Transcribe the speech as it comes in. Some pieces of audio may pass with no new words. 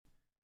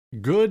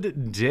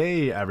Good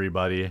day,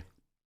 everybody.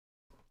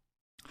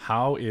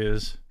 How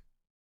is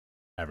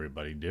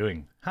everybody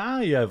doing?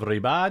 Hi,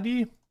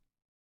 everybody.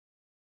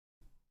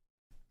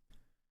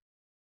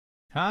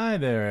 Hi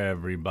there,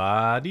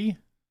 everybody.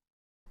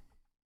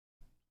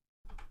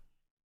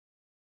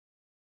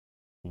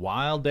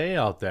 Wild day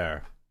out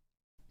there.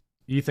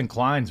 Ethan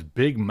Klein's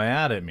big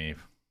mad at me.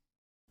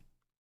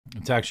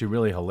 It's actually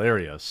really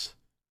hilarious.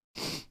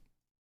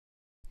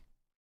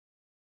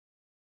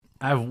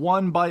 I have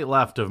one bite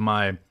left of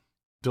my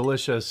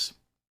delicious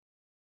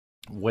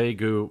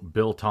Wagyu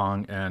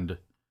biltong and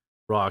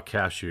raw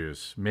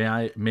cashews. May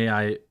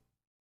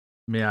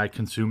I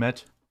consume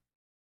it?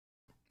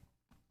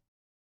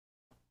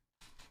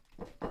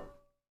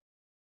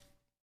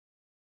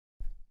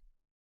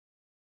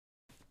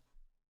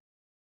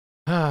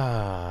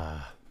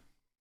 Ah.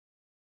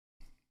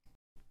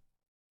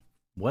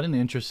 What an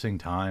interesting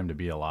time to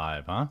be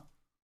alive, huh?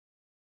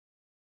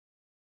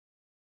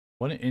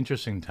 What an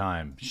interesting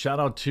time. Shout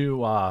out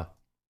to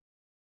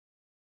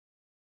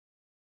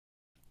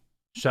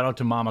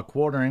Mama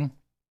Quartering.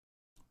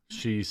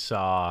 She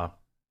saw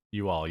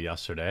you all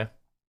yesterday.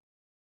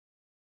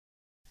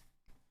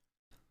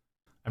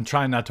 I'm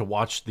trying not to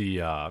watch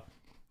the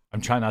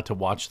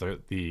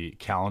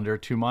calendar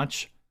too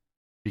much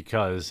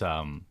because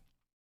I'm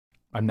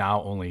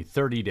now only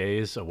 30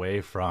 days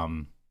away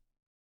from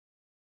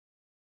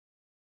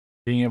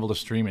being able to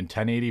stream in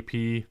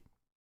 1080p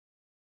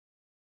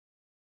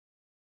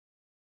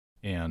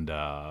and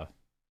while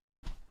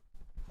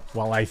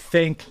I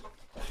thank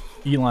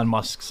Elon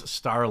Musk's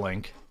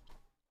Starlink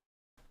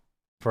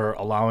for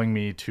allowing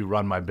me to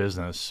run my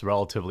business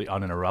relatively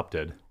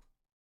uninterrupted,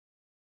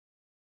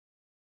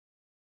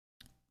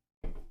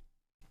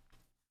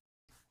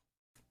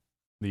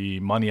 the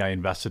money I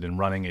invested in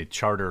running a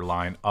charter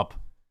line up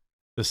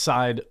the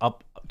side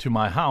up to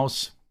my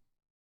house,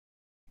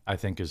 I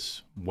think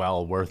is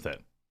well worth it.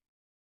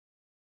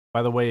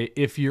 By the way,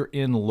 if you're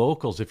a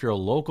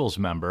locals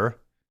member,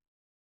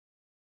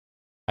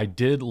 I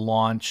did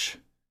launch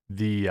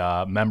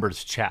the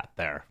members chat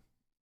there.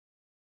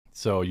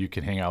 So you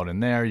can hang out in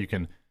there.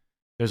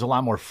 There's a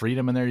lot more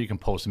freedom in there. You can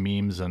post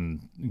memes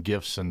and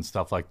GIFs and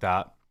stuff like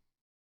that.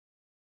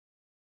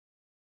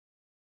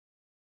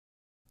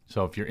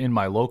 So if you're in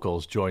my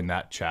locals, join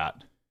that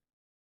chat.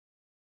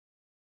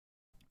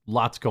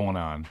 Lots going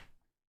on.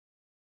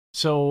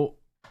 So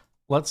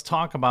let's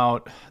talk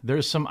about, I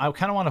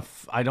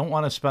don't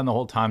want to spend the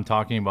whole time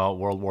talking about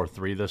World War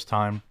III this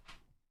time.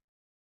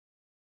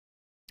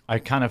 I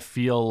kind of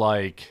feel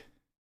like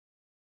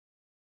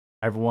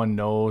everyone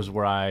knows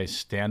where I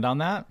stand on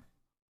that,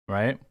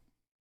 right?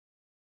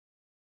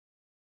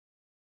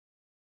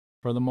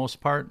 For the most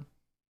part,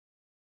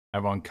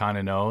 everyone kind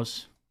of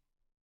knows.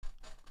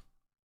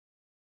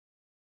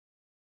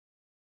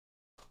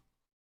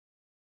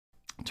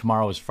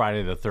 Tomorrow is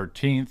Friday the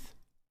 13th.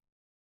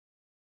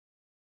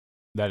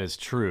 That is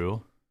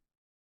true.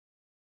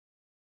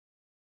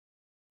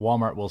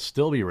 Walmart will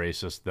still be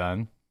racist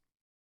then.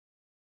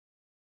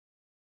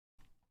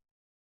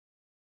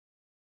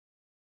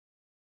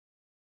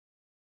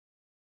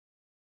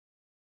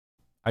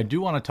 I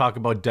do want to talk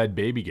about Dead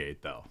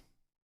Babygate, though.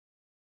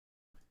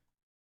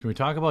 Can we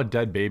talk about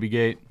Dead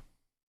Babygate?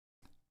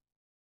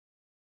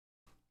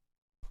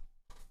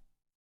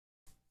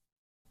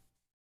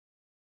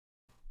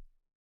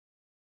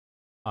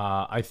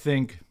 I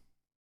think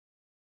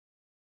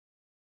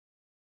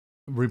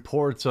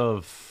reports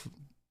of...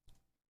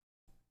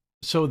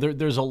 So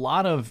there's a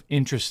lot of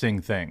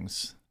interesting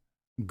things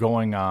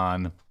going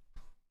on,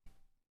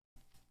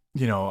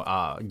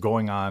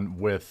 going on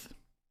with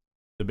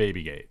the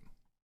Babygate.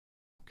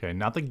 Okay,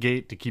 not the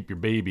gate to keep your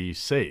baby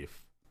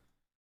safe,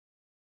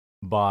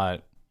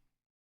 but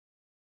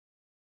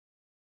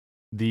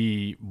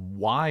the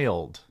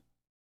wild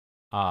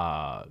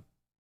kind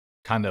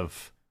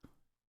of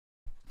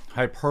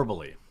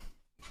hyperbole,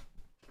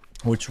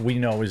 which we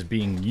know is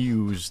being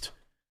used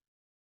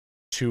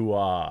to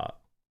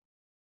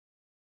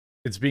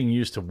it's being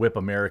used to whip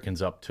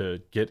Americans up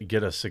to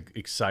get us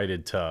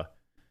excited to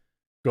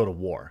go to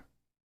war.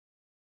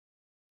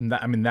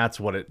 That's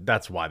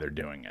why they're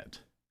doing it.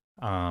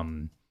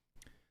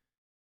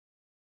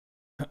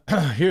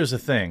 Here's the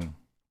thing.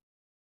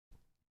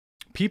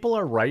 People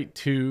are right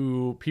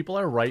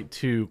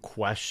to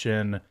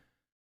question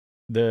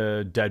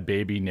the dead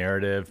baby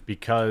narrative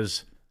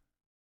because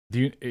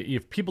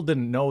if people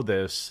didn't know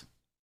this,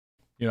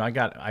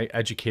 I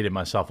educated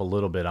myself a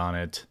little bit on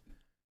it.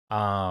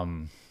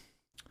 In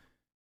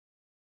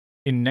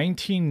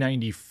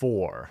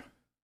 1994,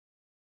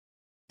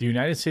 the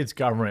United States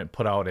government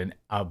put out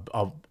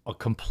a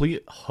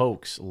complete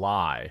hoax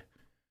lie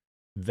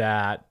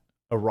that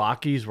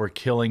Iraqis were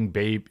killing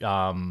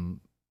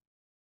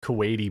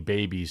Kuwaiti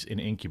babies in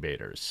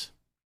incubators.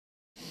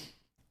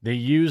 They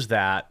used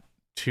that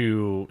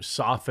to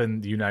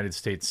soften the United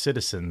States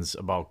citizens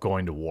about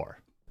going to war.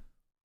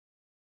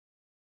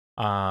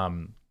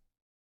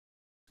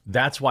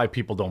 That's why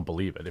people don't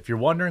believe it. If you're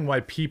wondering why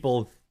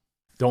people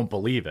don't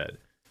believe it,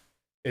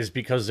 is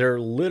because there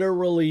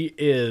literally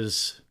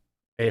is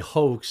a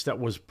hoax that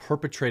was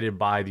perpetrated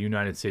by the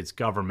United States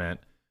government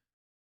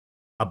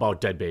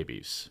about dead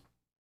babies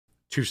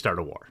to start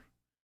a war.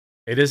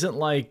 It isn't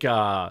like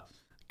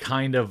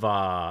kind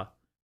of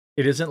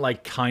it isn't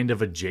like kind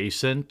of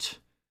adjacent.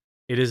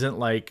 It isn't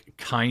like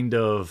kind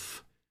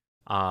of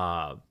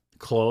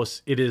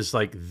close. It is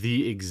like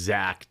the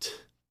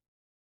exact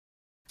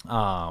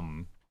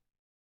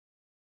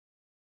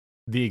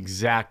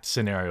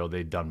scenario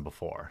they'd done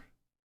before.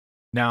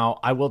 Now,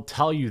 I will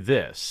tell you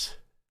this.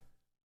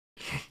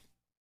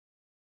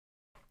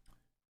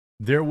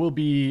 There will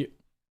be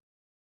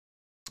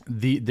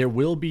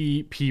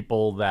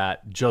people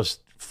that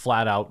just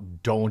flat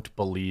out don't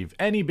believe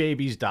any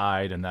babies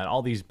died and that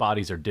all these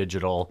bodies are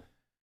digital.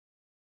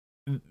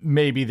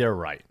 Maybe they're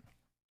right.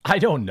 I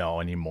don't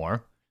know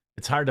anymore.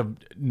 It's hard to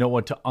know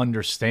what to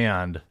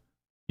understand,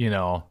 you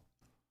know.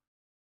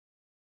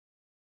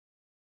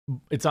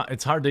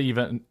 It's hard to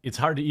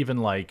even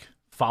like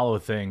follow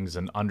things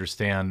and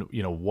understand,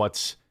 you know,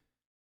 what's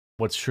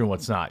true and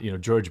what's not. You know,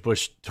 George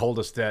Bush told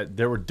us that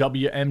there were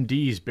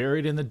WMDs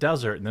buried in the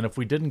desert, and then if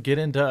we didn't get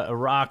into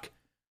Iraq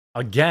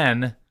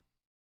again,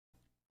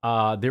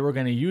 they were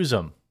going to use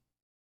them.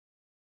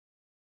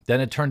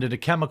 Then it turned into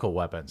chemical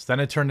weapons. Then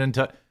it turned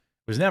into, it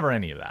was never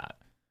any of that,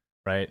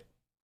 right?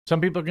 Some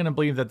people are going to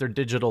believe that they're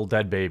digital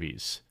dead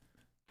babies.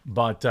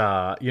 But,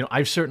 you know,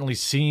 I've certainly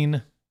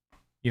seen,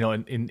 you know,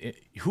 in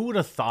who would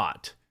have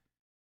thought,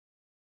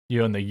 you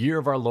know, in the year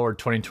of our Lord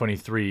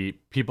 2023,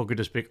 people could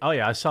just be, oh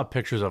yeah, I saw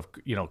pictures of,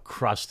 you know,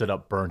 crusted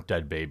up, burnt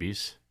dead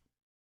babies.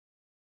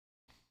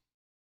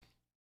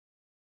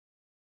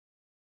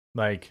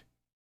 Like,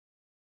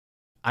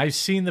 I've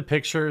seen the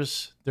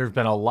pictures. There have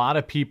been a lot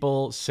of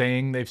people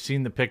saying they've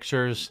seen the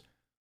pictures.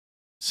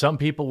 Some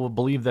people will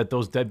believe that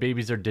those dead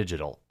babies are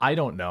digital. I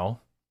don't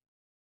know.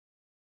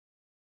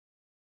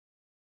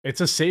 It's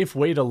a safe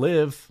way to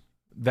live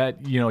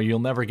that, you know, you'll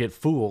never get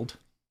fooled.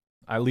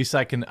 At least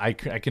I can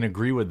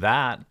agree with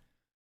that.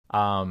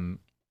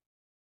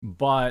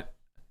 But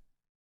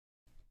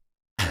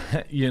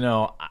you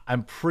know,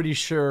 I'm pretty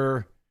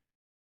sure,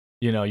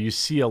 you know, you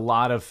see a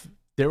lot of,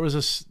 there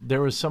was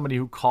somebody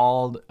who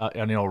called,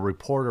 you know, a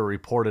reporter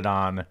reported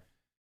on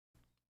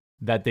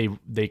that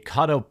they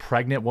cut a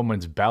pregnant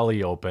woman's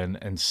belly open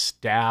and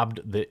stabbed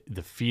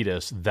the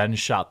fetus, then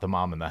shot the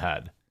mom in the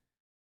head.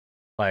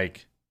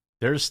 Like,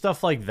 there's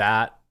stuff like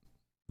that,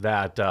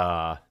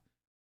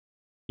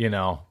 you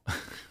know,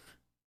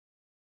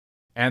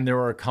 and there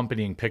were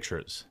accompanying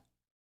pictures.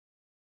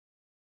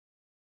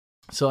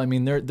 So, I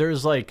mean,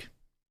 there's like,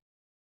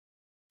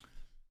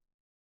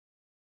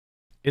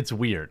 it's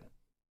weird.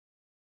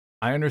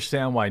 I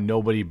understand why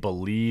nobody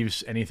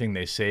believes anything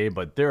they say,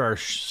 but there are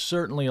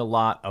certainly a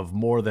lot of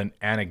more than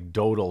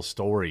anecdotal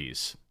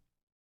stories.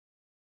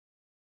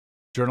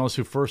 Journalists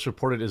who first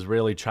reported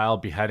Israeli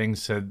child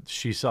beheadings said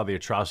she saw the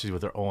atrocities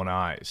with her own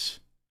eyes.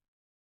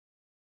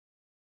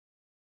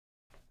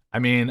 I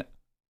mean,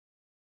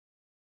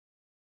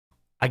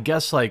 I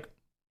guess, like,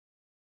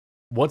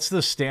 what's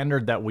the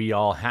standard that we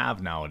all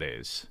have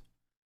nowadays?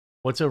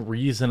 What's a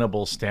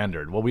reasonable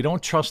standard? Well, we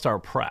don't trust our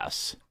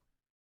press,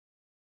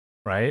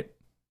 right?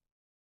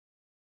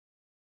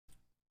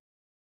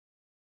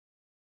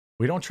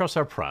 We don't trust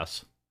our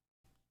press.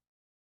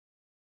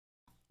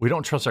 We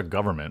don't trust our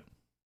government.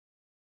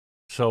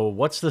 So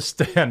what's the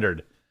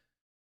standard?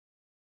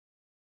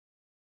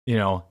 You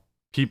know,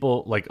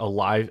 people like a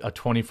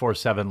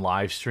 24/7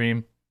 live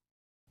stream,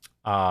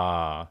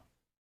 that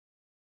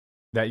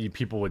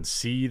people would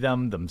see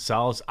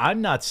themselves.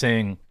 I'm not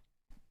saying,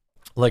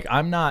 like,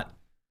 I'm not,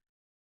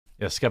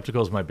 yeah,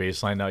 skeptical is my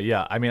baseline now.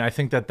 Yeah, I mean, I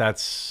think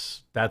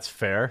that's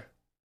fair.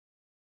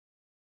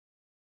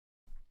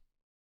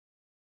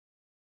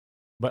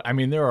 But I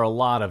mean, there are a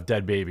lot of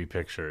dead baby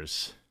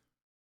pictures.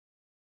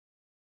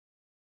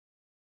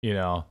 You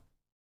know,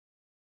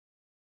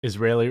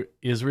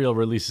 Israel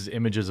releases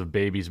images of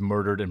babies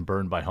murdered and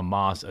burned by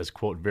Hamas as,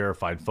 quote,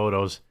 verified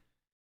photos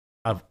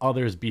of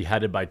others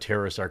beheaded by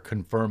terrorists are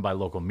confirmed by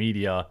local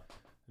media.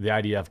 The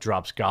IDF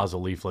drops Gaza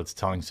leaflets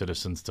telling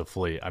citizens to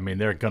flee. I mean,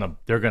 they're gonna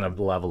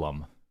level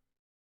them.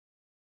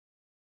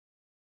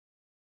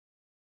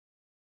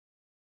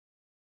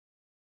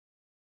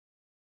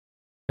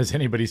 Has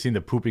anybody seen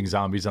the pooping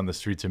zombies on the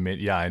streets of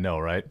Yeah, I know,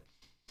 right?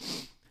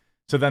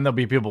 So then there'll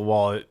be people,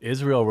 well,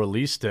 Israel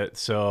released it,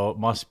 so it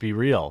must be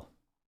real.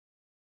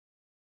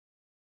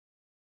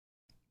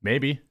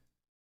 Maybe.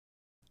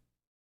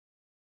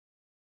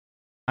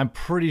 I'm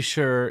pretty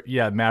sure,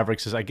 yeah,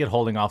 Maverick says, I get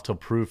holding off till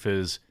proof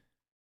is,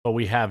 but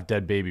we have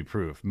dead baby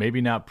proof.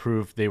 Maybe not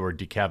proof they were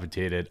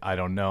decapitated. I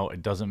don't know.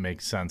 It doesn't make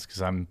sense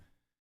because I'm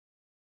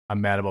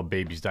mad about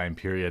babies dying,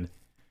 period.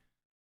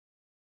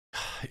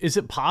 Is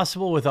it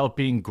possible without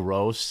being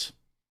gross?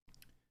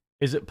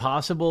 Is it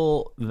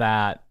possible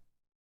that,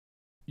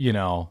 you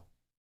know,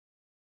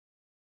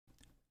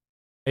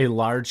 a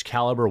large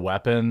caliber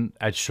weapon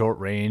at short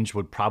range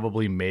would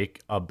probably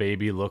make a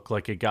baby look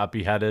like it got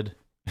beheaded?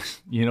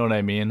 You know what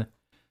I mean?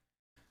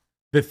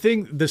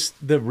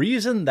 The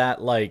reason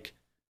that, like,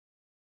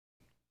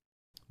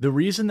 the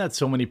reason that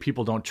so many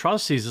people don't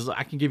trust these is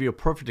I can give you a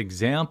perfect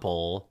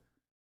example.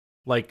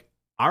 Like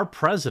our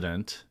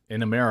president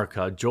in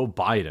America, Joe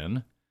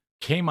Biden,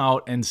 came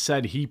out and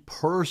said he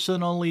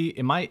personally,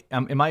 am I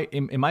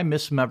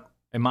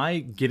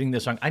getting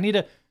this wrong? I need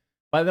to,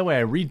 by the way,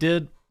 I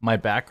redid my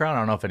background. I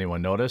don't know if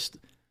anyone noticed.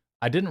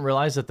 I didn't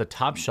realize that the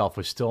top shelf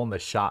was still in the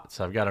shot,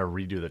 so I've got to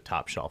redo the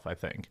top shelf, I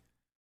think.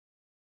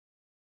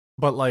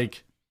 But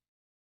like,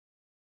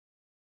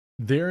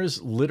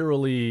 there's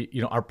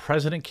literally, our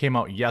president came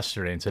out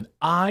yesterday and said,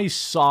 I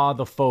saw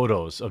the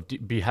photos of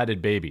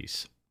beheaded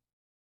babies.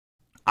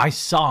 I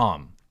saw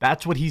them.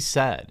 That's what he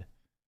said.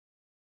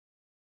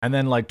 And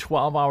then like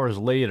 12 hours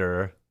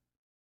later,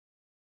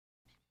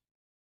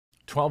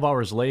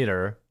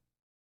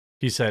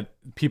 he said,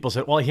 people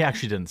said, well, he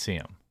actually didn't see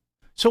him.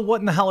 So what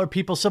in the hell are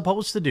people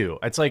supposed to do?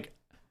 It's like,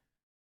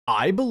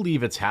 I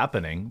believe it's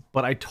happening,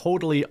 but I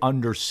totally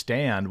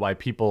understand why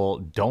people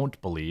don't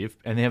believe,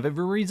 and they have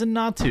every reason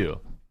not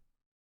to.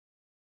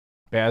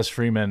 Baz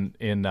Freeman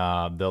in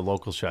the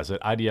local show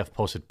said IDF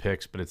posted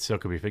pics, but it still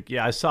could be fake.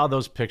 Yeah, I saw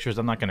those pictures.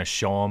 I'm not going to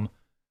show them.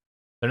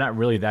 They're not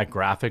really that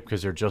graphic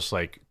because they're just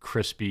like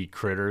crispy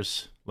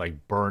critters,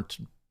 like burnt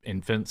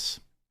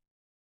infants.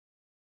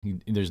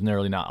 There's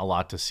nearly not a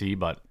lot to see,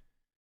 but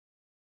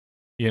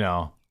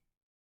I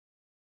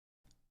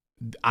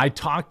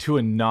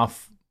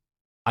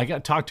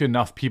got talked to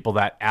enough people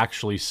that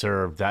actually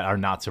served that are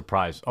not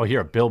surprised. Oh,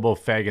 here, Bilbo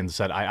Fagan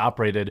said, I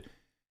operated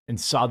and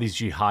saw these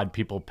jihad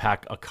people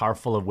pack a car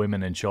full of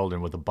women and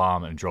children with a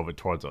bomb and drove it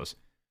towards us.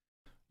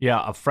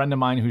 Yeah, a friend of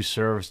mine who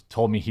serves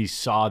told me he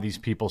saw these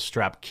people the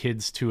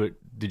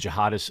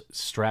jihadists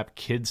strap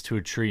kids to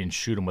a tree and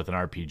shoot them with an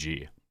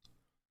RPG.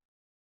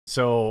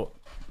 So,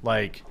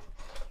 like,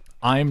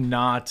 I'm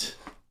not...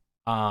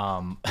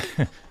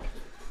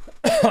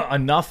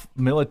 enough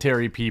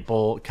military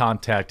people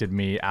contacted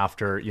me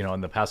after,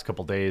 in the past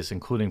couple days,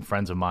 including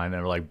friends of mine,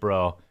 that were like,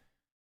 bro,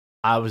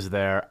 I was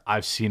there.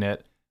 I've seen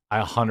it.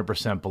 I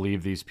 100%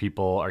 believe these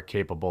people are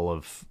capable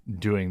of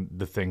doing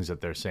the things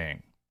that they're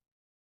saying.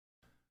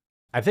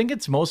 I think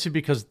it's mostly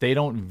because they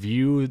don't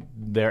view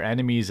their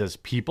enemies as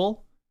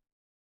people.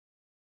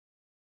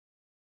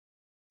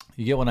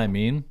 You get what I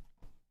mean?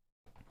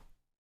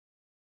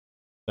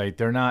 Like,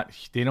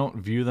 they don't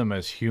view them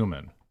as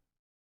human.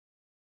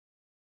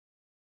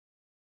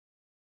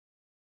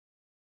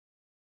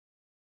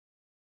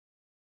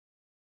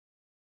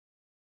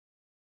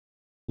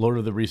 Lord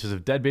of the Reeses,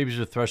 if dead babies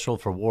are the threshold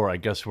for war, I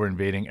guess we're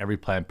invading every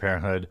Planned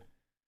Parenthood.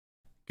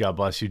 God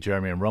bless you,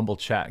 Jeremy, and Rumble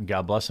Chat, and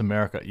God bless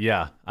America.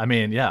 Yeah, I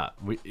mean, yeah,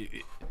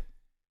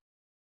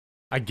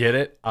 I get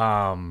it.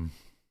 I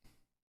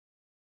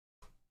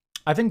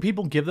think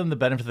people give them the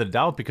benefit of the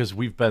doubt because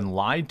we've been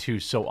lied to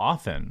so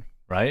often,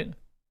 right?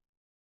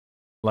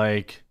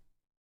 Like,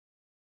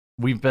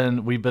 we've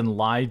been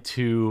lied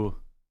to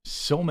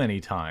so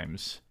many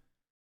times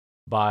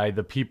by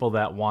the people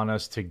that want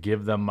us to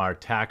give them our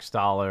tax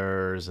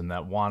dollars and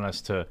that want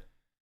us to,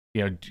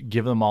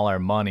 give them all our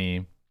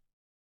money.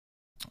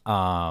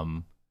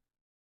 I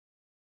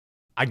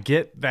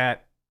get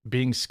that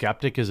being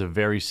skeptic is a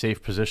very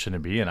safe position to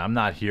be in. I'm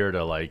not here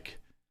to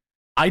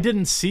I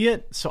didn't see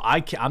it, so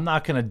I'm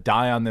not going to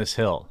die on this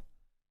hill.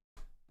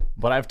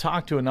 But I've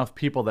talked to enough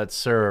people that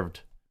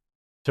served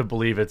to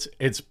believe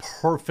it's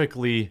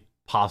perfectly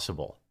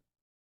possible.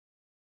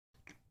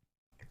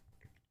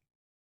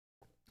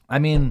 I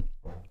mean,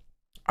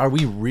 are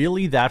we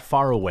really that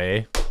far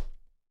away?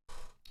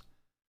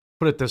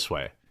 Put it this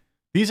way.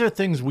 These are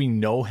things we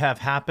know have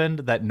happened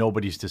that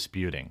nobody's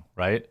disputing,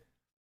 right?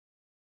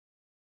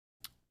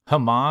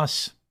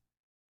 Hamas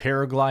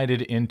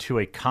paraglided into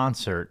a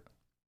concert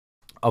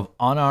of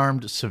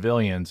unarmed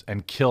civilians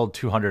and killed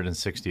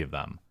 260 of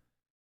them.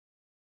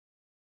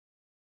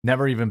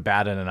 Never even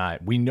batted an eye.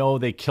 We know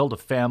they killed a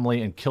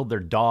family and killed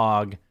their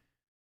dog.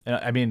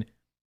 I mean,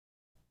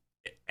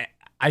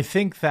 I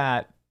think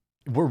that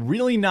we're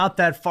really not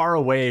that far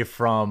away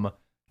from,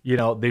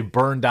 they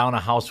burned down a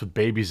house with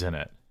babies in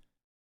it.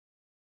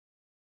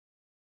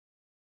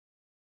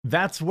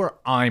 That's where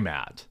I'm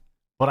at.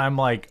 But I'm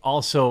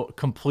also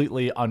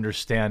completely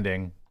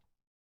understanding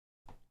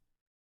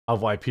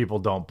of why people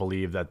don't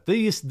believe that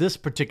this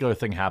particular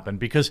thing happened.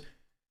 Because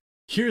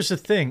here's the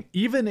thing,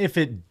 even if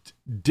it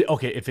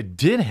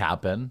did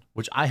happen,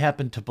 which I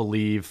happen to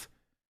believe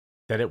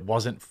that it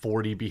wasn't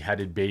 40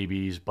 beheaded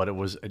babies, but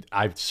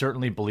I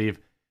certainly believe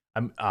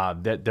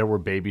that there were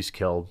babies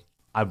killed.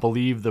 I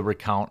believe the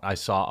recount I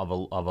saw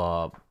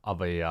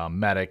of a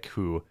medic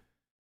who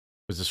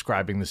was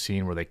describing the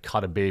scene where they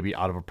cut a baby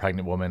out of a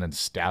pregnant woman and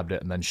stabbed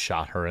it and then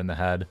shot her in the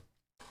head.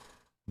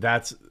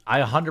 I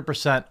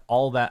 100%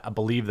 I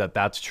believe that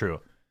that's true.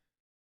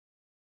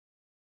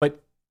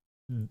 But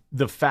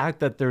the fact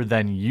that they're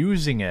then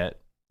using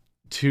it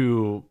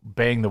to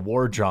bang the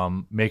war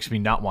drum makes me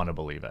not want to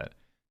believe it.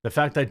 The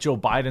fact that Joe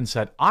Biden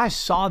said, I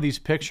saw these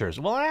pictures.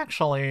 Well,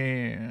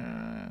 actually,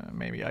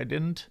 maybe I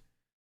didn't.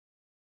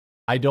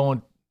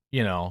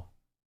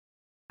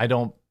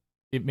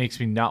 It makes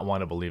me not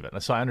want to believe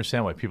it. So I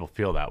understand why people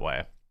feel that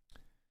way.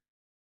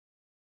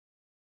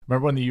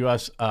 Remember when the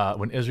U.S.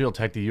 When Israel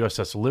attacked the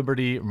USS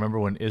Liberty? Remember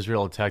when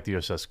Israel attacked the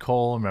USS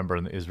Cole? Remember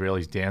when the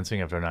Israelis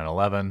dancing after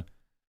 9/11?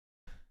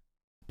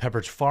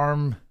 Pepperidge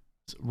Farm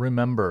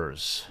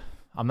remembers.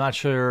 I'm not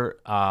sure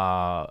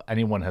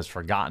anyone has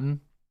forgotten.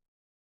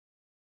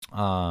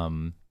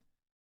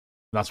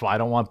 That's why I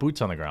don't want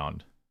boots on the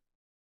ground.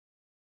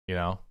 You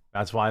know,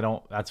 that's why I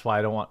don't. That's why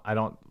I don't want. I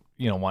don't.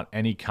 Want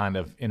any kind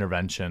of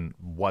intervention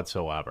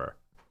whatsoever.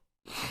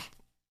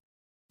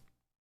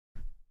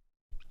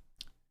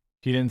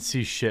 He didn't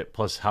see shit.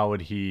 Plus, how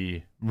would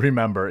he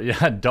remember?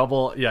 Yeah,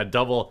 double. Yeah,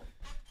 double.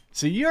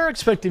 So you're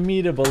expecting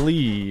me to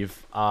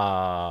believe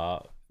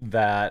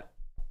that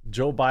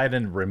Joe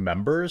Biden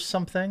remembers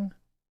something?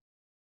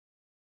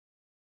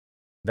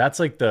 That's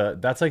like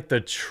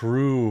the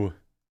true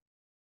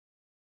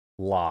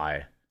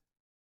lie.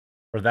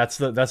 Or that's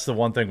the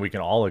one thing we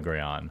can all agree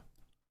on.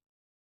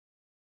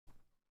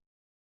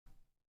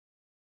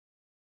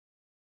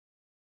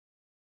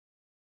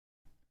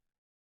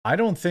 I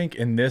don't think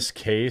in this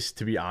case,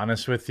 to be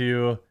honest with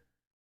you,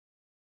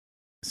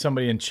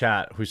 somebody in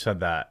chat who said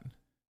that.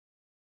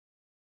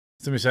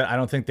 Somebody said, I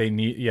don't think they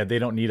need, they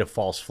don't need a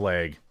false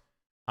flag.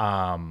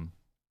 I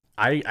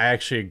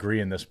actually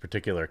agree in this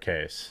particular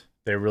case.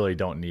 They really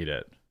don't need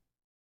it.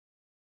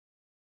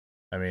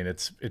 I mean,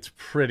 it's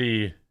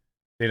pretty,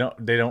 they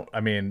don't,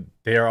 I mean,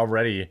 they are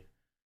already,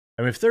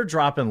 I mean, if they're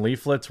dropping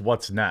leaflets,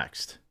 what's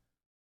next?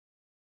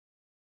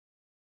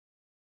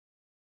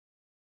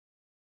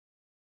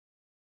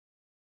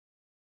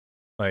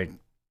 Like,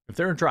 if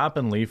they're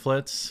dropping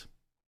leaflets,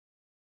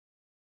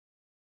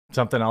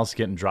 something else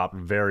getting dropped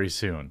very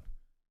soon.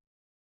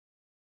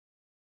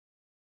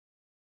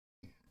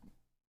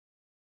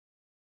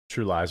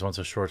 True Lies, one of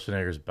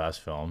Schwarzenegger's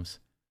best films.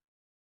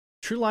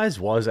 True Lies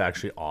was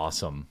actually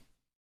awesome.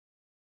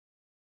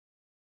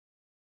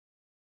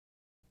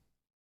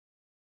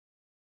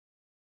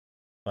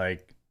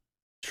 Like,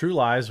 True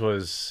Lies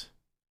was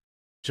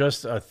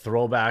just a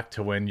throwback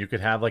to when you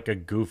could have like a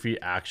goofy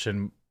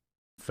action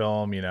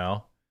film,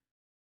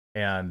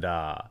 and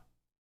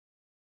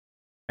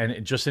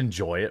just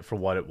enjoy it for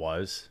what it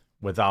was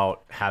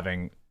without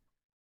having.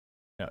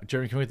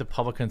 Jeremy, can we get the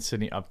Public and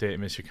Sydney update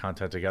and miss your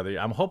content together?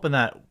 I'm hoping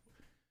that.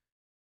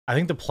 I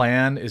think the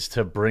plan is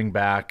to bring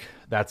back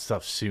that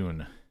stuff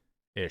soon,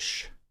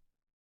 ish.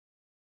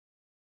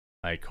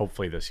 Like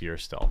hopefully this year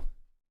still.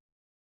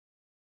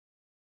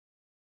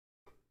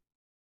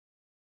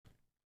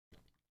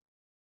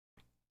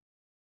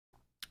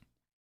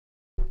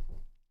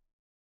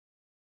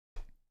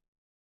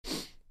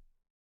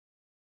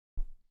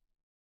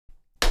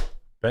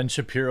 Ben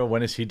Shapiro,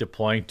 when is he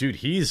deploying? Dude,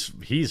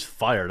 he's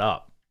fired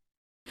up.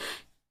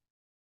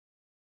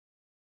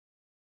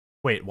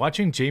 Wait,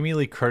 watching Jamie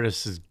Lee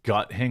Curtis's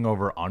gut hang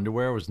over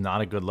underwear was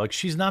not a good look.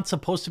 She's not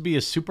supposed to be a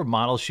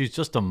supermodel. She's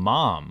just a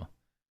mom.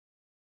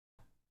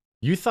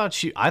 I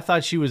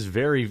thought she was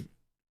very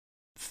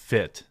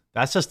fit.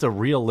 That's just a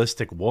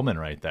realistic woman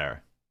right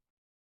there.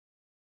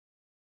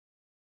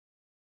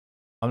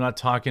 I'm not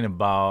talking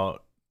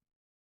about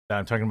that.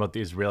 I'm talking about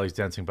the Israelis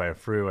dancing by a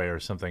freeway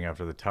or something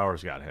after the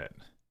towers got hit.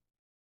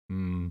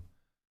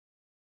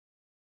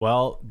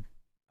 Well,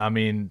 I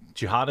mean,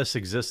 jihadists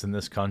exist in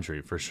this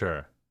country for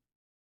sure.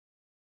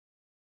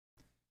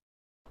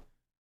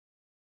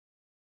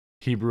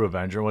 Hebrew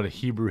Avenger, what a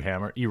Hebrew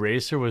Hammer.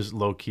 Eraser was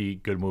low-key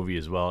good movie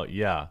as well.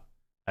 Yeah,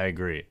 I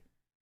agree.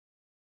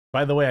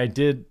 By the way, I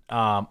did,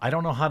 I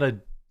don't know how to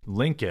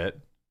link it.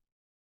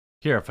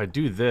 Here, if I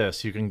do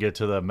this, you can get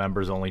to the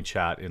members-only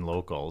chat in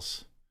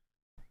locals.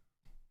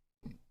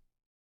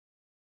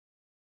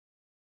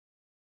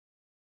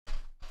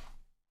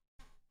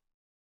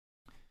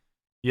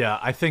 Yeah,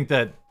 I think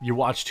that you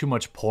watch too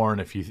much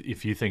porn if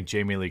you think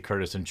Jamie Lee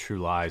Curtis in True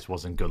Lies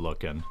wasn't good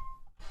looking.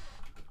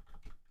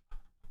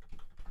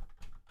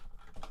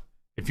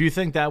 If you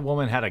think that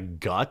woman had a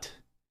gut,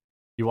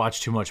 you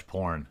watch too much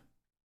porn.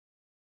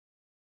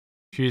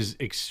 She's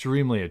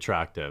extremely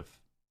attractive.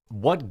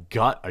 What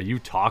gut are you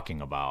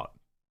talking about?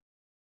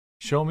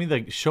 Show me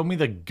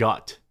the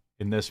gut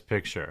in this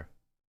picture.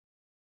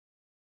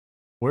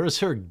 Where's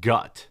her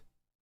gut?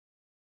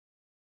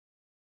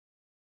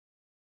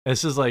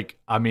 This is like,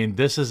 I mean,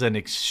 this is an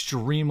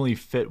extremely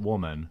fit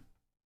woman.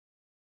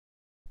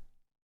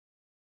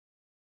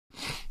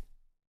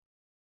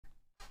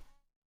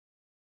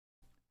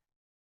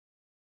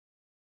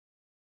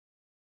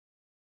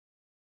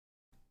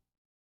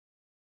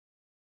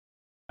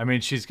 I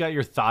mean, she's got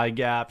your thigh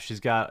gap. She's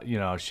got,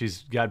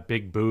 she's got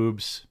big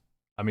boobs.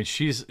 I mean,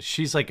 she's a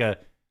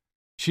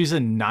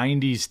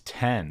 90s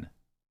 10.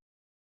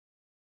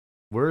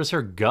 Where is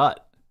her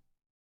gut?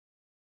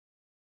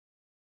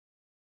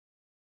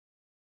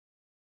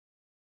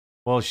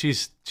 Well,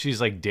 she's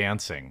like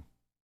dancing.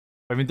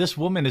 I mean, this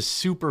woman is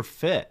super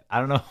fit. I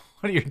don't know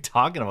what are you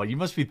talking about. You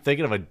must be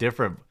thinking of a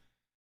different.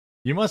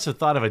 You must have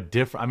thought of a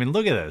different. I mean,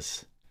 look at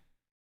this.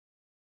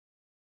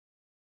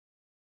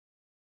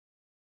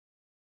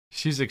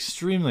 She's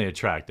extremely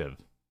attractive.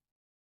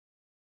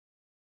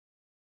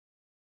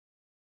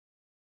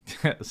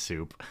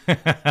 Soup.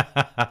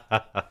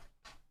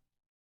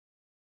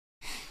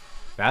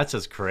 That's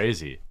just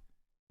crazy.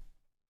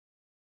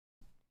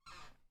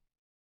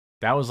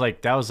 That was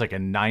like a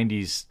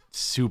 90s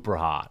super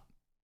hot.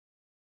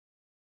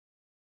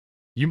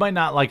 You might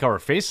not like our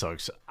face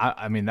looks.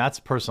 I mean, that's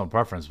personal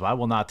preference, but I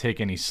will not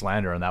take any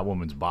slander on that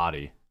woman's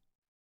body.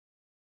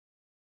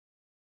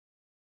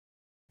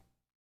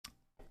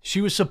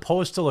 She was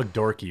supposed to look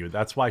dorky.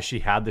 That's why she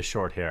had the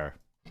short hair.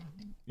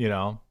 You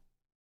know?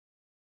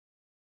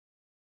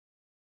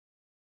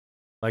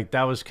 Like,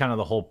 that was kind of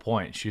the whole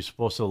point. She was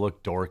supposed to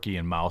look dorky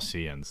and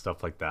mousy and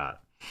stuff like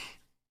that.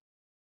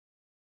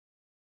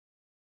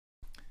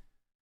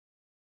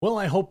 Well,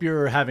 I hope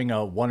you're having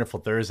a wonderful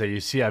Thursday. You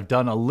see, I've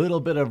done a little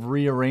bit of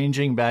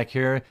rearranging back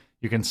here.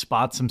 You can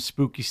spot some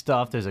spooky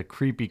stuff. There's a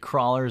creepy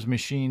crawlers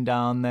machine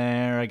down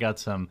there. I got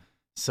some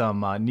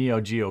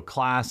Neo Geo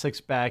classics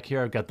back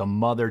here. I've got the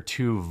Mother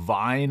 2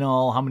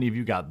 vinyl. How many of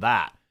you got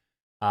that?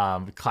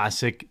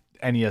 Classic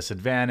NES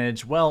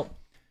Advantage. Well,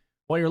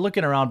 while you're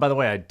looking around, by the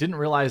way, I didn't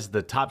realize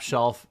the top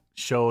shelf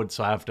showed,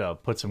 so I have to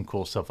put some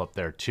cool stuff up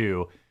there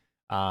too.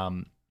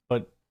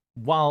 But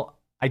while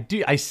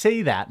I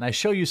say that, and I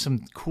show you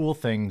some cool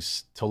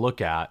things to look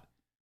at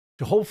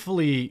to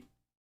hopefully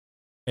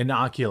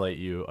inoculate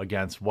you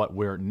against what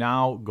we're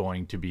now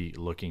going to be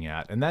looking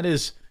at, and that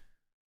is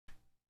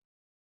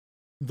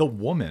the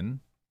woman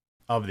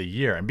of the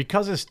year. And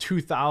because it's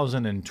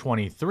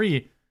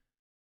 2023,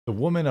 the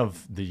woman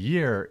of the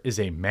year is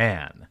a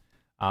man.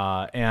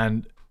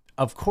 And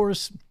of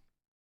course,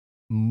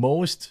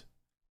 most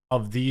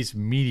of these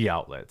media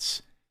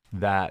outlets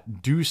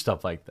that do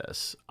stuff like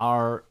this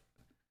are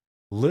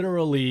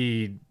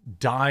literally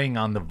dying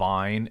on the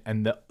vine,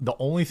 and the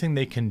only thing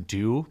they can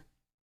do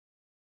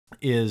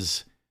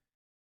is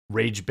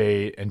rage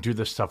bait and do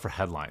this stuff for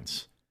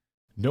headlines.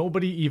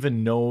 Nobody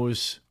even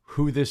knows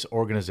who this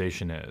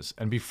organization is.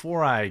 And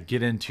before I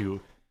get into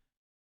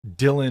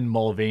Dylan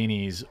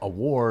Mulvaney's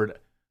award,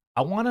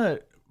 I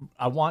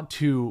want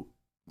to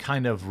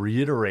kind of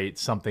reiterate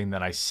something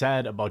that I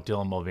said about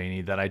Dylan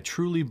Mulvaney that I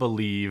truly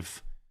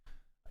believe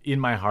in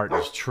my heart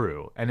is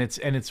true. And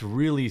it's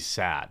really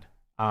sad.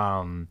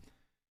 You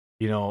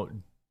know,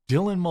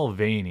 Dylan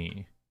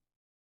Mulvaney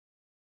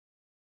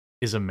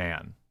is a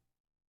man.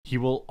 He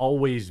will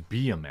always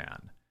be a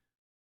man.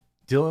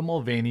 Dylan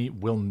Mulvaney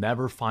will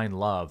never find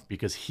love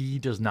because he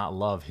does not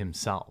love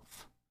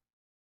himself.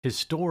 His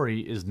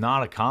story is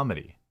not a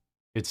comedy.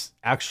 It's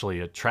actually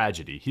a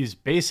tragedy. He's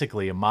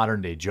basically a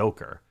modern day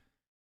Joker.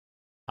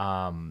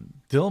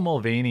 Dylan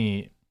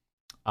Mulvaney,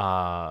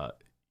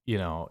 you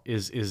know,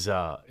 is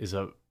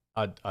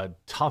a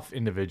tough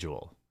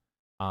individual.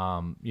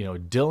 You know,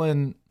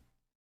 Dylan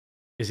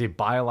is a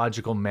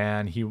biological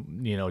man.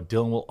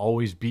 Dylan will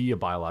always be a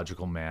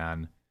biological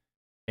man.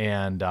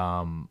 And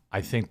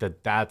I think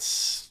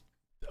that's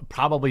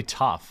probably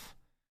tough.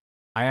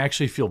 I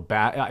actually feel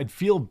bad. I'd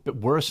feel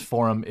worse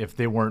for him if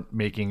they weren't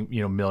making,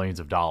 millions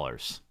of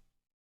dollars.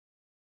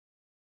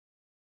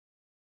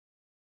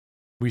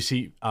 We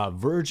see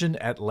Virgin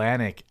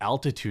Atlantic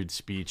altitude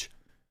speech.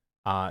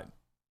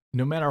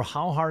 No matter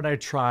how hard I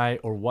try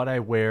or what I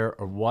wear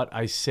or what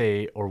I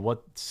say or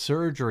what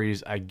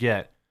surgeries I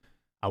get,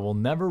 I will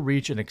never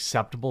reach an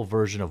acceptable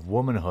version of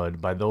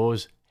womanhood by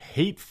those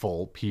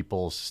hateful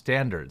people's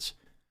standards.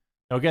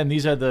 Now, again,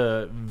 these are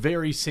the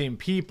very same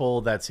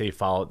people that said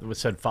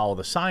follow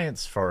the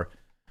science for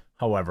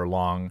however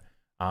long,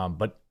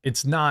 but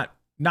it's not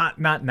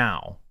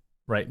now,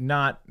 right?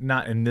 Not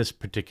in this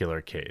particular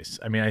case.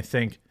 I mean, I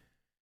think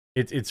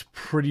it's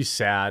pretty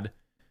sad.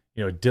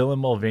 Dylan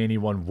Mulvaney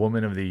won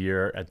Woman of the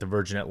Year at the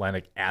Virgin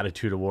Atlantic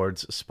Attitude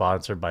Awards,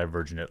 sponsored by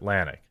Virgin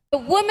Atlantic. The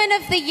Woman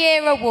of the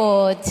Year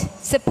award,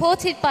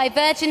 supported by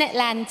Virgin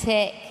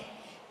Atlantic,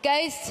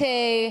 goes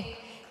to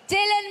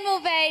Dylan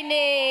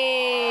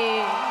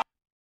Mulvaney.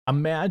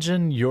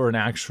 Imagine you're an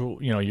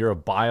actual, you're a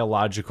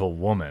biological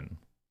woman.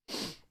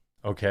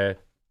 Okay?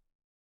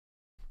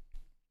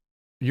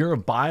 You're a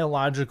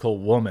biological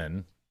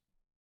woman,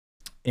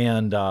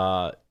 and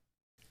I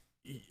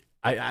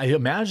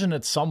imagine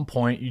at some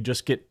point you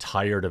just get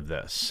tired of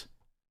this.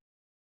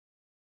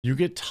 You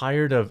get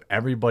tired of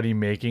everybody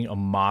making a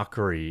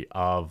mockery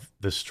of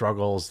the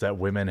struggles that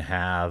women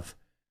have.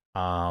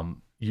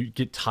 You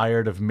get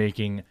tired of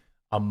making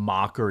a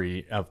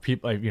mockery of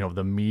people,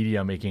 the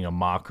media making a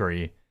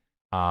mockery.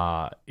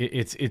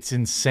 It's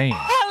insane.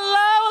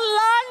 Hello,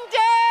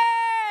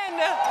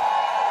 London!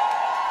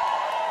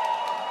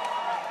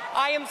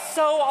 I am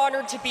so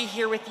honored to be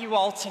here with you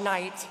all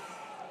tonight.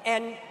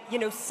 And,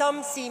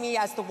 some see me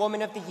as the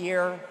Woman of the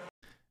Year.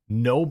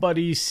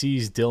 Nobody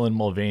sees Dylan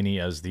Mulvaney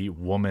as the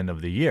Woman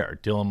of the Year.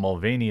 Dylan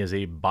Mulvaney is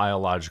a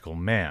biological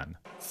man.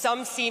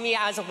 Some see me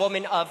as a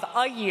woman of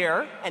a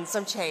year and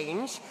some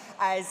change,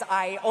 as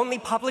I only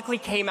publicly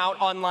came out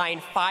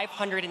online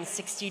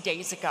 560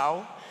 days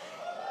ago.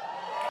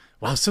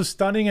 Wow, so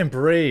stunning and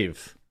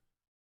brave.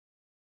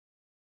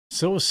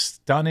 So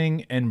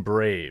stunning and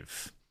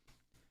brave.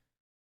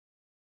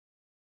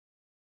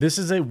 This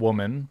is a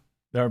woman,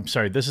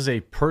 this is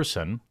a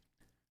person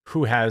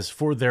who has,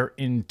 for their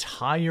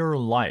entire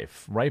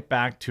life, right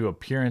back to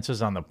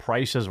appearances on The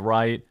Price is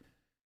Right,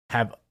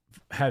 have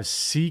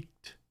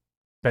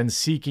been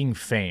seeking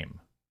fame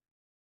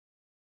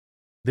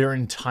their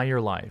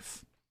entire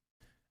life.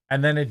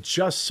 And then it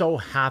just so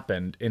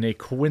happened in a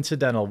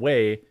coincidental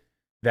way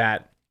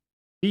that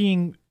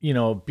being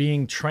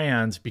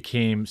trans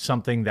became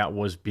something that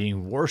was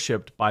being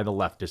worshipped by the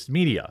leftist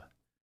media.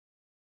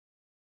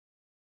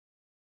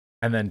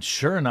 And then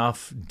sure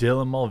enough,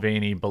 Dylan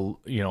Mulvaney,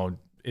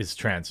 is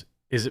trans.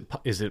 Is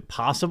it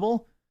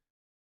possible?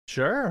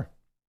 Sure.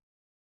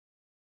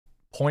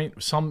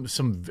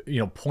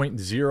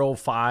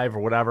 0.05 or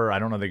whatever, I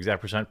don't know the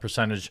exact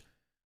percentage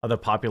of the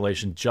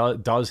population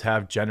does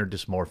have gender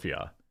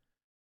dysmorphia.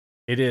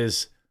 It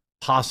is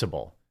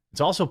possible.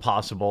 It's also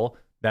possible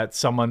that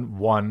someone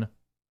won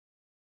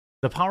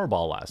the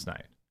Powerball last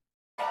night.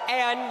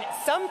 And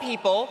some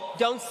people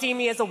don't see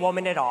me as a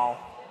woman at all.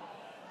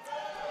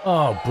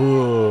 Oh,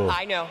 boo.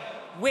 I know,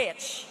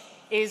 which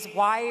is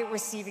why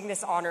receiving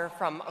this honor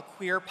from a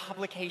queer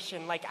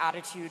publication like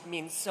Attitude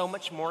means so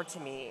much more to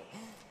me.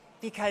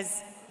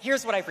 Because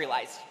here's what I've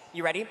realized.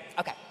 You ready?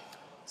 Okay.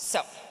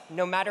 So,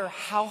 no matter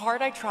how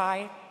hard I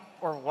try,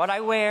 or what I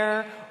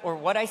wear, or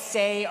what I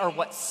say, or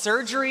what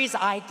surgeries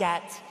I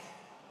get,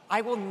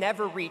 I will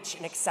never reach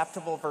an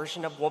acceptable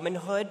version of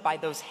womanhood by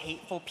those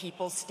hateful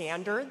people's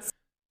standards.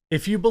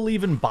 If you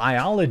believe in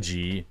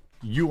biology,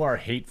 you are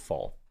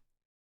hateful.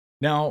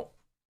 Now,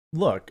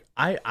 look,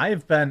 am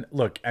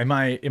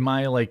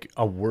I like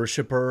a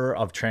worshiper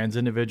of trans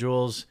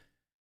individuals,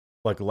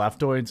 like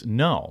leftoids?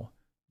 No,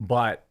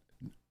 but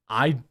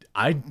I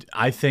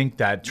think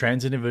that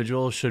trans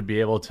individuals should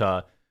be able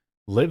to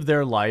live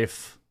their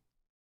life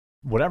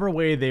whatever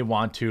way they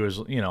want to, as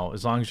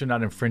long as you're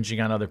not infringing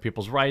on other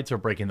people's rights or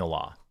breaking the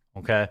law.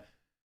 Okay.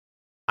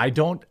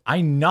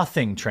 I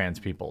nothing trans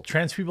people.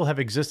 Trans people have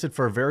existed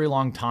for a very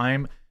long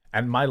time,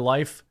 and my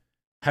life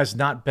has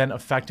not been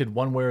affected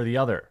one way or the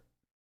other.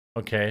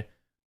 Okay.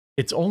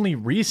 It's only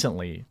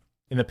recently,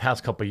 in the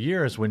past couple of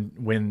years,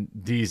 when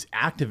these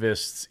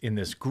activists in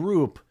this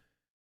group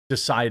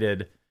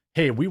decided,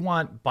 hey, we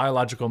want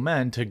biological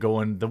men to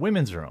go in the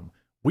women's room.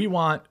 We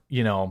want,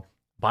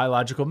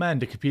 biological men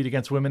to compete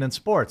against women in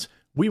sports.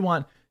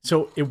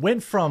 So it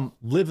went from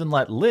live and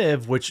let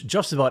live, which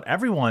just about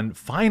everyone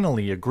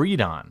finally agreed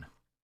on,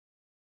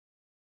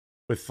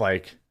 with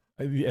like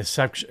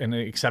an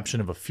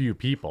exception of a few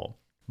people.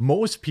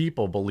 Most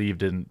people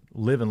believed in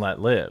live and let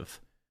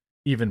live,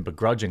 even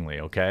begrudgingly,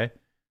 okay?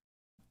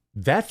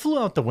 That flew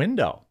out the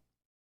window.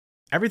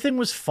 Everything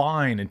was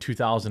fine in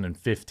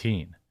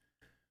 2015.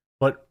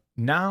 But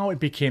now it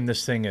became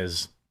this thing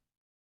as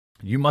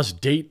you must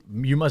date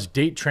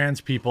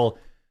trans people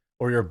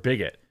or you're a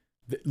bigot.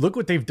 Look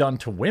what they've done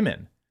to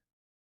women.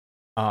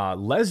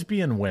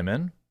 Lesbian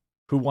women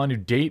who want to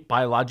date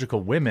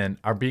biological women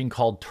are being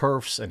called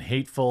TERFs and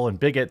hateful and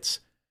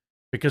bigots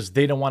because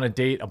they don't want to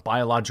date a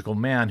biological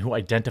man who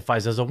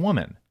identifies as a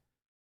woman.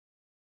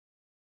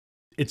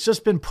 It's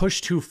just been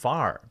pushed too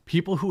far.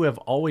 People who have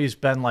always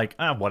been like,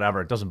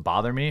 whatever, it doesn't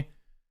bother me.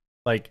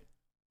 Like,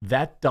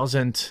 that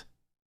doesn't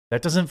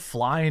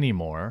fly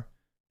anymore,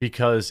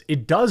 because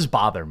it does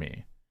bother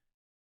me.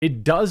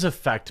 It does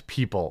affect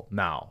people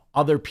now,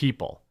 other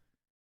people.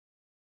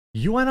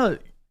 You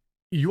want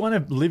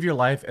to live your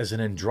life as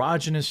an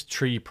androgynous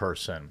tree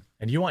person,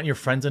 and you want your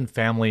friends and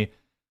family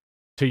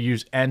to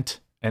use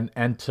ent and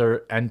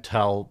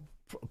entel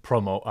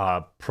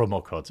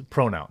promo codes,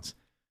 pronouns.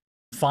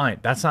 Fine,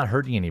 that's not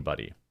hurting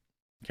anybody.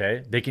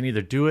 Okay? They can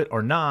either do it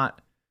or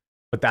not,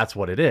 but that's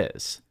what it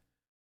is.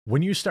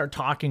 When you start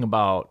talking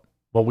about,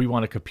 well, we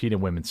want to compete in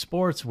women's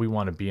sports, we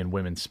want to be in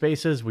women's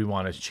spaces, we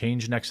want to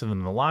change next to them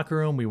in the locker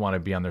room, we want to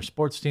be on their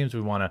sports teams,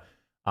 we want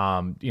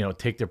to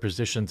take their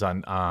positions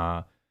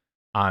on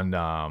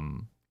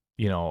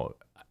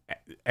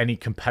any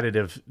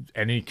competitive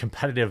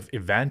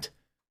event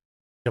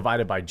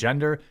divided by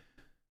gender.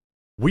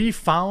 We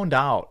found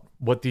out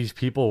what these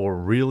people were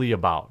really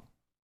about.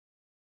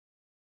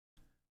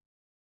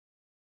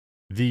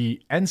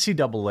 The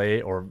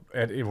NCAA, or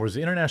it was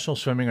the International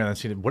Swimming, or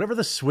NCAA, whatever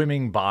the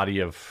swimming body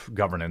of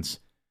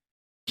governance,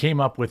 came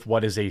up with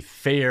what is a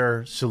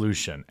fair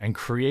solution and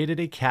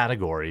created a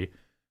category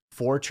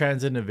for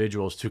trans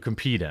individuals to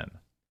compete in,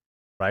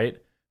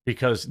 right?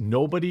 Because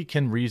nobody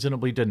can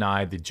reasonably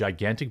deny the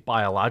gigantic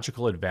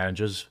biological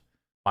advantages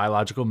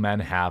biological men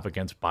have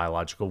against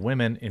biological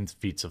women in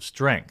feats of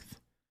strength.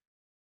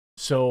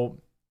 So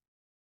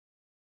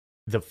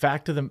the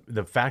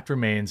fact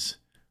remains.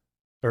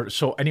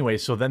 So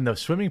then the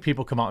swimming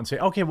people come out and say,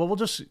 okay, well,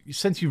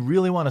 since you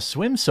really want to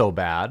swim so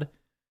bad,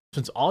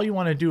 since all you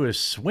want to do is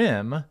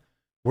swim,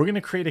 we're going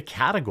to create a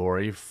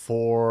category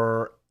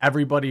for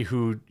everybody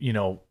who,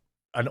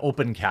 an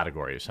open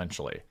category,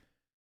 essentially.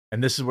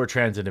 And this is where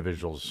trans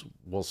individuals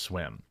will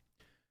swim.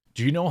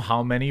 Do you know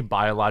how many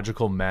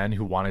biological men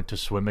who wanted to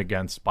swim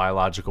against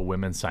biological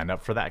women signed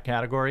up for that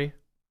category?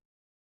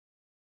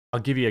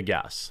 I'll give you a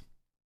guess.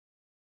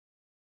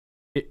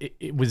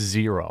 It was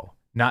zero.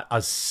 Not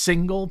a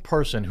single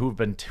person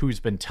who's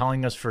been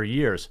telling us for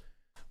years,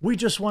 we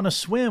just want to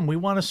swim. We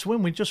want to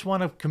swim. We just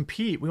want to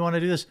compete. We want to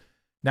do this.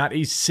 Not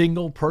a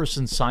single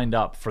person signed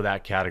up for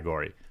that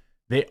category.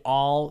 They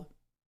all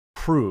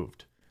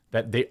proved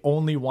that they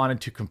only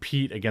wanted to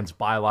compete against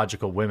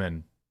biological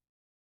women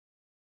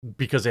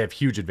because they have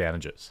huge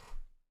advantages.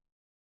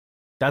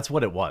 That's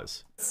what it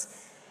was.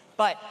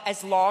 But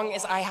as long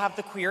as I have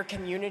the queer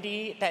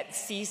community that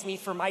sees me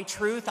for my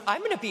truth, I'm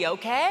going to be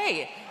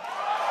okay.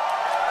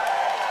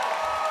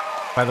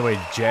 By the way,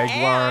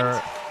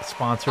 Jaguar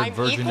sponsored I'm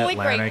Virgin equally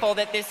Atlantic. grateful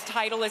that this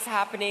title is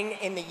happening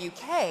in the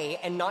UK,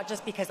 and not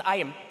just because I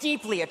am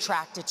deeply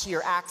attracted to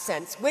your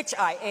accents, which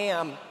I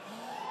am.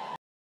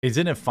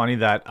 Isn't it funny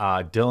that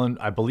Dylan,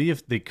 I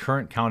believe the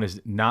current count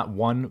is not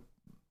one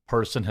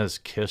person has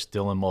kissed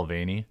Dylan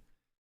Mulvaney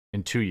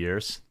in 2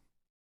 years?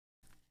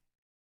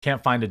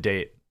 Can't find a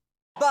date.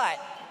 But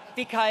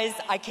because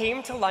I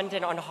came to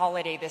London on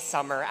holiday this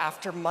summer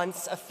after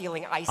months of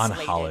feeling isolated.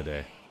 On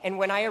holiday. And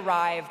when I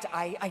arrived,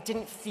 I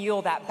didn't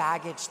feel that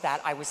baggage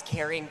that I was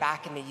carrying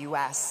back in the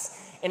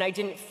US. And I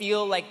didn't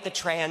feel like the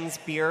trans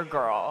beer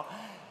girl.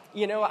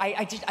 You know,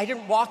 I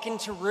didn't walk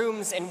into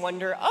rooms and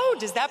wonder, oh,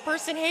 does that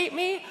person hate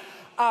me?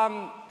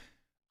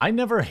 I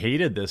never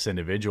hated this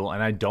individual,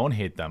 and I don't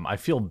hate them. I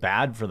feel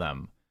bad for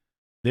them.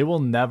 They will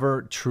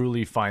never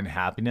truly find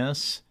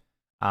happiness.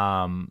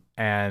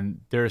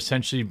 And they're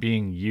essentially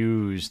being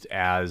used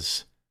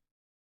as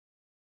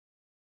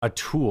a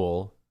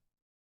tool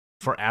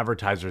for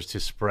advertisers to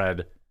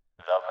spread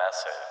the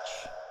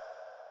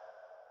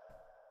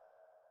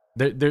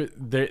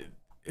message.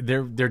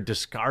 They're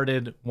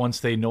discarded once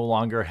they no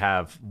longer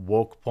have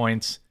woke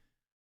points.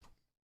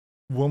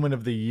 Woman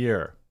of the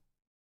Year.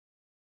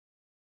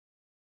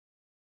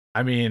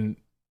 I mean,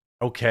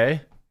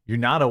 okay, you're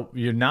not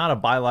a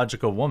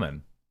biological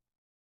woman.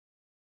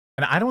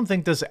 And I don't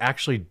think this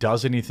actually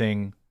does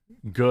anything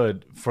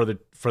good for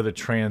the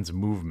trans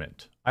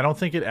movement. I don't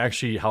think it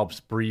actually helps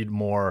breed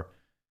more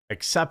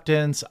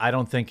acceptance. I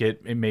don't think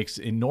it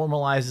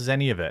normalizes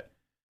any of it.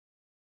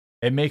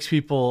 It makes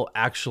people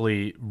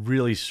actually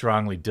really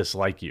strongly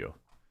dislike you.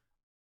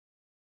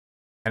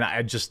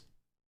 And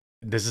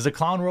this is a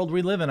clown world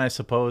we live in, I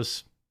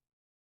suppose.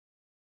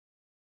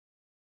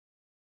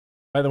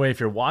 By the way, if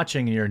you're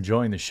watching and you're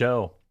enjoying the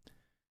show,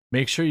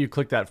 make sure you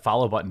click that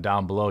follow button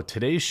down below.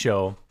 Today's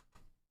show,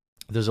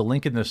 there's a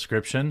link in the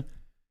description,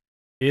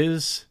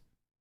 is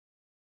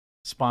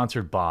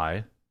sponsored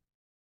by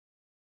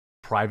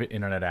private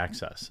internet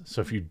access.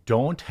 So if you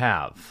don't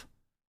have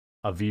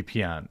a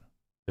VPN,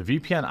 the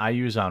VPN I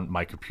use on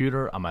my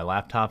computer, on my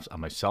laptops,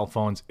 on my cell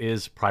phones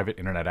is private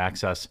internet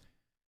access.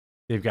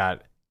 They've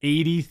got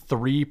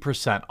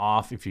 83%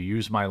 off if you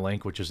use my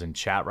link, which is in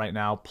chat right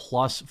now,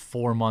 plus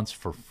 4 months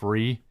for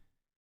free.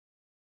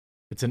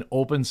 It's an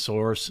open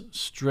source,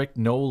 strict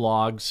no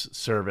logs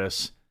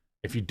service.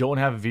 If you don't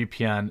have a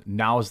VPN,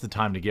 now is the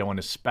time to get one,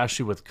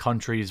 especially with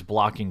countries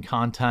blocking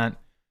content,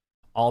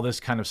 all this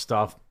kind of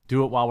stuff.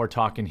 Do it while we're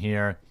talking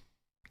here.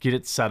 Get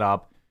it set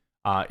up.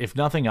 If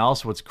nothing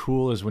else, what's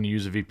cool is when you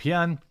use a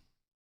VPN,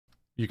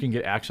 you can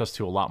get access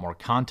to a lot more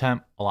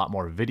content, a lot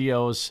more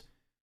videos,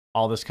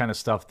 all this kind of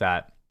stuff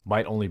that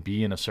might only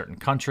be in a certain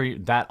country.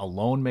 That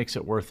alone makes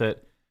it worth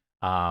it.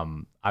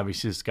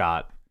 Obviously, it's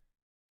got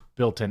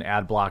built-in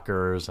ad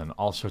blockers and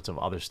all sorts of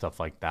other stuff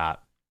like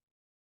that.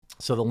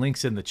 So the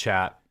link's in the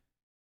chat.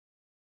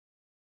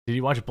 Did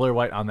you watch Blair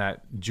White on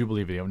that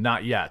Jubilee video?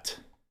 Not yet.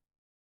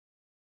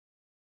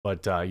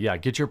 But yeah,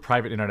 get your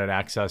private internet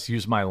access.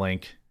 Use my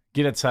link.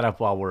 Get it set up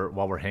while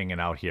we're hanging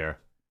out here.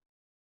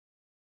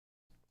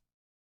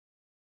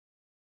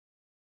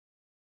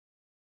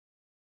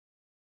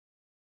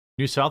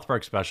 New South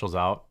Park specials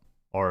out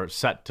or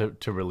set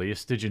to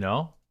release. Did you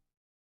know?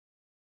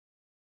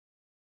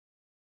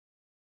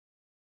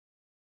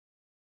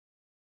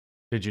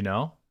 Did you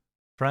know,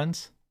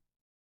 friends?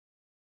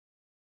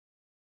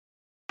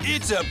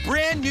 It's a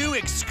brand new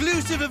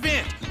exclusive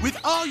event with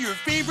all your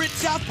favorite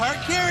South Park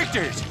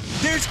characters.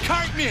 There's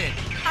Cartman.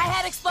 I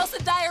had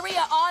explosive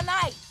diarrhea all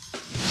night.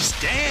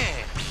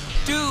 Stan.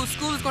 Dude,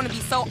 school is going to be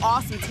so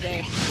awesome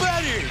today.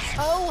 Butters.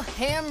 Oh,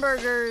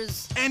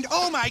 hamburgers. And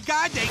oh my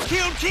God, they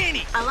killed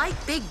Kenny. I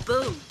like big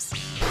boobs.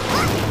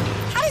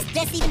 How does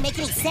this even make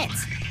any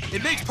sense?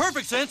 It makes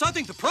perfect sense. I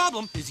think the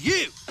problem is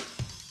you.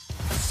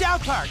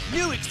 South Park,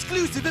 new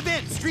exclusive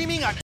event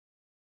streaming on...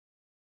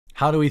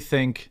 How do we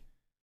think...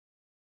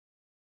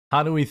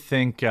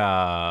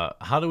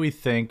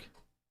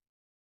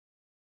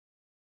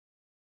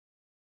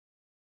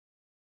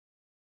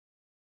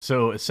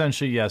 So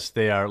essentially, yes,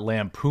 they are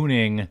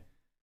lampooning.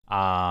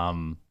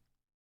 They're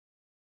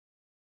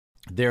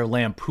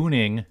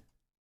lampooning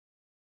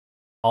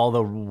all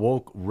the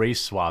woke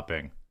race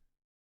swapping.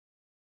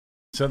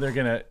 So they're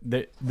gonna.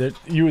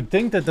 You would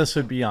think that this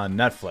would be on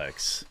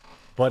Netflix,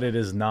 but it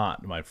is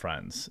not, my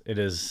friends. It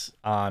is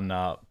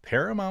on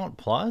Paramount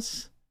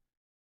Plus,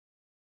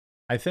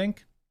 I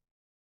think.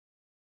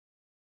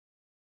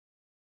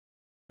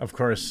 Of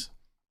course,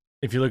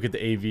 if you look at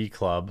the AV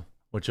Club,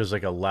 which is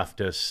like a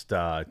leftist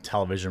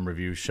television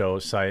review show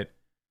site,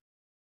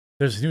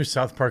 there's a new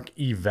South Park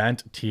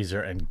event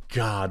teaser, and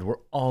God, we're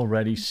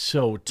already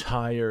so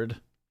tired.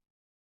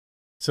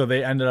 So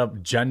they ended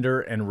up gender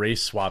and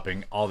race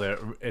swapping all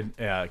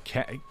the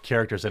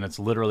characters, and it's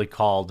literally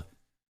called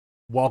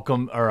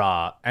 "Welcome" or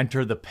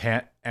 "Enter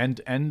the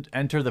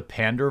Enter the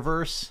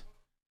Panderverse,"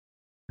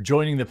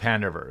 joining the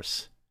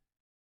Panderverse.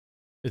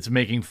 It's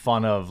making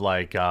fun of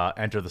like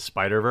Enter the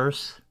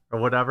Spider-Verse or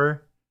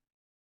whatever.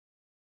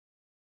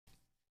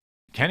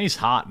 Kenny's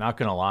hot, not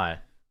gonna lie.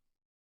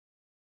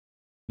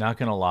 Not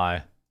gonna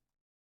lie.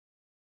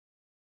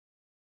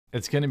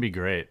 It's gonna be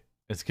great.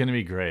 It's gonna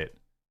be great.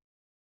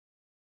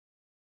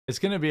 It's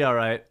gonna be all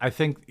right. I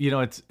think, you know,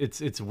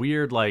 it's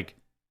weird. Like,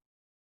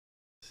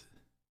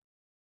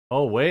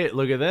 oh wait,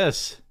 look at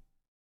this.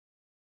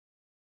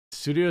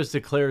 Studios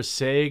declares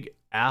SAG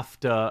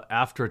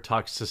after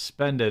talks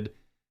suspended.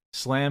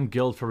 Slam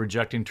Guild for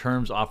rejecting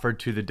terms offered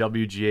to the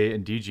WGA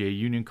and DGA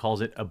union,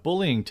 calls it a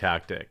bullying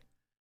tactic.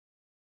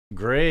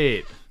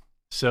 Great.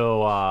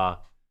 So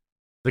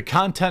the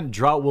content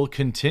drought will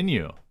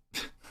continue.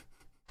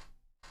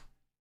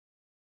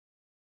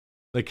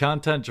 The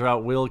content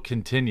drought will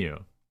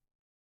continue.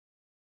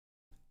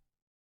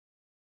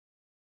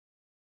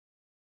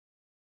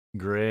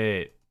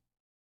 Great.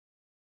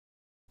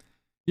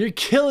 You're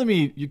killing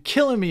me. You're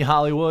killing me,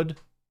 Hollywood.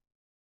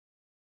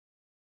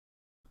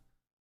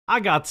 I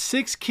got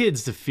 6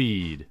 kids to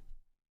feed.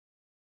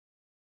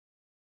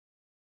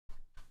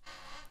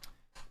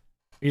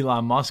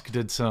 Elon Musk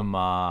did some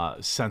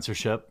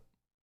censorship.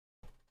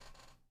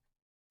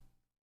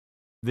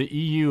 The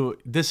EU,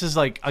 this is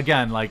like,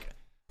 again, like,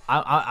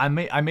 I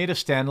made a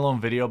standalone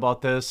video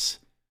about this.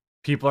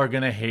 People are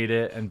going to hate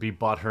it and be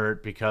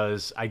butthurt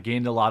because I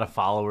gained a lot of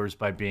followers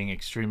by being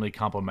extremely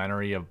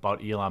complimentary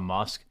about Elon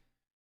Musk.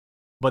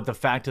 But the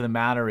fact of the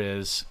matter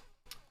is,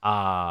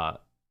 I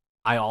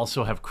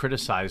also have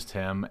criticized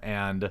him,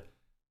 and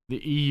the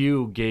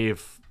EU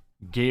gave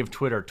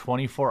Twitter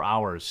 24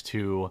 hours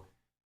to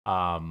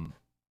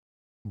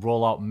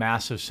roll out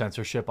massive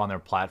censorship on their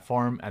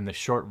platform, and the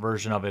short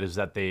version of it is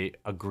that they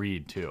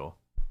agreed to.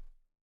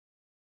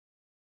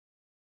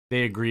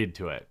 They agreed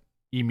to it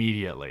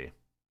immediately.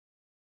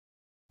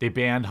 They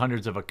banned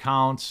hundreds of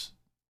accounts.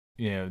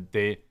 You know,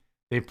 they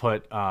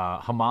put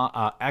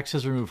Hamas. X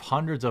has removed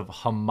hundreds of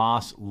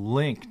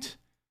Hamas-linked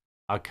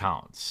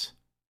accounts.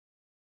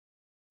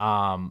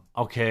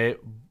 Okay,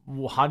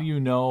 well, how do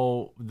you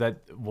know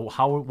that? Well,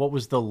 what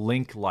was the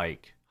link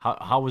like?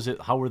 How was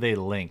it? How were they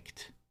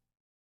linked?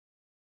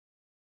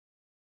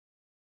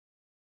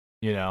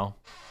 You know,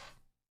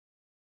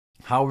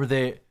 how were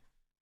they?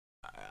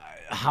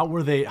 How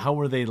were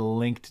they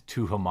linked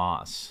to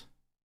Hamas?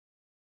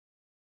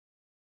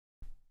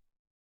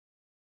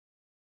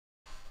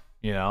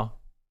 You know?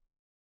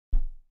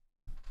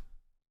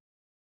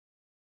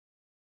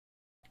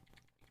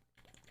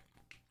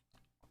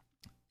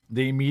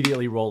 They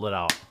immediately rolled it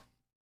out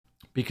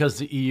because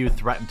the EU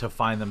threatened to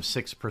fine them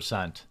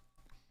 6%.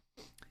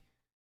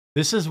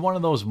 This is one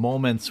of those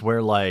moments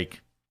where,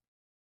 like,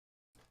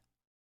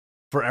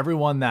 for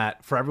everyone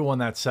that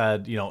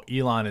said, you know,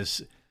 Elon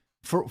is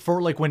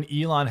for like when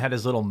Elon had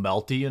his little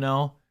melty, you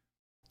know,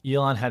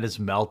 Elon had his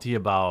melty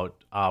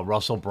about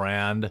Russell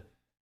Brand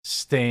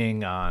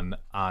staying on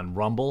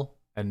Rumble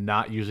and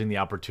not using the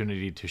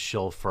opportunity to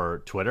shill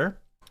for Twitter.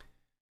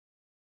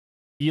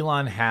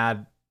 Elon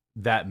had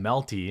that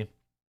melty,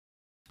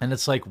 and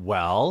it's like,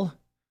 well,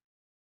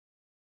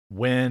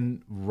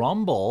 when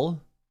Rumble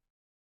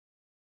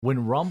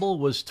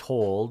was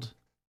told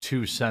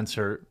to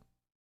censor,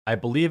 I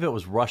believe it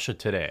was Russia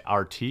Today,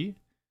 RT,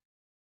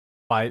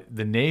 by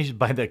the nation,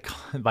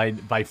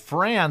 by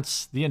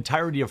France, the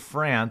entirety of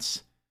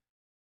France,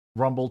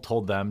 Rumble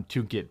told them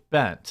to get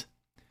bent.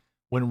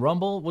 When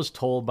Rumble was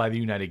told by the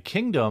United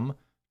Kingdom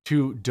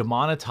to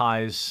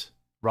demonetize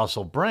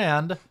Russell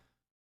Brand,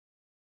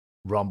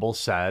 Rumble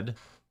said,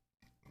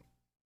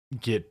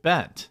 get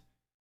bent.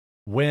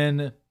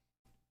 When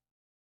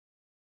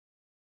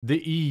the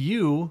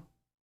EU,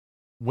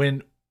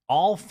 when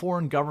all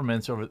foreign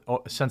governments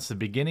since the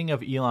beginning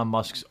of Elon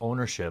Musk's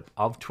ownership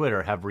of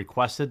Twitter have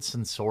requested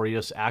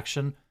censorious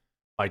action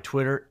by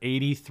Twitter,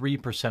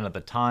 83% of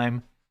the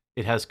time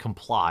it has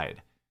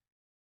complied.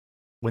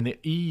 When the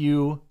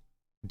EU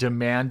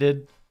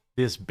demanded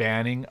this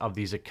banning of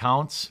these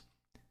accounts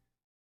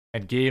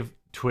and gave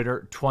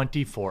Twitter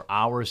 24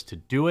 hours to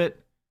do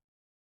it,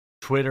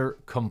 Twitter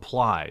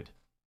complied.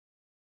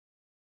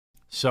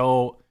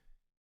 So,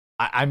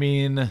 I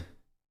mean,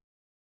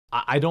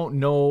 I don't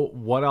know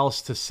what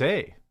else to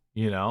say,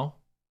 you know?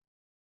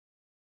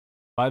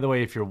 By the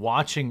way, if you're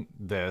watching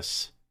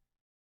this,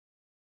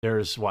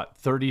 there's,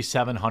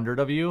 3,700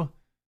 of you?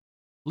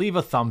 Leave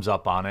a thumbs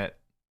up on it.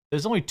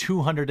 There's only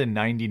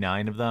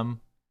 299 of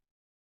them.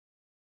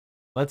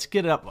 Let's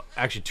get it up.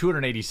 Actually,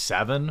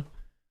 287.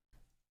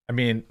 I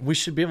mean, we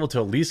should be able to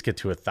at least get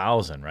to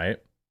 1,000, right?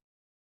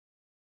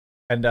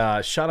 And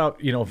shout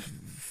out, you know,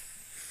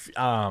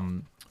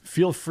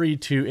 feel free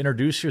to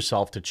introduce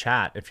yourself to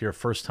chat if you're a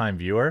first-time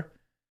viewer.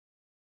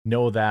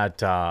 Know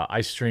that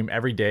I stream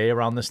every day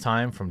around this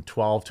time from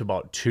 12 to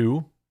about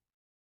 2.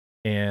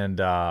 And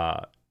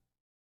I'd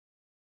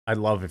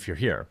love if you're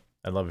here.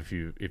 I'd love if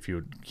you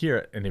would hear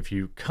it. And if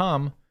you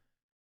come,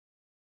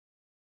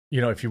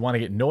 if you want to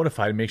get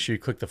notified, make sure you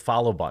click the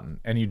follow button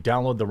and you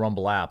download the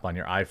Rumble app on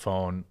your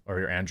iPhone or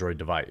your Android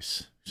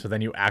device. So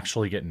then you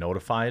actually get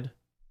notified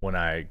when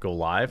I go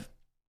live.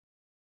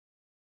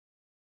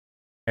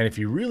 And if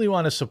you really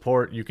want to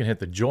support, you can hit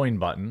the join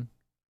button,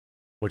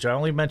 which I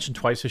only mentioned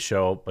twice a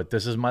show, but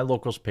this is my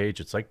locals page.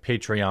 It's like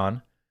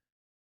Patreon.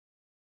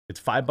 It's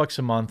 $5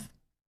 a month,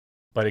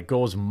 but it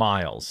goes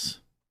miles.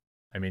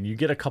 I mean, you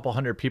get a couple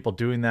hundred people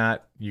doing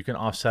that, you can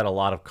offset a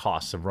lot of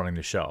costs of running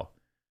the show.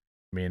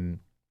 I mean,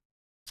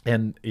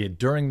 and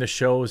during the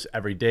shows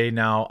every day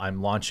now,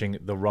 I'm launching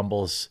the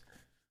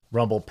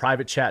Rumble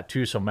private chat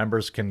too, so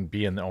members can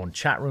be in their own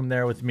chat room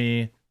there with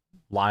me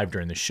live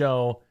during the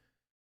show.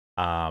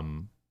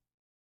 And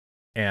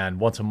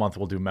once a month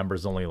we'll do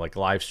members only, like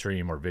live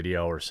stream or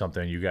video or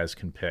something you guys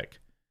can pick.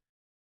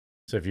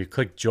 So if you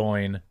click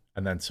join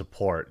and then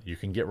support, you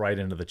can get right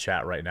into the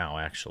chat right now,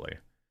 actually.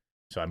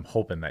 So I'm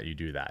hoping that you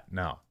do that.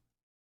 Now,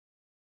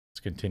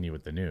 let's continue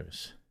with the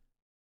news.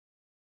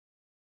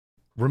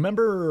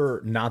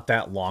 Remember not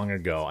that long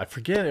ago, I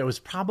forget, it was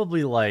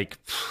probably like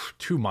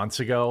 2 months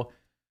ago,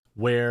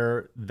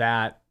 where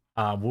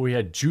we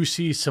had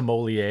Juicy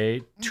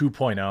Sommelier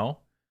 2.0.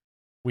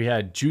 We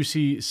had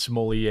Juicy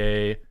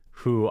Sommelier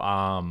who,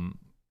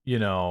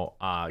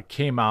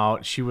 came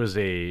out. She was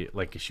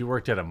she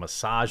worked at a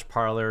massage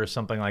parlor or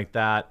something like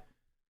that.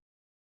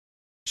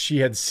 She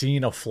had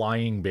seen a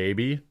flying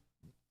baby.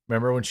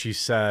 Remember when she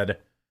said,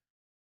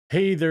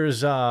 "Hey,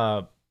 there's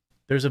a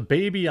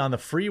baby on the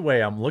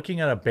freeway. I'm looking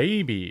at a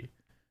baby."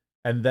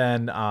 And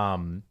then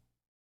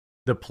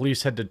the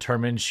police had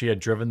determined she had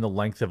driven the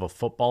length of a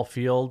football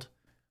field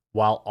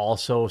while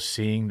also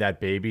seeing that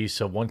baby.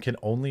 So one can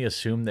only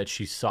assume that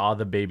she saw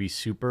the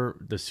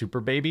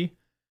super baby.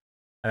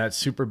 And that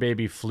super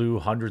baby flew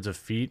hundreds of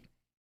feet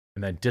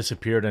and then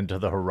disappeared into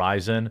the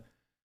horizon.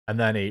 And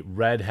then a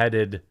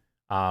red-headed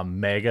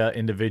mega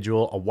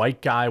individual, a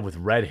white guy with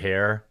red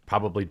hair,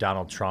 probably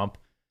Donald Trump,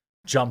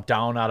 jumped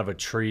down out of a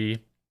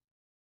tree.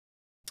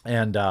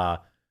 And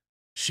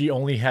she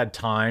only had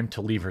time to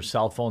leave her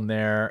cell phone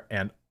there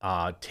and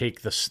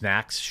take the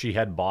snacks she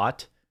had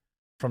bought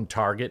from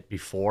Target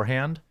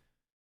beforehand.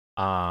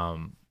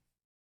 So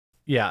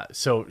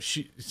and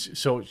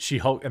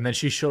then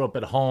she showed up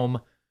at home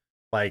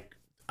like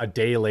a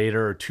day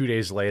later or 2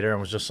 days later and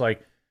was just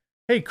like,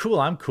 "Hey, cool,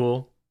 I'm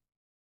cool.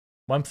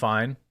 I'm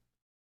fine."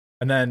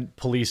 And then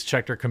police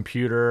checked her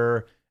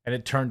computer and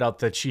it turned out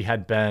that she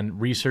had been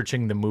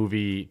researching the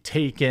movie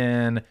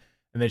Taken, and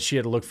then she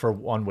had to look for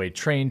one-way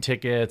train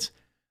tickets.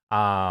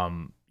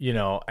 And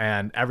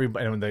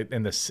everybody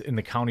in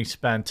the county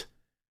spent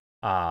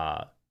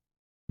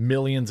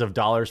millions of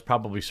dollars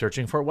probably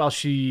searching for it. Well,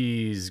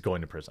 she's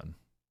going to prison.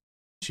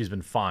 She's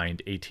been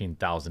fined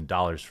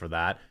 $18,000 for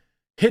that.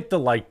 Hit the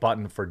like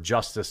button for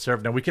justice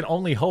served. Now, we can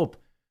only hope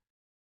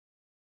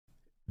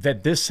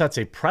that this sets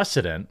a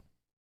precedent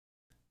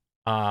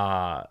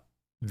that,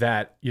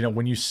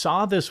 when you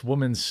saw this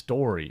woman's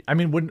story, I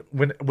mean,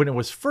 when it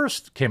was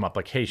first came up,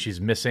 like, hey,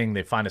 she's missing,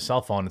 they find a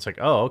cell phone, it's like,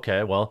 oh,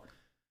 okay, well,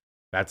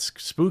 that's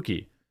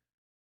spooky.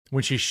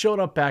 When she showed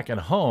up back at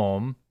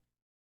home,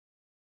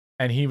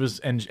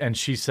 and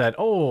she said,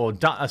 "Oh,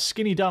 a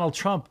skinny Donald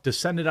Trump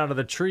descended out of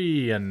the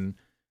tree, and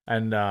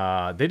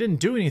they didn't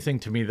do anything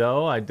to me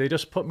though. They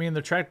just put me in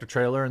the tractor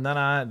trailer, and then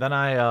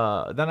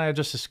I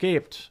just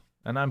escaped,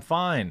 and I'm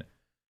fine."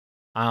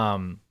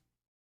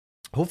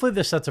 Hopefully,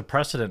 this sets a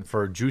precedent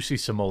for Juicy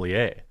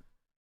Sommelier.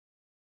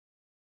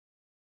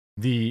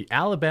 The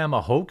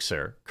Alabama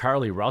hoaxer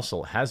Carly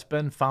Russell has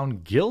been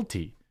found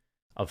guilty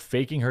of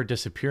faking her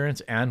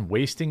disappearance and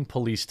wasting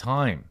police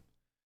time.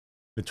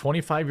 The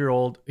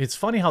 25-year-old, it's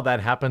funny how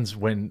that happens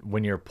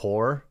when you're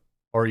poor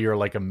or you're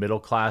like a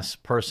middle-class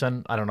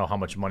person. I don't know how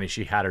much money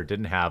she had or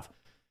didn't have,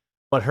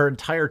 but her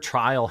entire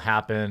trial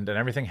happened and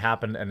everything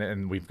happened,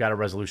 and we've got a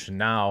resolution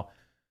now.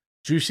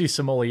 Juicy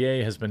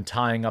Sommelier has been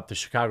tying up the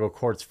Chicago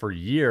courts for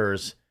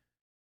years.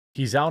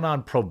 He's out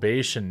on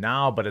probation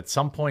now, but at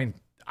some point,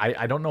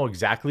 I don't know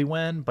exactly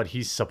when, but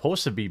he's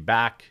supposed to be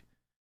back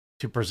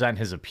to present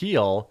his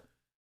appeal.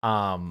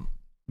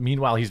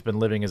 Meanwhile, he's been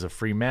living as a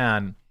free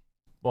man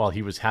while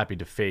he was happy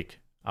to fake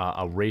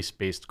a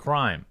race-based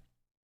crime.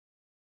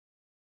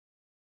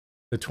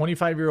 The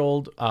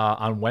 25-year-old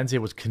on Wednesday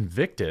was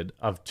convicted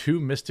of 2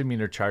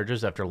 misdemeanor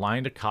charges after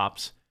lying to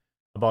cops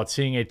about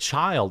seeing a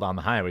child on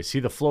the highway.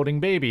 See the floating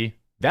baby?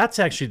 That's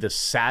actually the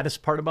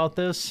saddest part about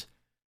this.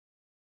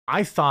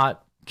 I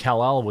thought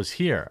Kal-El was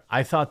here.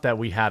 I thought that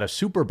we had a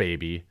super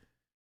baby,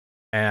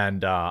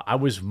 and I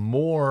was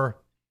more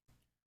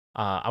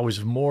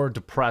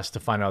depressed to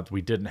find out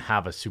we didn't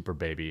have a super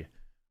baby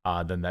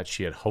than that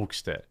she had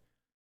hoaxed it.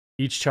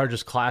 Each charge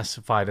is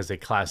classified as a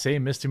Class A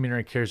misdemeanor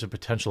and carries a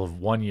potential of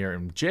 1 year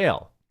in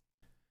jail.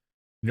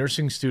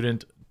 Nursing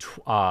student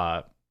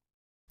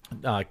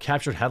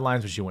captured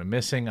headlines when she went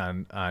missing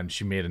and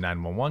she made a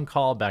 911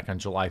 call back on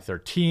July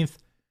 13th.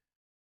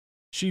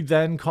 She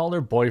then called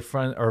her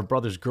boyfriend or her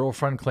brother's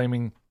girlfriend,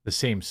 claiming the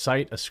same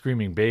site, a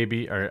screaming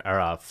baby or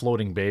a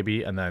floating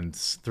baby, and then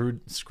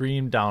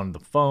screamed down the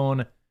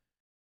phone.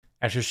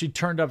 After she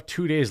turned up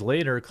 2 days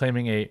later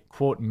claiming a,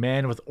 quote,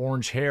 man with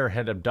orange hair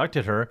had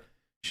abducted her,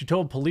 she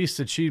told police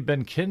that she'd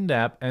been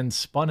kidnapped and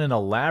spun an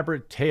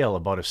elaborate tale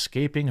about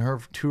escaping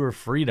her to her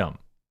freedom.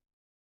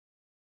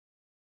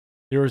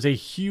 There was a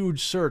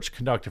huge search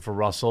conducted for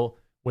Russell,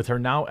 with her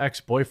now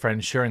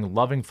ex-boyfriend sharing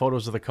loving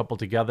photos of the couple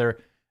together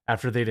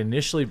after they'd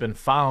initially been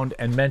found,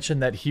 and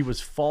mentioned that he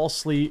was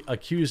falsely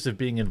accused of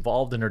being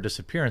involved in her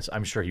disappearance.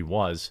 I'm sure he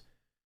was.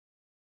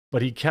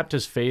 But he kept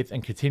his faith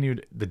and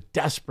continued the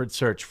desperate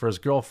search for his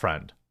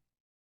girlfriend.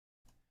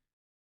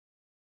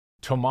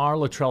 Tomar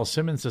Latrell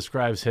Simmons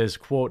describes his,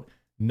 quote,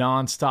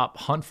 non-stop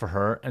hunt for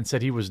her and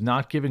said he was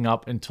not giving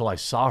up until I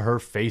saw her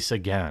face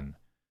again.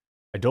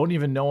 I don't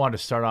even know how to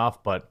start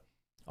off, but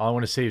all I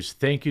want to say is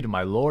thank you to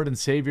my Lord and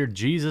Savior,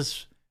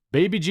 Jesus,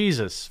 baby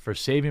Jesus, for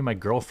saving my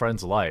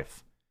girlfriend's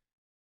life.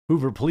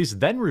 Hoover police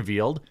then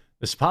revealed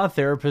the spa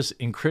therapist's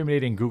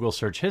incriminating Google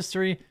search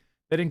history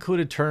that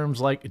included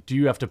terms like, do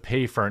you have to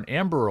pay for an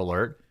Amber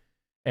Alert,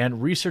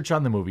 and research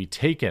on the movie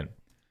Taken.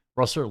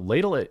 Russell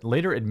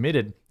later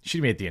admitted she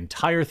made the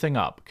entire thing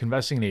up,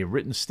 confessing in a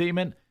written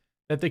statement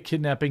that the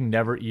kidnapping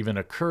never even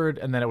occurred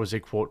and that it was a,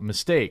 quote,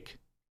 mistake.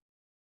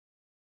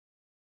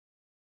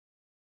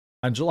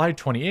 On July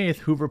 28th,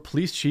 Hoover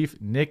Police Chief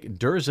Nick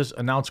Durzis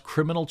announced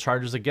criminal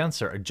charges against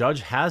her. A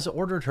judge has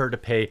ordered her to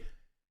pay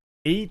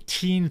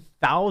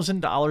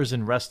 $18,000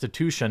 in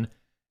restitution,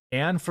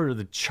 and for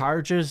the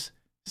charges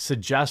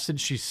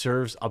suggested she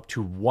serves up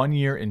to 1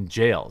 year in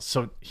jail.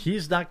 So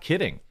he's not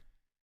kidding.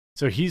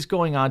 So he's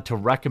going on to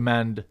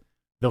recommend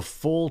the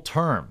full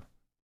term.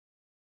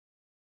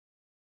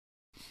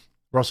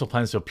 Russell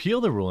plans to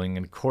appeal the ruling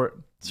in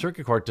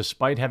circuit court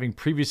despite having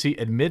previously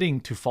admitting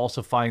to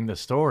falsifying the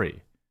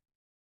story.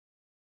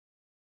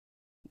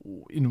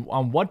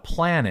 On what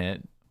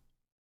planet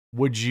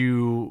would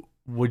you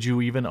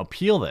even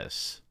appeal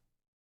this?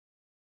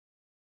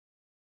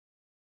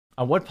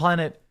 On what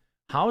planet,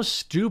 how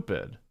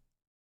stupid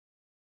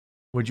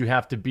would you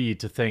have to be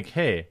to think,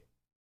 hey,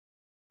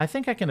 I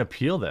think I can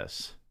appeal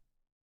this.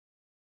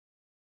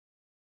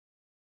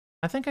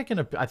 I think I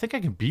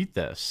can beat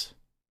this.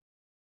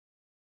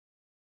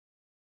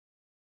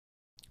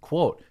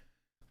 Quote,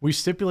 we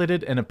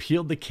stipulated and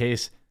appealed the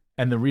case,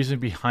 and the reason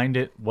behind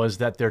it was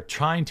that they're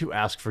trying to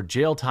ask for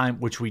jail time,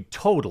 which we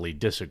totally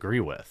disagree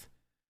with.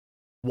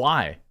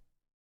 Why?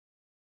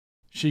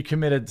 She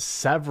committed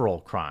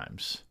several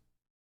crimes.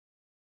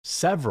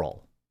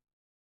 Several.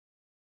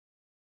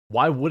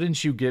 Why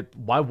wouldn't you get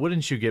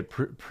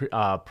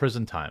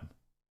prison time?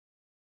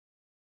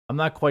 I'm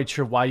not quite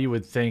sure why you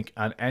would think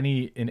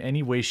in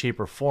any way, shape,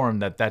 or form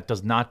that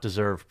does not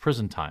deserve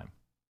prison time.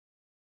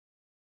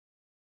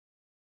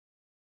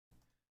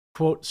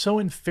 Quote, so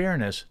in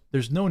fairness,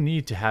 there's no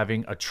need to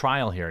having a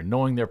trial here,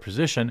 knowing their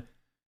position,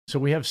 so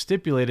we have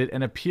stipulated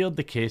and appealed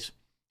the case,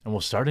 and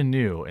we'll start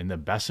anew in the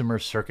Bessemer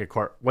Circuit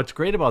Court. What's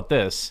great about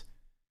this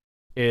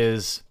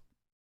is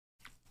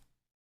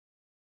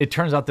it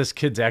turns out this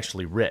kid's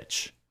actually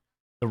rich.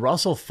 The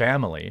Russell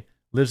family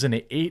lives in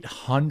an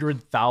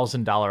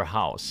 $800,000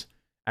 house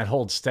and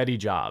holds steady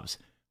jobs.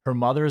 Her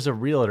mother is a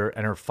realtor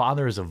and her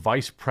father is a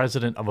vice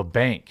president of a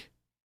bank.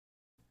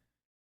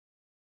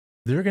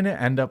 They're going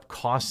to end up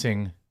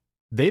costing,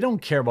 they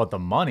don't care about the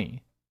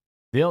money.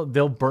 They'll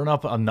burn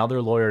up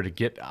another lawyer to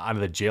get out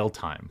of the jail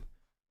time.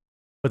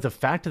 But the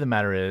fact of the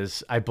matter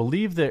is, I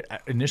believe the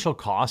initial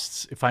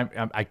costs, if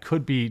I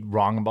could be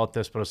wrong about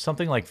this, but it was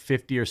something like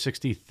 $50,000 or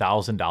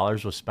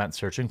 $60,000 was spent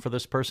searching for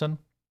this person.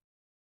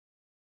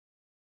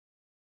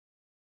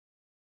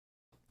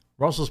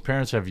 Russell's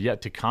parents have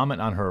yet to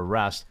comment on her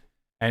arrest,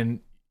 and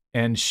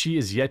she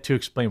is yet to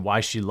explain why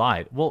she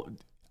lied. Well,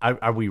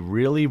 are we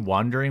really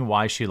wondering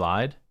why she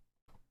lied?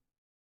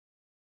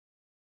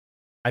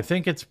 I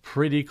think it's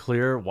pretty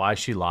clear why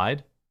she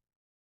lied.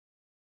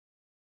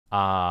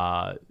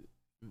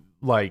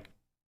 Like,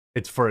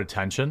 it's for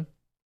attention.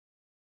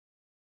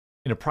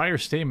 In a prior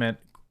statement,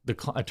 the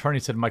attorney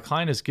said, my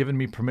client has given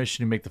me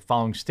permission to make the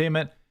following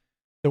statement.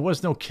 There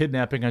was no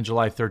kidnapping on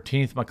July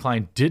 13th. My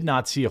client did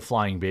not see a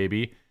flying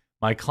baby.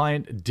 My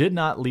client did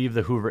not leave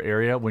the Hoover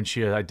area when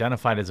she was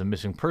identified as a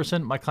missing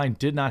person. My client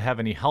did not have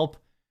any help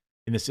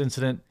in this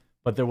incident,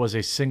 but there was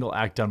a single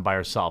act done by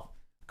herself.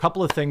 A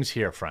couple of things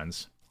here,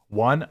 friends.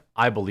 One,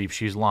 I believe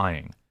she's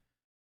lying.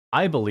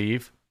 I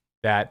believe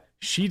that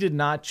she did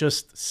not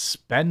just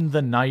spend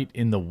the night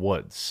in the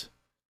woods.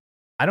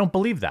 I don't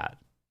believe that.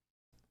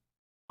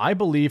 I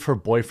believe her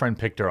boyfriend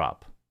picked her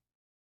up.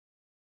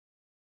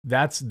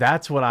 That's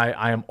what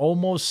I am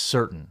almost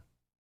certain.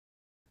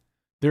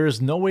 There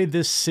is no way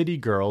this city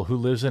girl who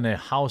lives in a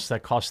house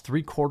that costs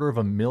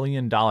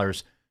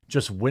 $750,000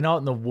 just went out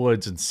in the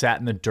woods and sat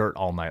in the dirt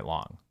all night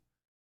long.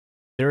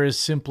 There is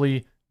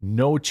simply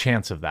no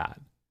chance of that.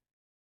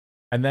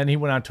 And then he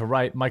went on to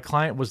write, my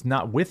client was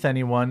not with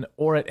anyone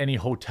or at any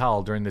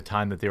hotel during the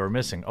time that they were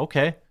missing.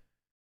 Okay.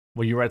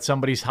 Well, you were at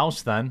somebody's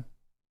house then.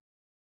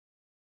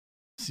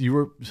 So you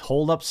were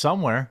holed up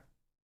somewhere.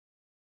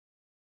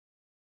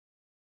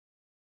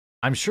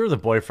 I'm sure the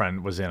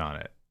boyfriend was in on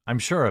it. I'm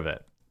sure of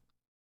it.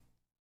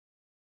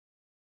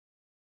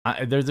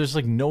 There's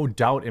like no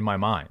doubt in my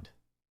mind.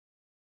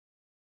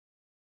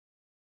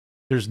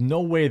 There's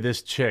no way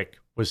this chick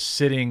was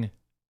sitting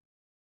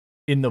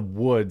in the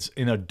woods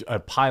in a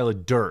pile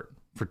of dirt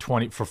for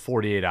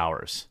 48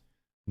 hours.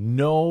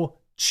 No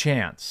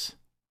chance.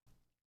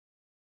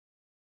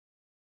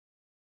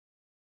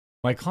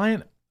 My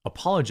client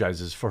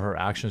apologizes for her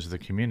actions to the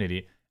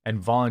community and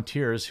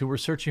volunteers who were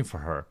searching for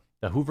her,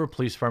 the Hoover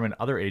Police Department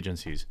and other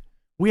agencies.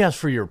 We ask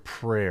for your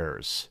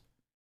prayers.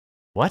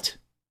 What?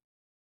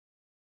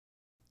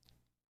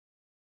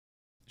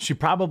 She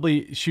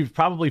was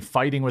probably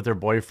fighting with her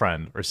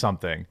boyfriend or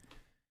something.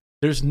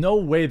 There's no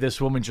way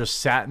this woman just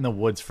sat in the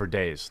woods for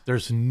days.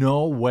 There's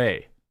no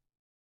way.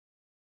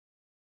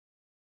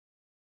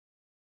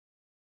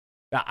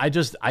 I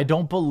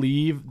don't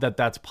believe that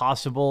that's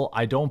possible.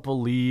 I don't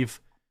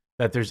believe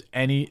that there's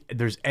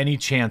any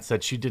chance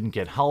that she didn't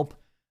get help.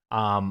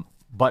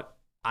 But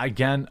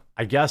again,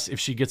 I guess if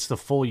she gets the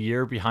full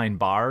year behind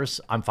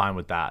bars, I'm fine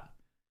with that.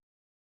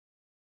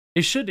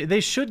 They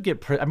should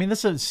get. I mean,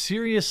 this is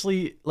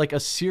seriously like a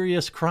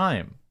serious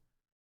crime.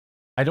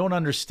 I don't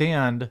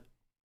understand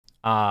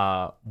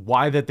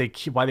why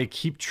they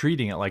keep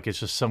treating it like it's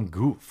just some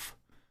goof.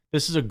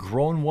 This is a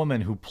grown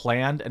woman who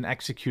planned and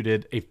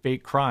executed a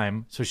fake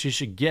crime, so she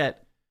should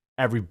get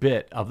every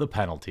bit of the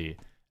penalty.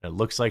 And it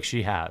looks like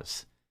she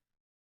has.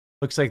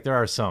 Looks like there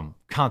are some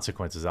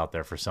consequences out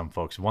there for some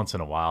folks once in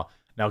a while.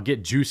 Now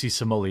get Juicy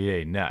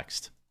Sommelier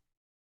next.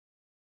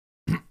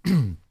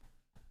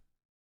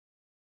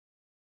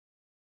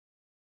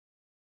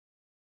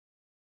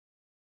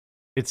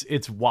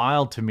 It's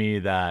wild to me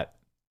that,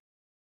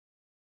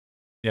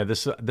 yeah,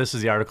 this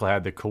is the article I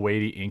had, the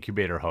Kuwaiti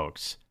incubator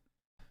hoax.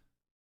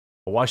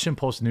 A Washington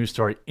Post news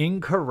story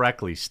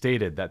incorrectly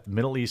stated that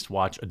Middle East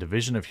Watch, a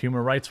division of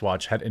Human Rights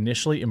Watch, had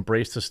initially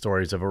embraced the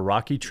stories of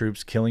Iraqi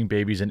troops killing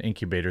babies in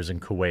incubators in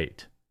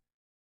Kuwait.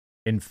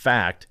 In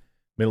fact,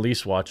 Middle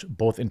East Watch,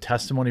 both in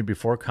testimony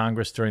before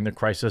Congress during the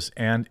crisis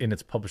and in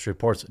its published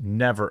reports,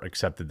 never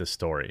accepted this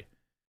story.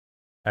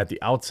 At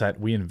the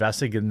outset, we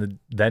investigated and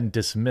then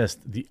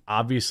dismissed the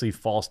obviously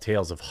false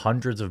tales of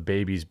hundreds of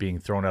babies being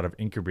thrown out of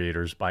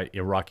incubators by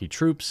Iraqi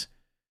troops.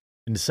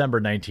 In December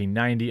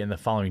 1990 and the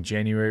following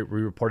January,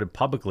 we reported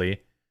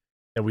publicly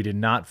that we did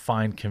not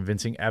find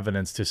convincing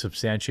evidence to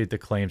substantiate the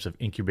claims of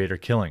incubator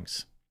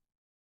killings.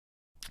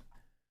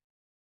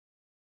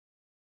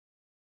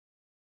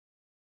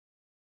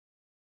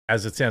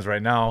 As it stands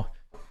right now,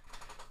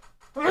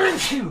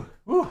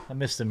 I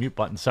missed the mute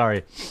button,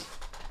 sorry.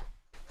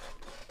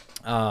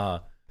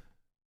 As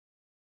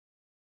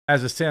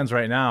it stands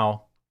right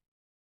now,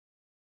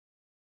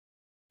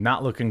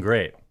 not looking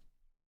great.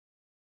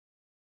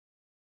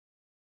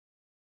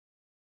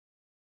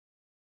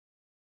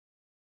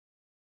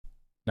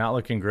 Not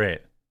looking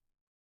great.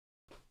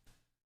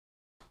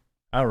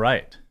 All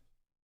right.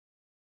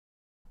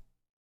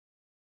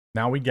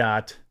 Now we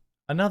got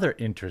another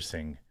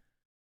interesting.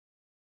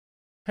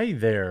 Hey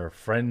there,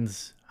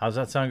 friends. How's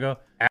that sound go?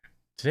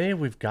 Today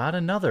we've got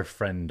another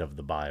friend of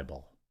the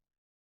Bible.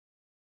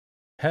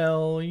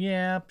 Hell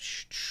yeah.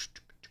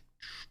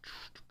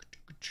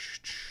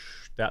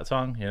 That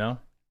song, you know?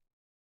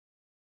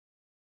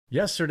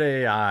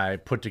 Yesterday I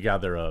put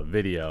together a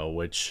video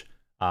which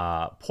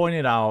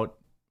pointed out,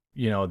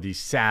 you know, the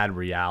sad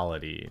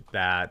reality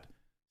that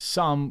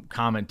some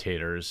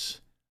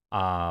commentators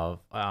of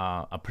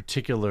a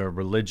particular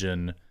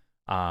religion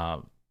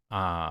were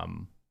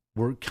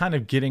kind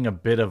of getting a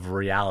bit of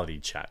reality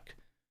check.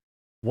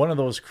 One of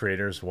those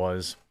creators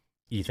was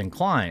Ethan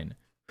Klein,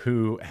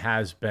 who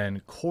has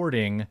been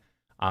courting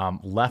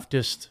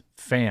leftist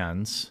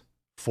fans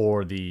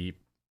for the,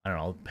 I don't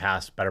know,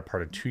 past better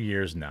part of 2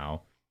 years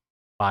now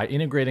by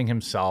integrating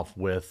himself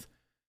with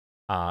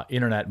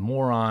internet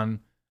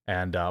moron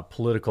and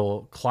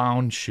political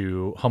clown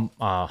shoe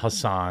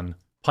Hassan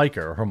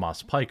Piker, or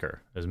Hamas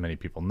Piker, as many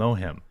people know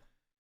him.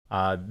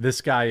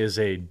 This guy is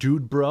a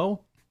dude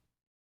bro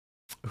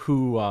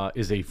who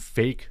is a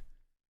fake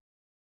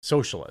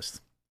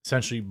socialist.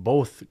 Essentially,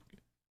 both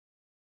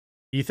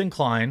Ethan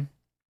Klein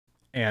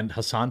and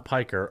Hassan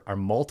Piker are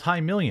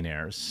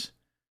multimillionaires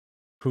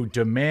who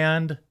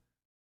demand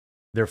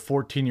their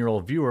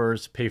 14-year-old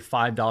viewers pay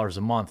 $5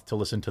 a month to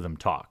listen to them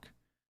talk.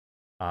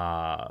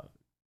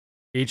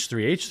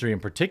 H3H3 in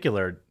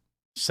particular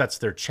sets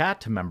their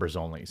chat to members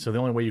only. So the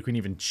only way you can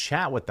even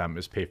chat with them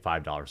is pay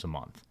 $5 a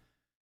month.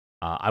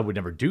 I would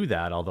never do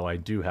that, although I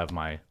do have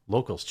my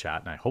locals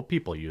chat and I hope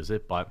people use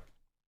it, but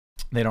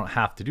they don't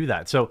have to do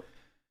that. So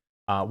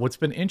what's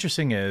been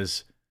interesting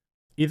is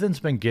Ethan's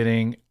been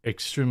getting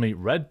extremely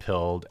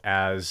red-pilled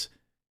as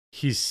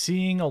he's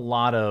seeing a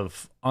lot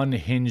of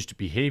unhinged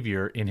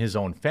behavior in his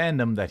own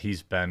fandom that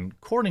he's been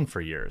courting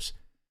for years.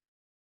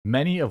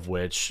 Many of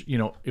which, you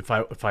know, if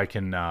I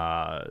can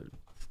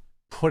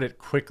put it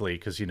quickly,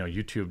 because, you know,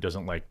 YouTube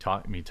doesn't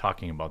like me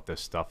talking about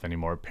this stuff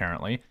anymore,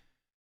 apparently.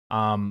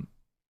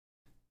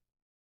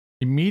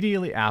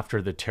 Immediately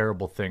after the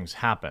terrible things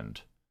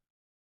happened,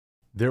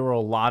 there were a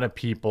lot of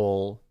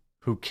people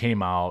who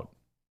came out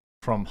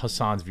from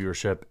Hassan's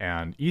viewership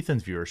and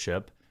Ethan's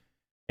viewership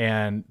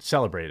and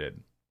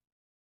celebrated,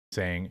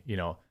 saying, you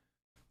know,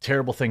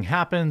 terrible thing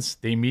happens.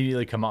 They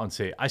immediately come out and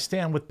say, I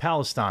stand with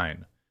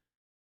Palestine.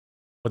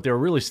 What they were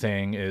really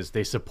saying is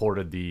they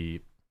supported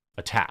the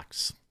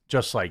attacks,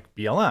 just like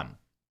BLM.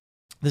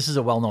 This is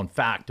a well-known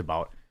fact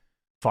about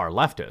far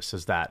leftists,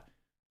 is that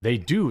they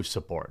do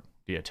support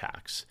the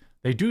attacks.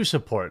 They do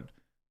support,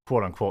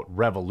 quote unquote,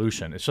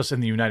 revolution. It's just in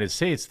the United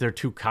States, they're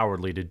too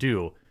cowardly to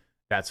do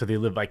that. So they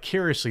live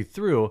vicariously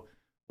through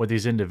what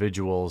these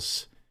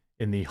individuals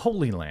in the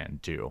Holy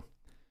Land do.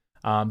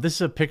 This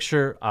is a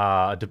picture,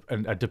 a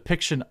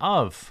depiction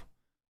of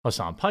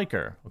Hassan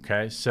Piker.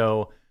 Okay.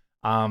 So,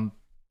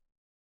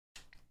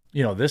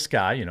 you know, this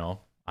guy, you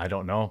know, I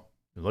don't know.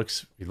 He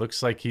looks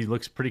like he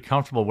looks pretty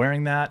comfortable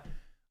wearing that.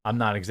 I'm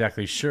not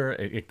exactly sure.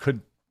 It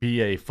could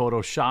be a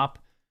Photoshop.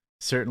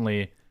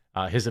 Certainly,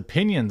 his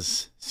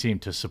opinions seem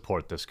to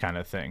support this kind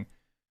of thing.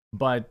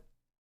 But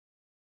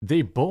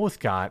they both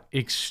got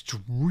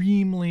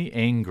extremely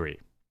angry.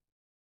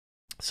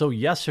 So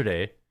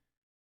yesterday,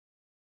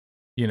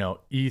 you know,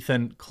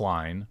 Ethan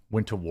Klein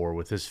went to war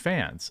with his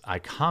fans. I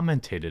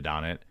commentated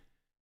on it,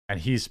 and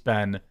he's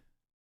been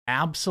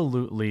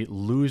absolutely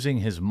losing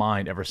his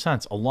mind ever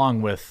since,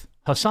 along with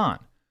Hassan.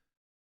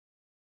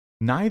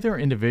 Neither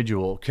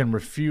individual can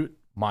refute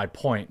my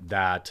point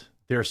that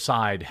their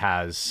side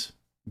has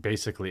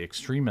basically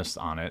extremists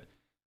on it,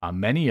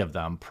 many of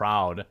them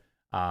proud,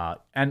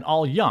 and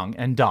all young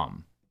and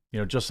dumb.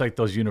 You know, just like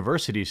those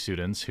university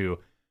students who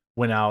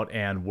went out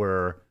and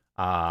were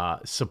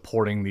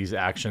supporting these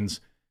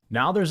actions.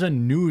 Now there's a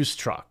news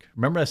truck.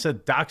 Remember I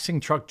said doxing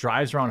truck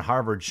drives around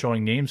Harvard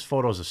showing names,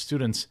 photos of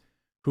students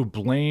who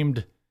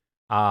blamed,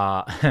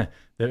 who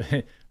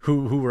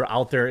were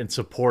out there in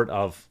support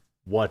of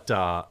what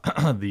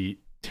the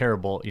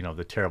terrible, you know,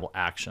 the terrible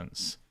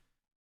actions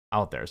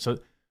out there. So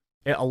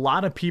a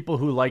lot of people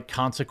who like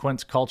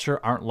consequence culture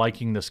aren't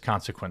liking this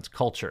consequence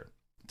culture.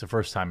 It's the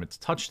first time it's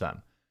touched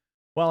them.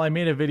 Well, I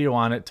made a video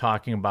on it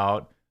talking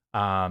about,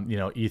 you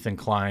know, Ethan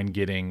Klein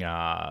getting,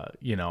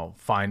 you know,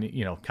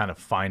 kind of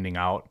finding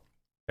out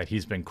that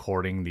he's been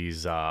courting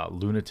these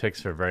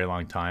lunatics for a very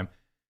long time.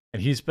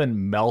 And he's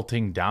been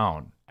melting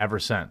down ever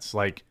since.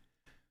 Like,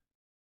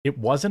 it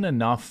wasn't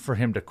enough for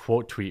him to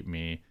quote tweet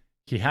me.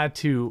 He had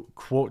to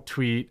quote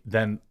tweet,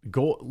 then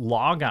go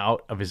log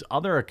out of his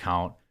other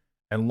account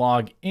and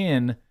log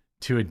in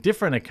to a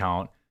different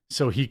account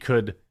so he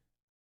could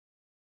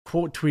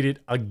quote tweet it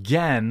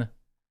again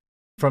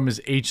from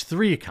his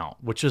H3 account,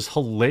 which is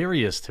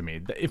hilarious to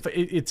me. If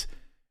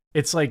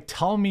it's like,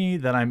 tell me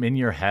that I'm in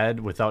your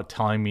head without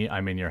telling me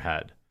I'm in your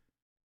head.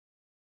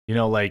 You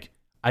know, like,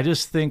 I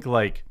just think,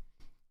 like,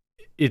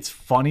 it's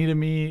funny to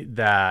me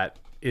that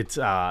it's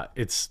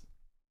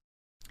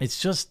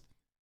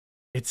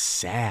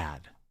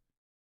sad.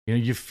 You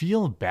know, you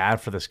feel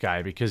bad for this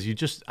guy because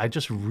I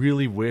just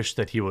really wish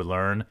that he would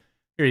learn.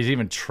 Here, he's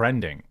even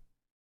trending.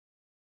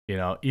 You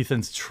know,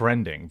 Ethan's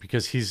trending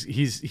because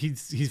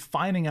he's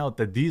finding out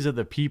that these are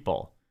the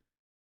people.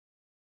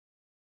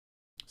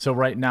 So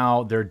right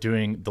now they're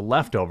doing the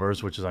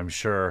leftovers, which is, I'm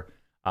sure,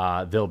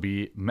 they'll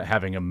be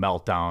having a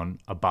meltdown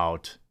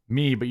about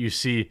me. But you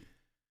see,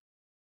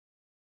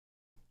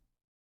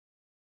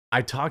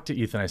 I talked to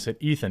Ethan. I said,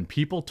 Ethan,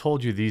 people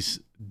told you these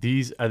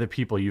are the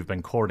people you've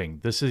been courting.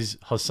 This is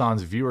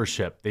Hassan's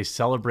viewership. They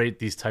celebrate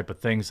these type of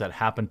things that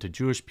happen to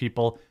Jewish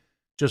people.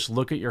 Just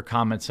look at your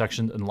comment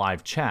section and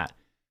live chat.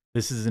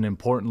 This is an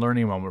important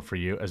learning moment for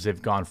you as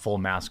they've gone full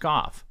mask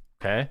off.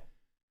 Okay.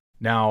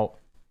 Now,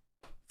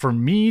 for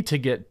me to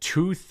get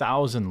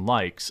 2,000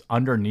 likes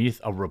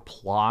underneath a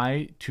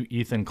reply to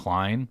Ethan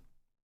Klein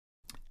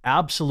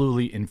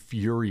absolutely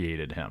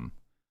infuriated him.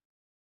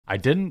 I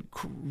didn't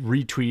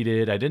retweet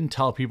it. I didn't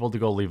tell people to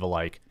go leave a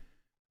like.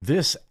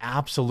 This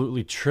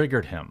absolutely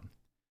triggered him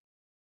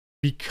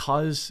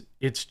because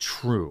it's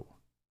true.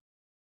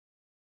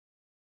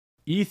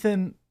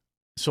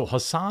 So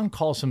Hassan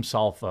calls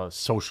himself a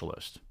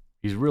socialist.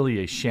 He's really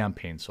a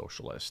champagne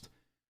socialist.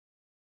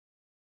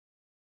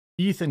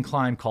 Ethan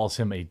Klein calls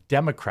him a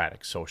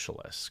democratic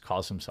socialist,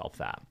 calls himself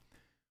that.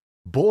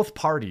 Both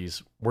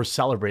parties were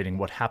celebrating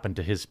what happened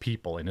to his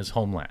people in his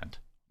homeland.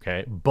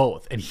 Okay,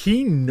 both. And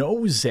he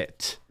knows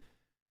it.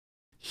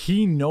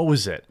 He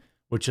knows it,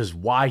 which is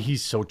why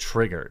he's so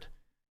triggered.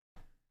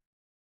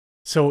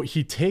 So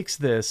he takes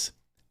this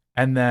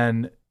and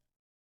then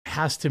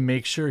has to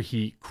make sure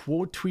he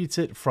quote tweets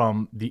it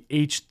from the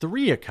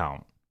H3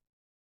 account.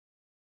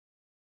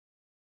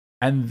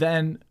 And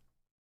then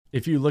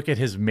if you look at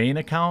his main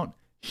account,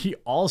 he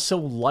also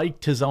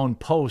liked his own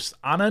post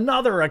on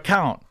another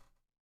account.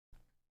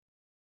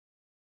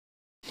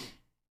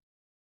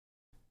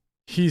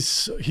 He's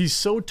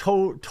so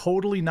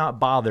totally not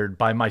bothered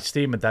by my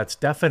statement that's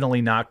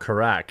definitely not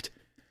correct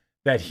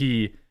that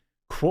he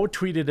quote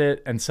tweeted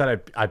it and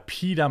said I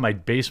peed on my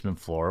basement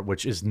floor,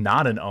 which is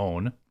not an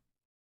own.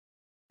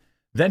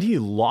 Then he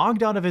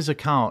logged out of his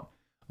account,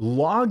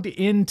 logged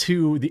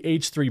into the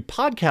H3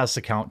 podcast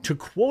account to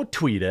quote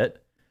tweet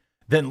it,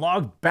 then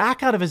logged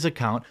back out of his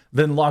account,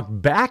 then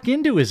logged back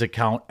into his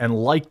account and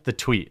liked the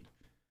tweet.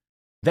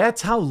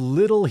 That's how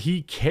little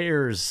he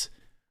cares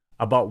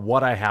about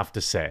what I have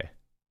to say.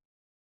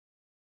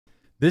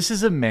 This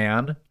is a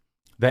man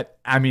that,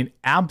 I mean,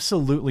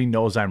 absolutely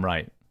knows I'm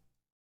right.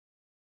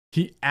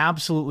 He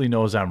absolutely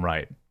knows I'm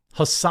right.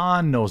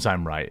 Hassan knows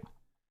I'm right.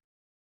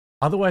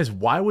 Otherwise,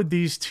 why would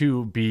these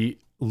two be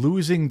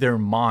losing their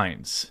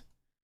minds?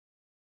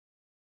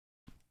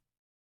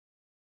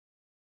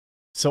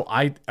 So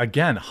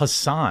again,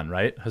 Hassan,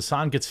 right?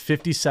 Hassan gets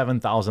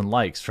 57,000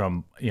 likes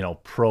from,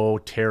 pro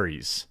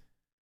Terry's.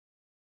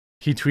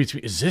 He tweets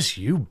me, "Is this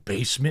you,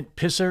 basement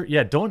pisser?"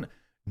 Yeah, don't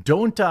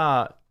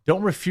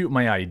refute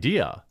my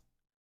idea.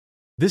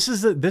 This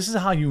is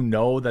how you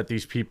know that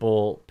these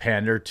people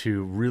pander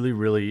to really,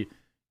 really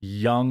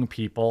young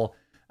people.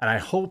 And I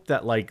hope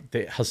that like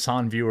the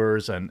Hassan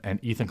viewers and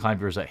Ethan Klein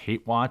viewers that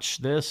hate watch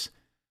this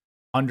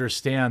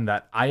understand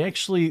that I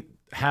actually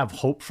have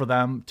hope for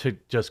them to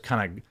just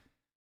kind of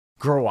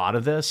grow out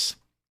of this.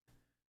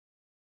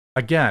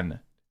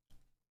 Again,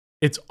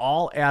 it's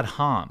all ad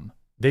hom.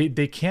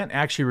 They can't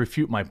actually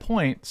refute my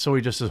point. So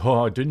he just says,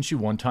 "Oh, didn't you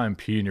one time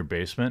pee in your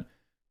basement?"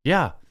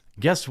 Yeah,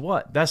 guess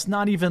what? That's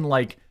not even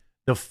like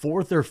the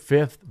 4th or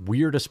 5th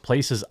weirdest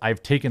places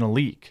I've taken a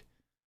leak.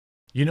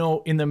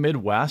 In the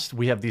Midwest,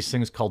 we have these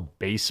things called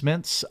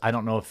basements. I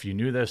don't know if you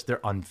knew this.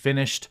 They're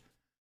unfinished,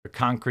 they're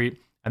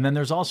concrete. And then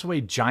there's also a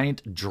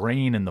giant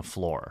drain in the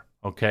floor,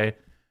 okay?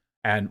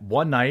 And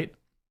one night,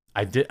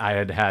 I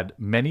had had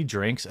many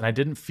drinks, and I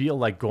didn't feel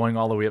like going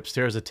all the way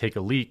upstairs to take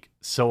a leak,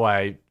 so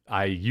I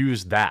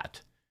used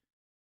that.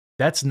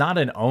 That's not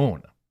an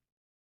own.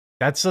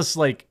 That's just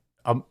like,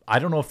 I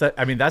don't know if that,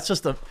 I mean, that's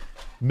just a,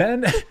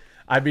 men,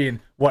 I mean,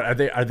 what are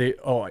they,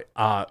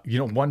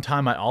 one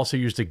time I also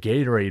used a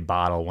Gatorade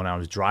bottle when I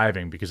was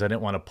driving because I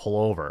didn't want to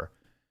pull over.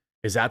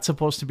 Is that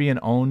supposed to be an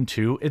own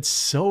too? It's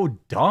so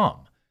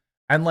dumb.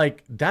 And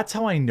like, that's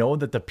how I know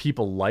that the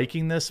people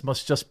liking this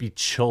must just be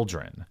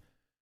children.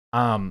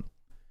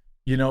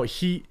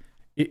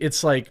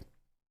 It's like,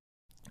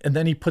 and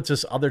then he puts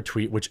this other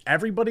tweet, which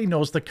everybody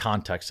knows the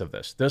context of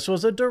this. This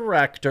was a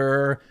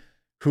director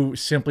who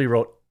simply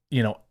wrote,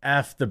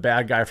 F the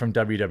bad guy from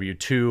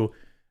WW2.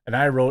 And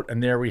I wrote,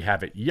 and there we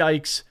have it.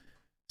 Yikes.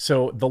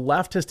 So the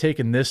left has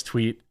taken this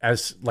tweet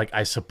as like,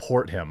 I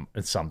support him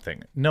in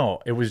something.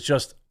 No, it was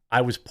just,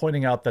 I was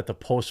pointing out that the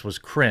post was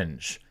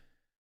cringe.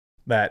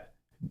 That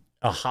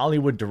a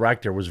Hollywood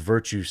director was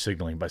virtue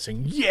signaling by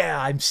saying, "Yeah,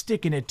 I'm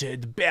sticking it to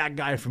the bad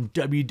guy from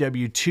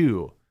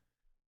WW2.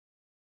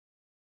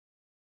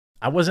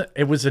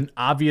 It was an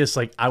obvious,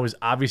 like, I was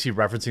obviously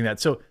referencing that.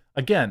 So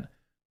again,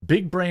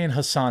 big brain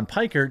Hassan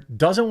Piker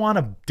doesn't want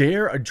to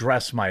dare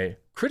address my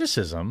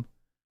criticism,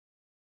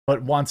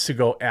 but wants to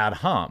go ad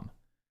hom.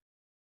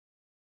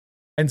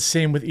 And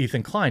same with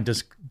Ethan Klein.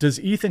 Does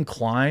Ethan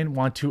Klein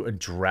want to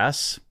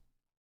address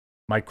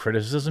my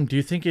criticism? Do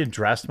you think he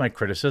addressed my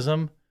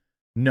criticism?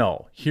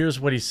 No. Here's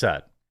what he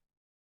said.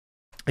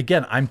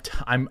 Again,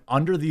 I'm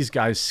under these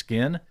guys'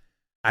 skin.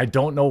 I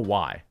don't know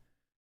why.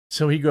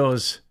 So he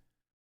goes,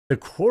 "The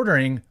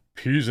quartering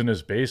pees in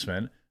his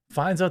basement,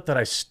 finds out that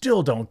I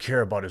still don't care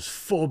about his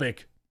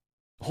phobic,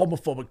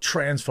 homophobic,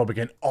 transphobic,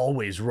 and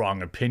always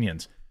wrong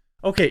opinions."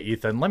 Okay,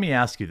 Ethan, let me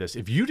ask you this.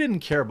 If you didn't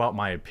care about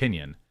my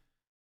opinion,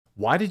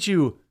 why did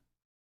you,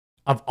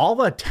 of all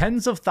the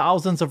tens of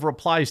thousands of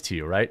replies to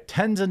you, right?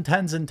 Tens and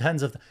tens and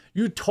tens of,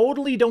 you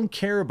totally don't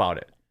care about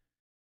it.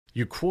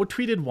 You quote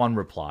tweeted one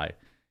reply,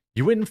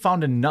 you went and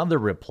found another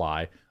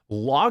reply,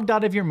 logged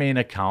out of your main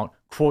account,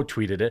 quote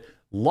tweeted it,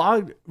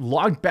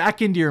 logged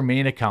back into your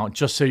main account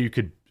just so you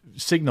could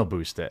signal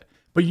boost it.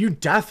 But you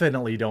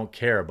definitely don't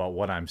care about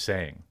what I'm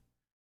saying.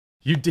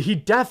 He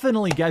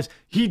definitely, guys,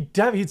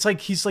 it's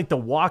like he's like the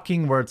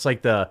walking where it's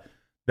like the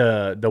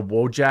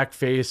Wojak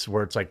face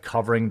where it's like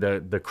covering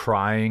the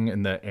crying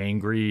and the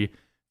angry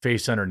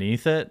face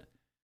underneath it.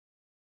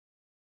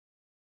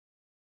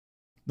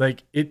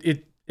 Like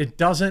it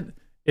doesn't,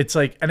 it's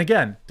like, and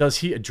again, does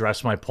he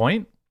address my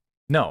point?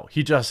 No,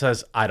 he just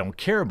says, "I don't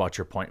care about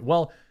your point."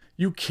 Well,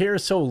 you care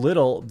so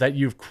little that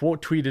you've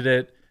quote tweeted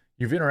it,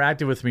 you've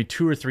interacted with me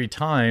 2 or 3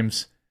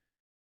 times,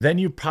 then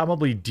you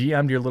probably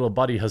DM'd your little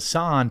buddy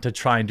Hassan to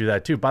try and do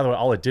that too. By the way,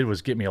 all it did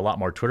was get me a lot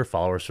more Twitter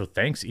followers, so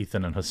thanks,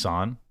 Ethan and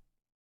Hassan.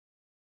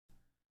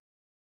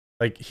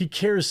 Like,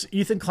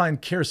 Ethan Klein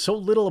cares so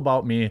little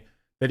about me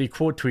that he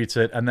quote tweets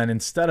it, and then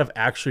instead of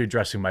actually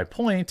addressing my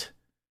point,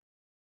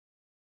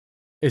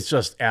 it's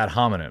just ad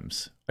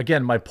hominems.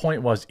 Again, my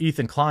point was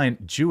Ethan Klein,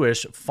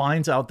 Jewish,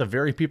 finds out the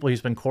very people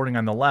he's been courting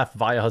on the left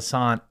via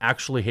Hassan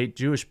actually hate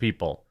Jewish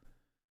people.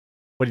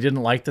 But he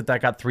didn't like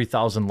that got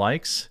 3,000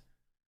 likes.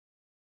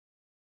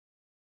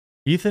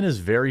 Ethan is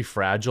very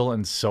fragile,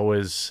 and so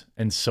is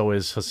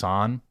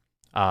Hassan.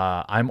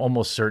 I'm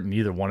almost certain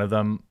neither one of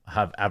them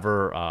have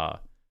ever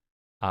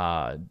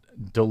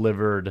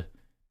delivered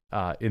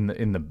in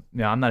the.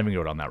 No, I'm not even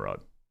going down that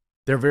road.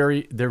 They're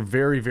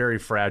very, very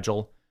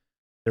fragile.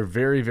 They're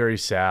very, very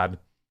sad.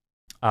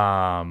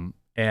 And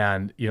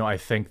I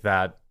think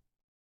that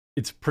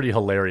it's pretty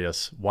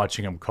hilarious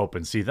watching them cope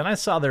and seethe. And I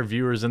saw their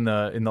viewers in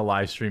the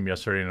live stream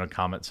yesterday in the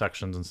comment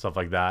sections and stuff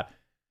like that.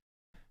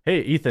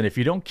 Hey, Ethan, if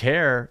you don't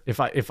care,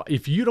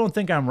 if you don't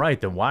think I'm right,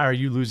 then why are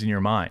you losing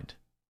your mind?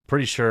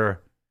 Pretty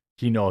sure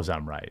he knows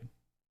I'm right.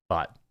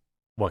 But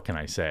what can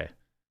I say?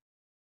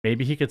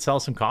 Maybe he could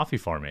sell some coffee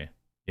for me,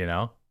 you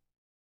know?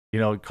 You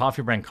know,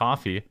 Coffee Brand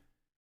Coffee.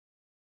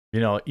 You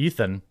know,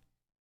 Ethan,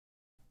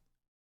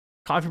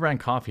 Coffee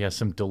Brand Coffee has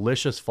some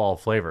delicious fall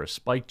flavors.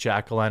 Spiked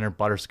jack-o'-lantern,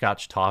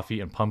 butterscotch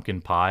toffee, and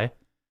pumpkin pie.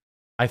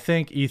 I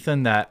think,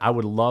 Ethan, that I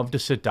would love to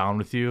sit down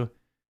with you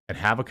and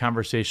have a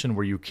conversation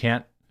where you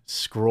can't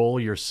scroll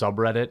your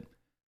subreddit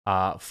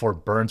for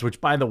burns,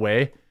 which, by the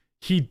way,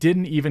 he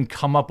didn't even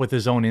come up with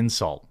his own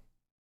insult.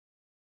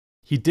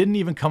 He didn't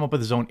even come up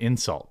with his own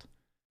insult.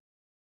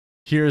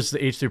 Here's the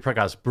H3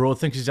 Precast. Bro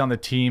thinks he's on the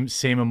team.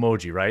 Same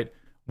emoji, right?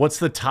 What's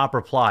the top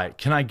reply?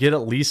 Can I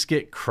at least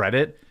get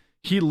credit?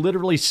 He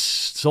literally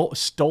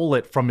stole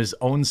it from his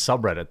own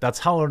subreddit. That's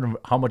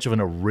how much of an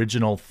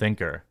original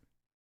thinker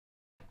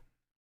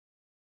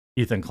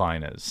Ethan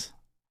Klein is.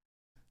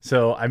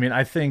 So, I mean,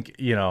 I think,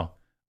 you know,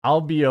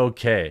 I'll be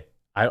okay.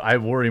 I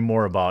worry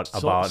more about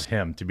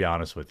him, to be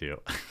honest with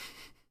you.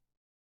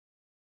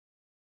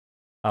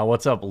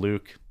 What's up,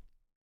 Luke?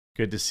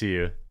 Good to see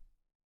you.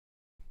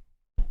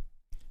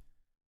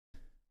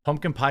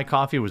 Pumpkin pie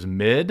coffee was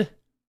mid.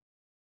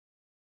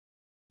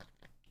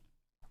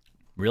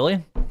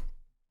 Really?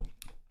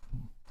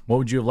 What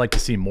would you have liked to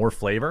see? More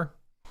flavor?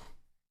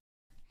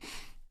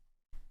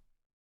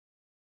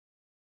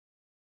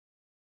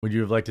 Would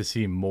you have liked to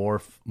see more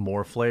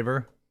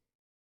flavor?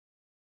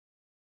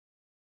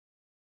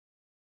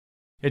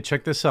 Hey,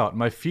 check this out.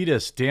 My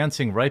fetus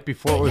dancing right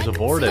before it was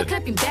aborted.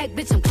 Clapping back,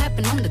 bitch, I'm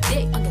clapping on the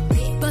dick.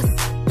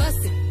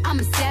 Bust it, I'm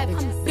a savage.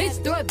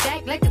 Bitch, throw it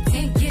back like a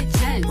 10-year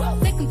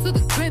challenge. Take him to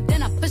the crib,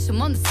 then I push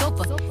him on the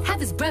sofa.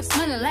 Have his breath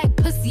smelling like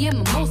pussy and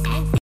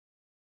mimosa.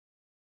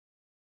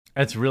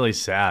 That's really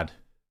sad.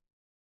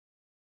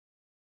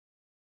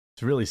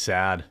 It's really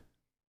sad.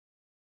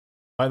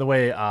 By the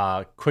way,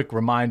 quick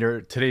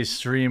reminder, today's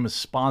stream is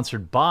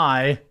sponsored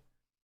by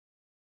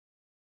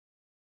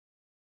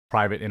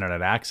Private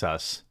Internet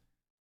Access.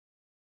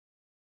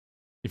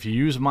 If you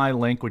use my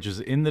link, which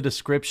is in the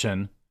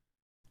description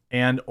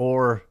and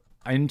or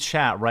in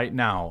chat right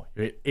now,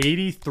 you get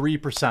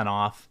 83%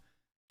 off,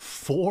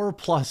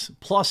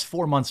 plus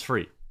 4 months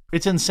free.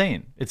 It's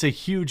insane. It's a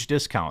huge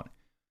discount.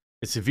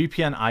 It's a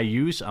VPN I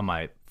use on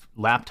my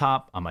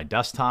laptop, on my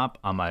desktop,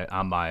 on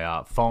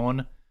my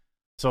phone.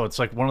 So it's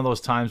like one of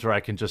those times where I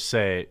can just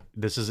say,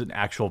 this is an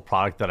actual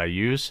product that I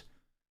use.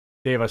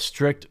 They have a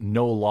strict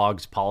no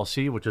logs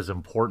policy, which is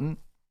important.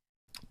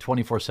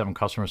 24/7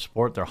 customer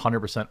support. They're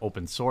 100%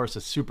 open source.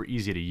 It's super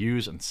easy to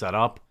use and set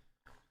up.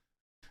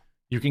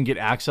 You can get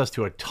access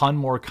to a ton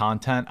more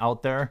content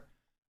out there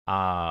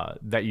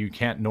that you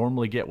can't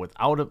normally get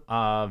without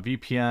a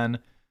VPN.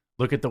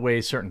 Look at the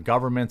way certain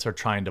governments are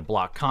trying to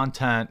block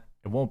content.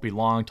 It won't be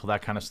long till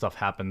that kind of stuff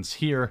happens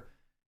here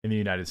in the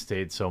United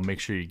States. So make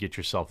sure you get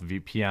yourself a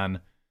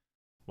VPN.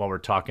 While we're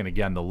talking,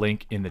 again, the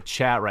link in the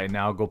chat right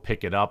now, go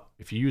pick it up.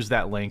 If you use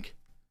that link,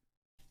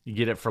 you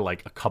get it for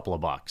like a couple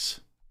of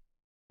bucks.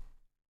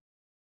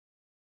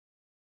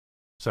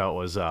 So it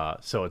was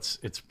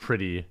it's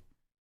pretty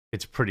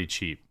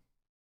cheap.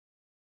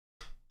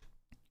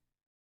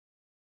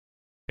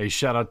 Hey,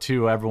 shout out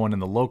to everyone in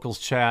the locals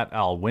chat,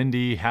 Al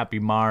Windy, Happy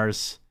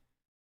Mars,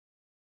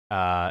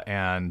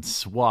 and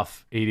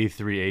Swuff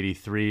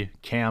 8383.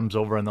 Cam's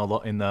over in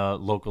the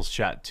locals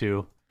chat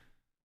too.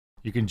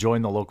 You can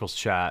join the locals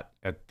chat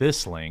at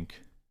this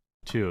link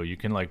too. You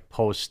can like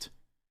post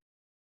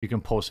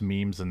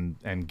memes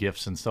and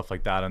GIFs and stuff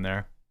like that in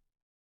there.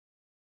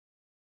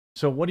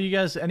 So what do you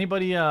guys,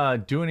 anybody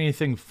doing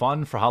anything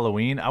fun for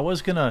Halloween? I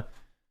was going to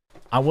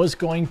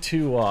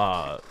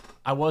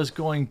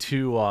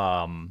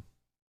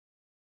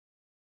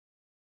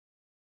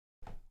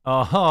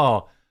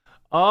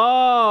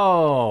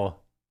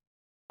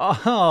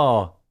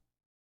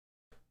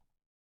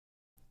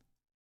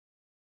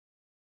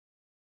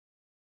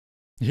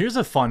Here's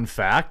a fun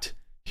fact.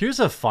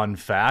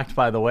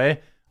 By the way.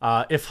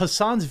 If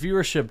Hassan's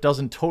viewership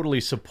doesn't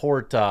totally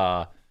support,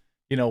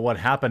 what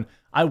happened,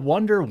 I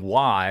wonder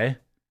why.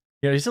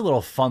 Here's a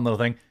little fun little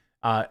thing.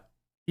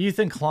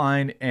 Ethan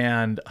Klein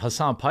and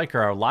Hassan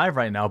Piker are live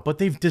right now, but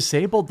they've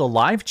disabled the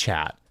live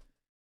chat.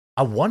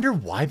 I wonder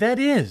why that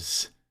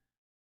is.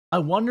 I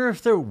wonder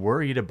if they're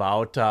worried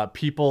about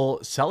people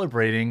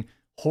celebrating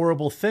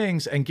horrible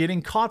things and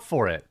getting caught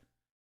for it.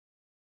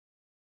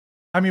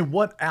 I mean,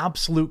 what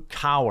absolute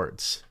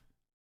cowards.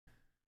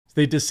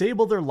 They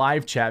disable their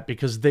live chat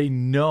because they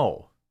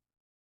know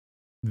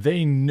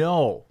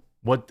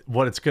what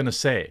it's going to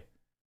say.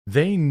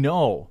 They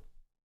know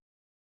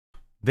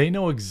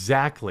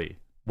exactly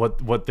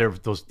what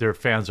their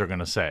fans are going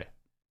to say.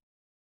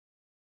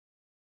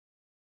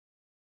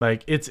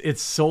 Like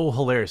it's so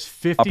hilarious.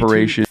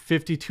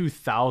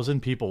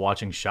 52,000 people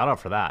watching. Shout out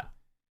for that.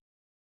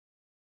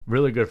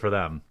 Really good for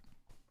them.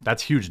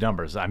 That's huge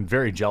numbers. I'm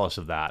very jealous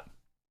of that.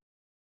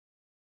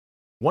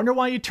 Wonder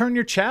why you turn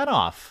your chat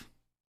off.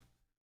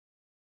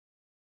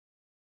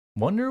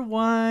 Wonder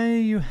why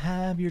you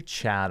have your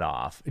chat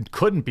off. It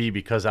couldn't be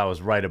because I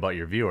was right about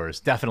your viewers.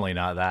 Definitely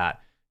not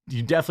that.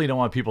 You definitely don't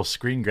want people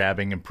screen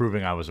grabbing and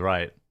proving I was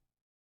right.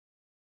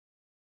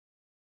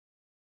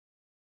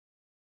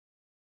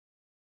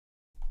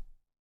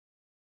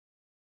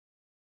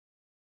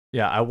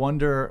 Yeah, I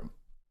wonder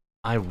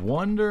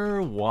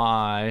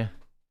why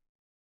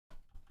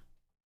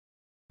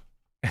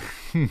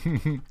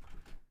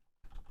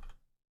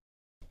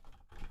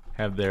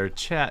have their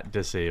chat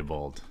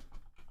disabled.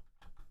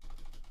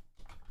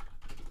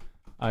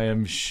 I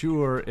am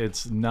sure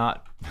it's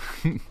not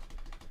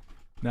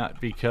not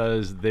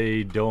because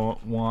they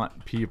don't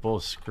want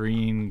people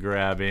screen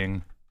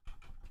grabbing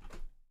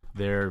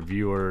their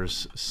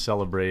viewers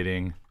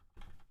celebrating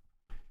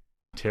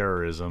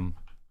terrorism.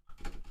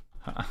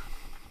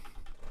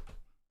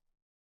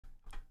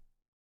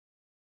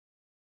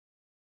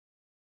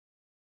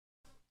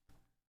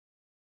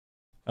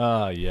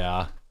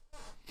 Yeah.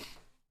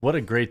 What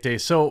a great day.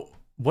 So,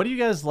 what do you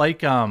guys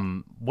like?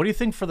 What do you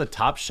think for the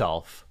top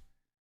shelf?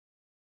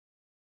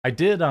 I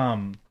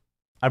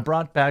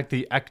brought back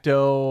the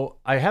Ecto.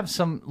 I have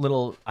some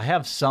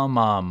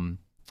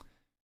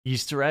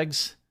Easter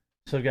eggs.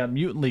 So I've got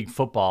Mutant League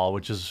Football,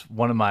 which is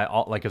one of my,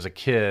 like, as a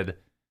kid,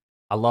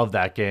 I love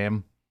that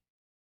game.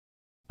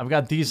 I've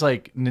got these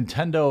like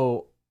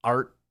Nintendo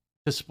art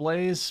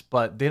displays,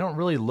 but they don't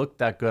really look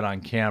that good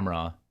on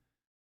camera.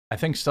 I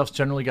think stuff's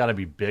generally got to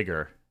be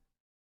bigger.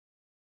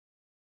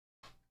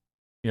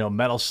 You know,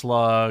 Metal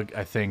Slug,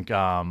 I think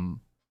Fatal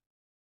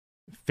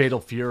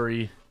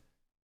Fury.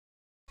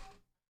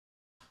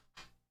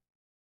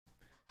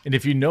 And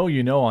if you know,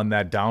 you know on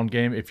that down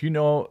game. If you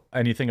know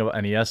anything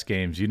about NES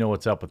games, you know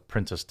what's up with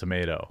Princess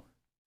Tomato.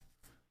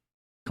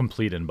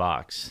 Complete in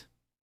box.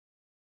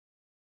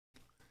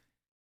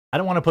 I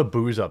don't want to put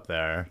booze up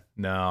there.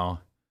 No.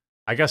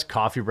 I guess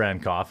Coffee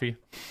Brand Coffee.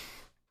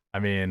 I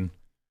mean,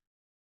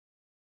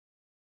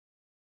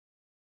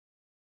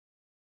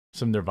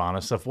 some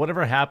Nirvana stuff.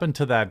 Whatever happened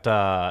to that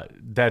Kurt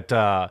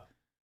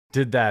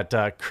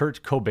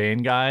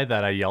Cobain guy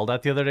that I yelled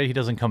at the other day? He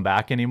doesn't come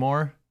back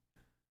anymore.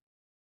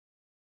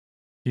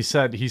 He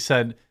said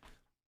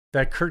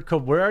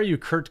that where are you,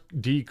 Kurt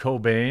D.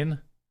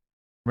 Cobain?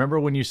 Remember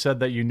when you said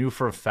that you knew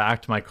for a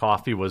fact my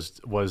coffee was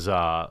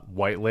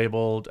white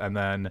labeled, and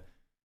then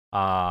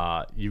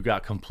you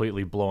got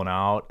completely blown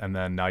out, and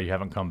then now you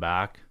haven't come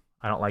back?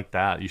 I don't like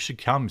that. You should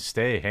come,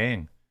 stay,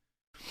 hang.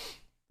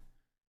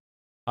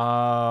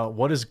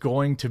 What is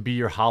going to be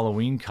your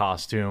Halloween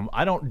costume?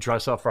 I don't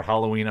dress up for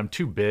Halloween. I'm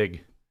too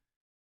big.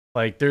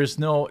 Like, there's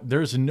no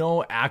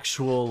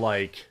actual,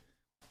 like,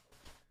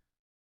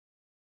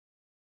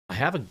 I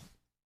have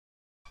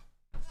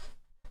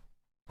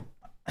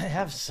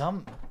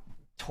some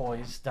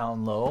toys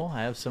down low.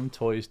 I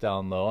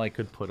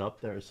could put up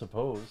there, I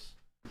suppose.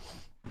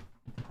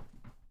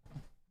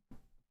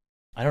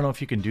 I don't know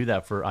if you can do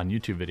that on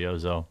YouTube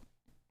videos, though.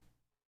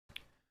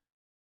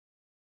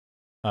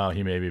 Oh,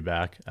 he may be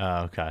back.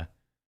 Oh, okay.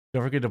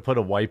 Don't forget to put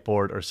a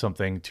whiteboard or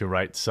something to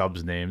write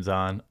subs' names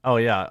on. Oh,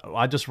 yeah.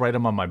 I just write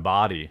them on my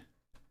body.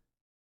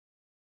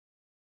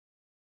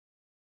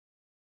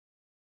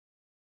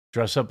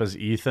 Dress up as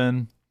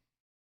Ethan.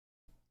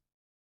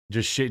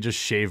 Just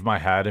shave my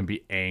head and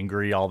be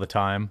angry all the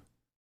time.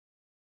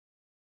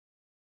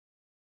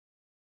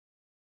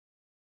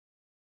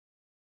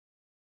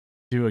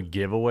 Do a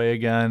giveaway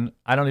again?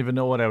 I don't even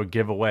know what I would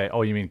give away.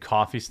 Oh, you mean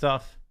coffee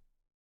stuff?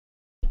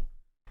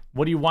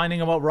 What are you whining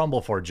about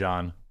Rumble for,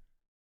 John?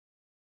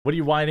 What are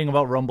you whining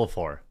about Rumble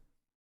for?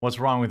 What's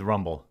wrong with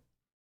Rumble?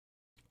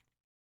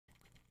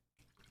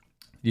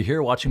 You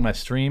here watching my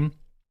stream?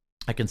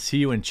 I can see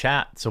you in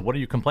chat, so what are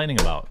you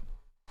complaining about?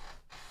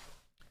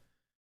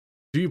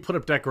 Do you put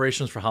up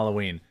decorations for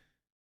Halloween?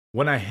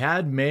 When I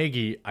had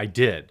Maggie, I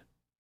did.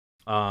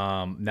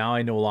 Now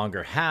I no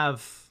longer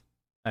have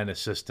an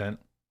assistant.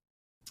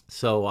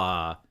 So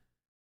I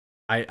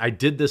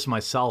did this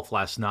myself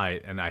last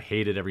night, and I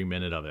hated every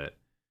minute of it.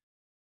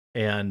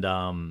 And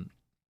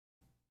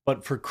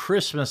but for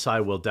Christmas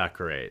I will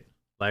decorate.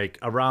 Like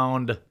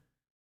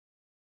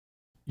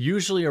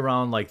usually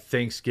around like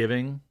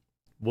Thanksgiving,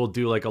 we'll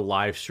do like a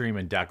live stream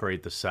and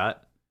decorate the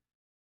set.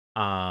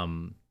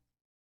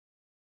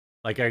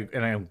 Like I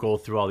go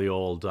through all the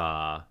old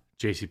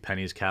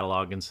JCPenney's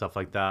catalog and stuff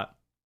like that.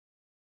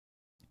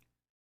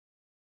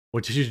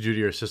 What did you do to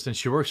your assistant?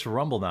 She works for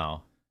Rumble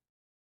now.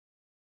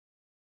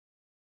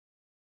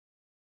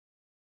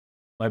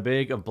 My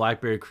bag of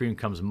blackberry cream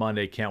comes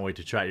Monday. Can't wait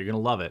to try it. You're gonna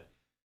love it.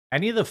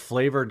 Any of the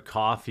flavored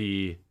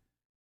coffee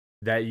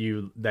that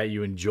you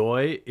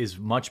enjoy is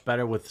much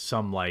better with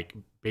some like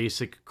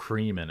basic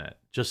cream in it.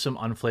 Just some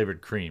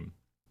unflavored cream.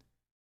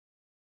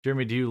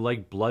 Jeremy, do you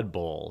like Blood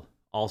Bowl?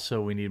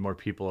 Also, we need more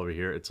people over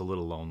here. It's a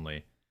little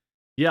lonely.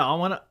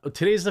 Yeah,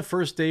 today's the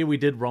first day we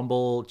did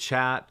Rumble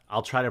chat.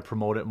 I'll try to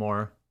promote it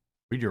more.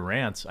 Read your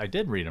rants. I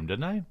did read them,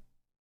 didn't I?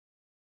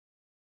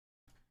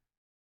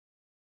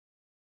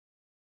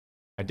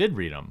 I did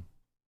read them.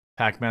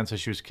 Pac-Man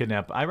says she was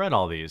kidnapped. I read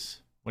all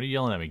these. What are you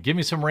yelling at me? Give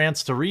me some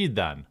rants to read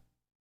then.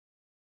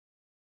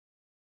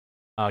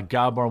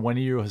 Gabbar, when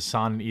are you,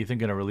 Hassan and Ethan,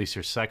 going to release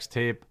your sex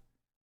tape?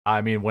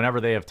 I mean,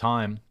 whenever they have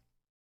time.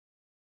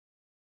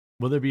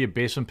 Will there be a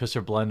basement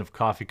pisser blend of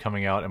coffee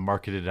coming out and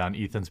marketed on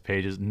Ethan's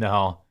pages?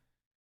 No.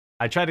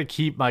 I try to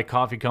keep my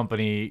coffee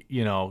company,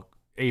 you know,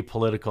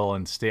 apolitical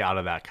and stay out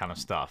of that kind of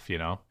stuff, you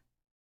know?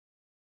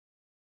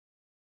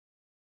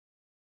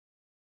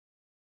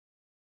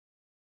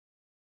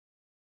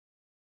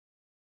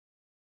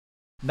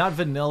 Not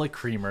vanilla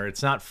creamer.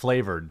 It's not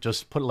flavored.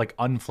 Just put like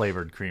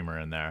unflavored creamer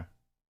in there.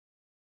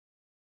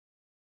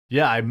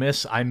 Yeah, I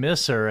miss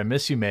her. I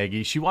miss you,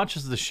 Maggie. She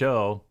watches the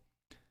show.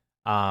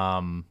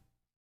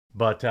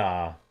 But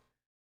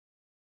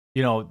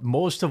you know,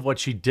 most of what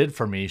she did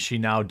for me, she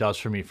now does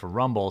for me for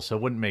Rumble, so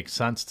it wouldn't make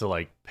sense to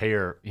like pay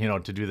her, you know,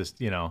 to do this,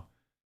 you know.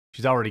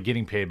 She's already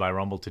getting paid by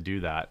Rumble to do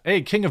that.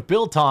 Hey, King of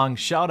Biltong,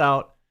 shout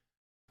out.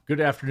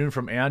 Good afternoon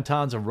from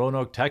Anton's in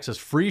Roanoke, Texas.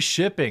 Free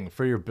shipping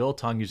for your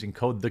Biltong using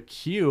code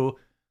THEQ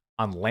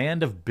on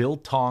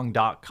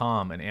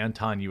landofbiltong.com and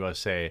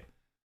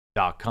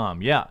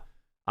antonusa.com. Yeah.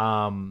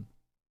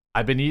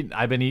 I've been eating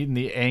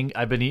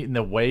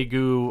the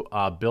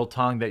Wagyu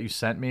biltong that you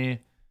sent me,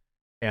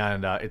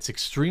 and it's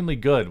extremely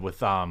good with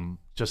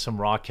just some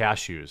raw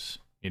cashews.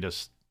 You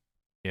just,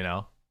 you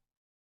know,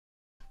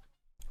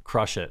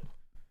 crush it.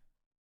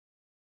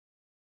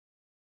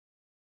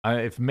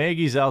 If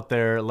Maggie's out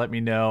there, let me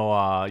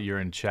know you're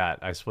in chat.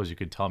 I suppose you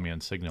could tell me on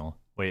Signal.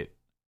 Wait.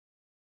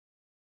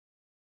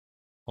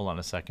 Hold on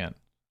a second.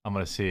 I'm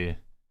going to see.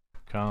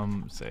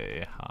 Come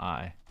say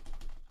hi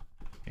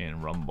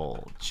in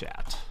Rumble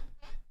chat.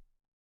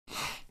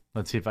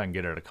 Let's see if I can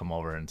get her to come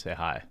over and say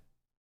hi.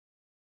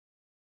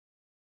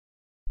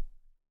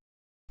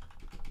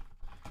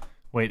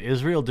 Wait,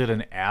 Israel did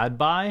an ad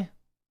buy?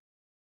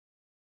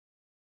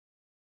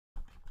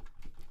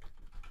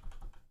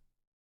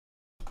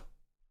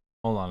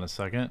 Hold on a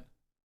second.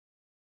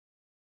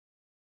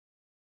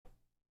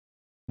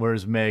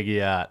 Where's Maggie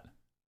at?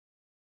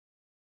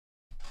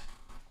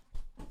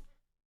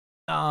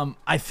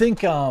 I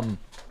think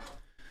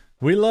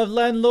we love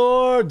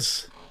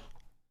landlords.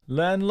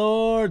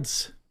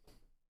 Landlords.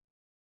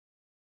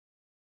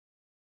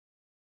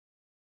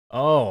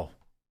 Oh,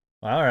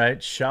 all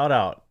right. Shout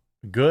out.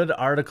 Good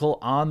article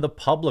on the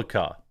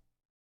Publica.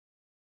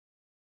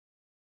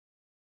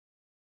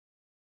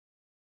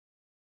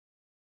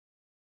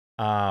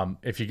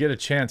 If you get a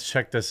chance,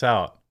 check this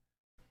out.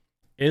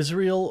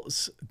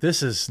 Israel's,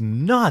 this is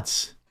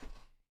nuts.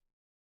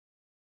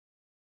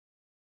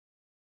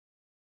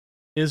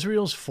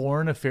 Israel's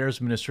Foreign Affairs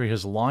Ministry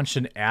has launched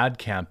an ad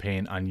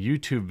campaign on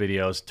YouTube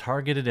videos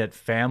targeted at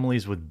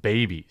families with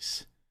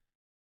babies.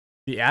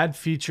 The ad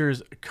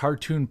features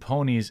cartoon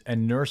ponies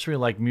and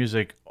nursery-like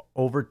music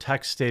over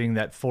text stating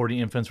that 40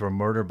 infants were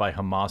murdered by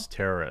Hamas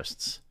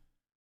terrorists.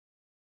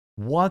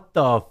 What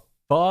the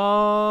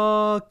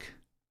fuck?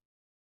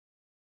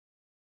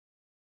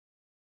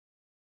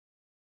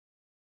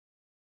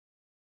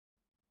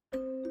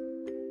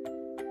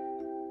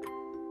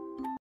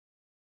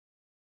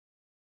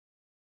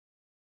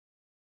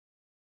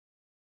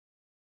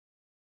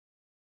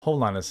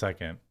 Hold on a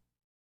second.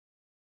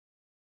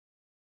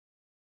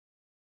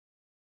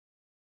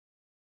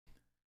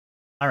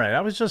 All right,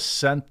 I was just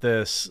sent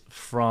this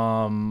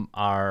from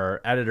our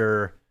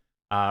editor,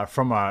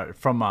 from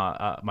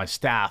my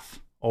staff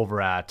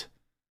over at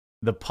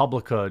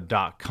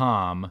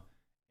thepublica.com,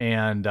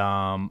 and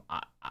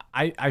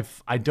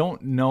I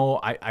don't know,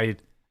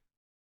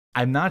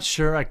 I'm not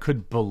sure I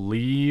could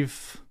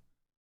believe,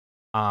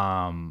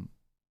 I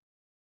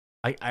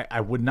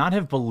would not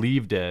have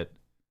believed it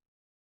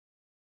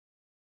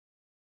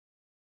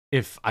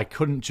if I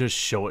couldn't just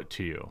show it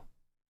to you.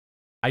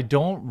 I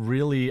don't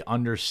really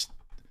understand.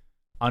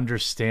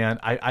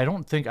 I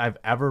don't think I've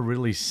ever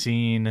really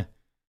seen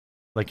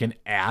like an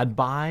ad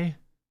buy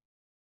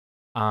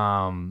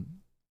on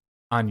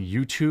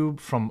YouTube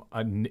from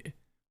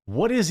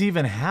what is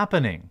even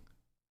happening?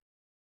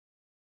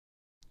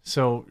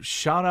 So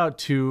shout out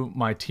to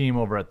my team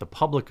over at the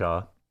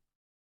Publica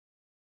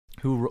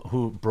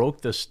who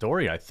broke this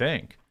story, I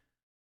think.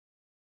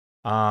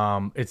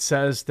 It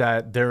says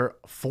that their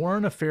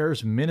Foreign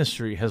Affairs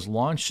Ministry has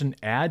launched an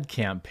ad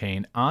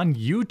campaign on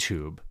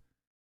YouTube,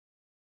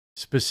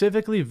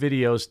 specifically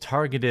videos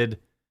targeted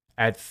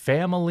at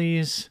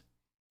families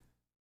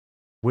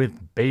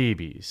with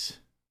babies.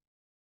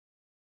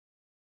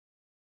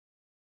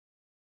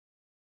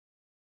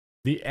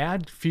 The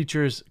ad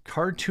features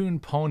cartoon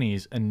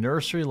ponies and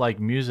nursery-like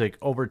music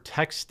over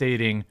text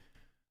stating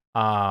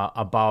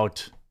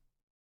about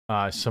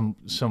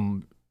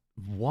some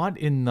what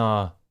in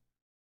the...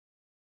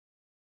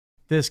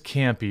 This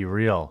can't be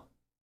real.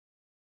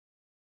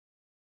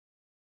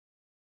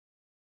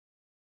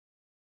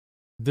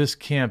 This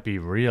can't be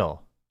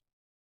real.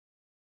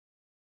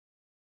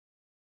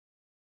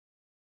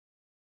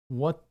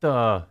 What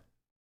the...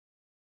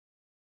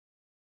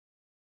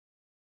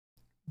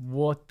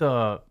 What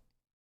the...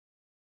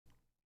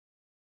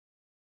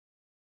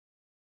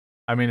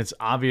 I mean, it's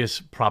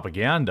obvious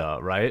propaganda,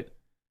 right?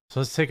 So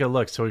let's take a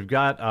look. So we've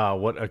got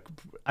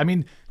I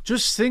mean,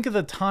 just think of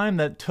the time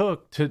that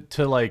took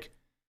to like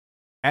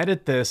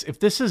edit this. If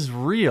this is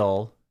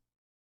real,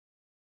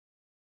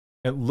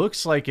 it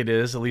looks like it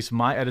is. At least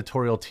my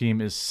editorial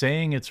team is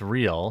saying it's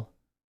real.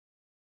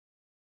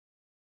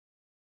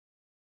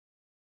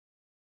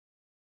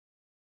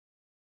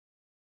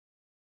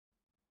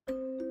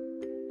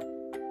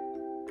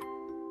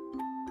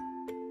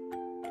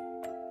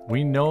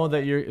 We know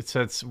that it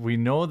says we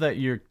know that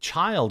your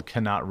child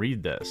cannot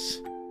read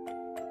this.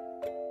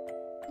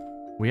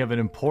 We have an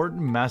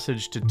important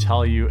message to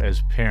tell you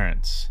as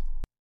parents.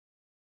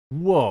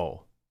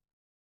 Whoa.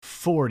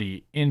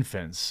 40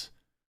 infants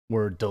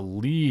were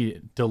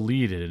deleted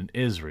in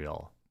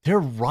Israel. They're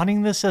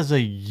running this as a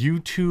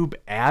YouTube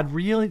ad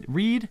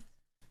read?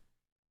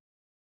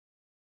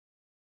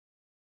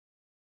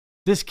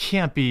 This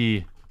can't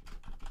be...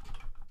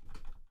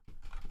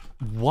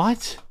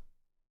 What?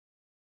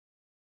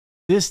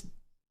 This...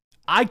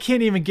 I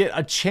can't even get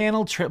a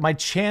channel... my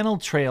channel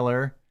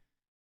trailer...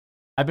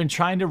 I've been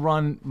trying to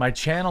run my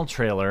channel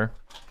trailer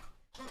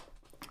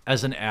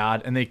as an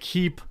ad, and they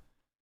keep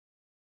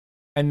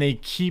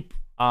running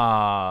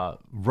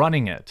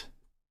it.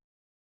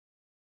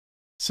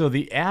 So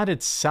the ad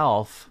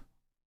itself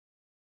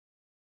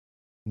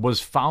was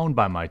found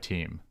by my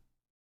team.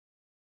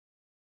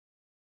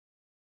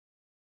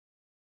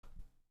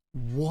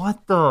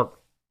 What the?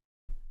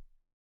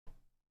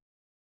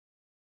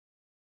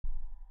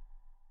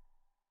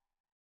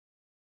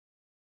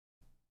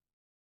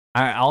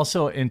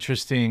 Also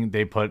interesting,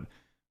 they put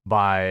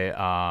by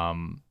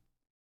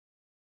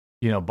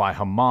by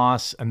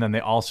Hamas, and then they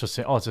also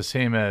say, oh, it's the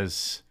same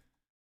as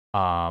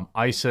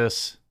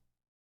ISIS,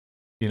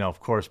 of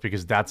course,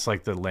 because that's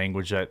like the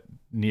language that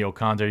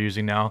neocons are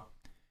using now.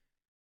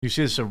 You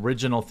see this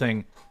original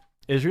thing.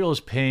 Israel is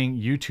paying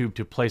YouTube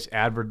to place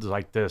adverts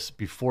like this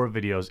before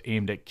videos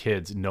aimed at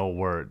kids, no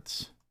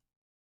words.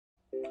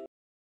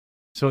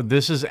 So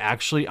this is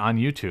actually on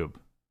YouTube.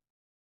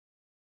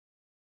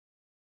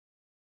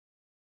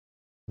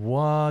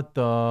 What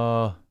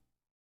the?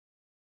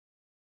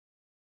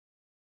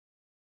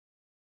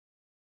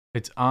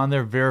 It's on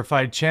their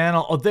verified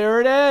channel. Oh, there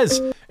it is.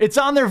 It's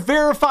on their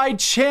verified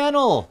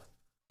channel.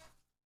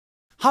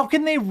 How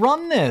can they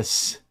run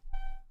this?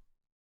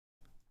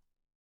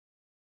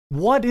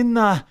 What in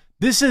the...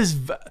 This is...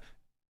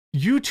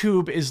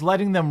 YouTube is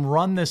letting them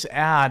run this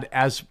ad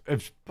as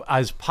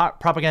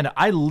propaganda.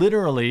 I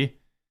literally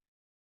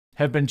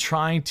have been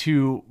trying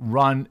to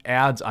run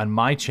ads on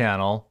my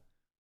channel,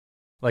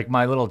 like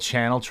my little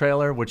channel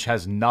trailer, which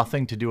has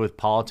nothing to do with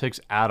politics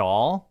at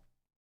all.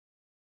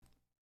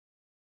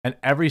 And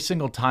every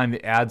single time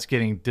the ad's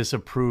getting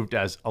disapproved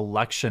as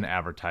election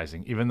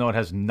advertising, even though it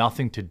has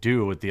nothing to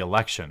do with the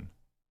election.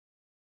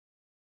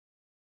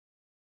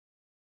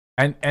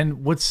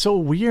 And what's so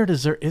weird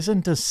is there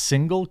isn't a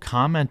single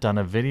comment on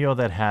a video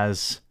that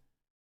has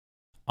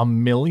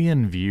 1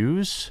 million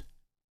views.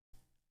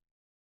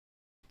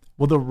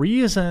 Well, the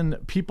reason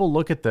people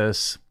look at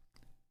this,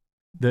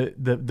 the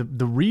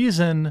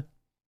reason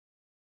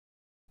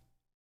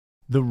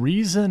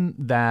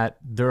that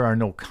there are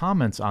no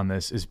comments on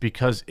this is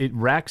because it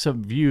racks up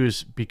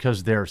views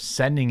because they're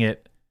sending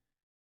it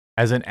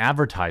as an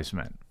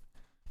advertisement.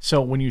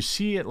 So when you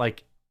see it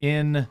like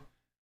in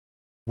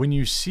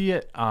real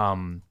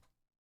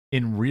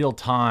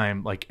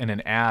time, like in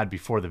an ad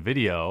before the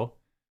video,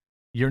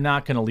 you're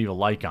not going to leave a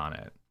like on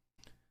it.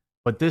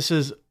 But this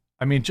is,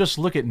 I mean, just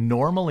look at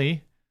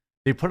normally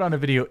they put on a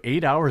video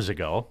 8 hours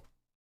ago.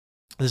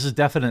 This is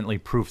definitely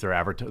proof they're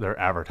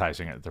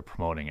advertising it, they're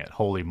promoting it.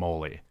 Holy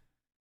moly.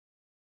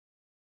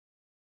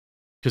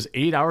 Because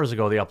 8 hours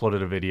ago, they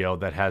uploaded a video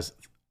that has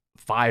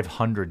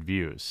 500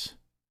 views.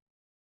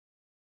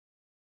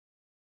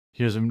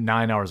 Here's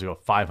 9 hours ago,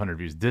 500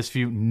 views. This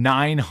view,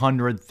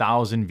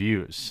 900,000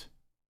 views.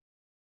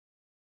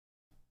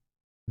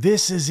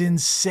 This is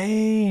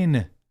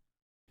insane.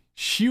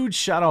 Huge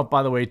shout out,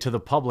 by the way, to the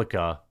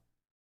Publica.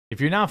 If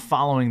you're not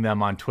following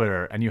them on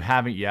Twitter and you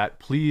haven't yet,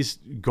 please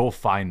go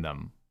find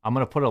them. I'm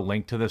going to put a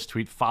link to this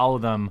tweet. Follow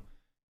them.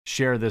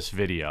 Share this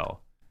video.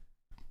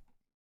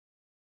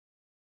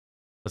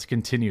 Let's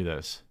continue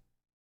this.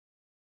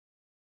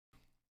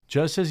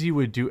 Just as you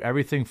would do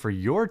everything for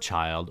your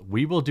child,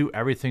 we will do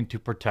everything to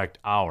protect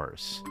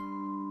ours.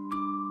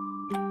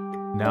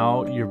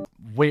 Now you're...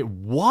 Wait,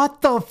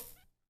 what the...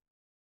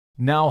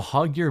 Now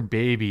hug your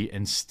baby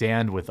and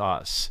stand with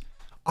us.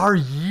 Are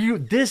you...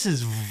 This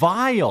is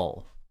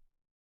vile.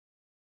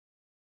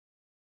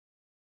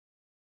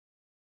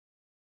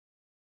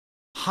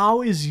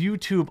 How is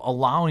YouTube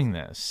allowing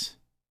this?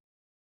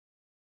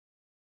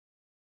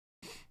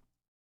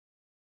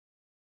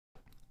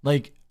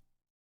 Like,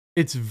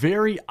 it's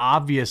very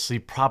obviously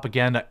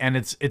propaganda, and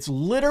it's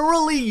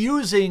literally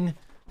using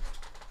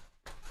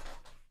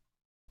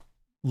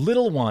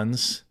little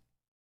ones.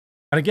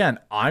 And again,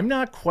 I'm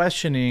not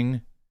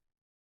questioning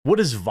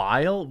what is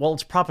vile. Well,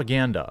 it's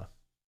propaganda.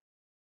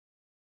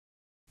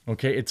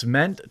 Okay, it's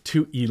meant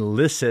to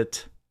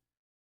elicit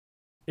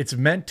It's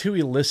meant to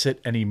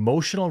elicit an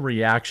emotional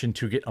reaction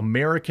to get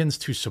Americans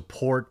to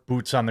support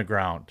boots on the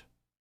ground.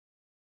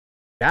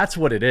 That's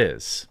what it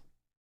is.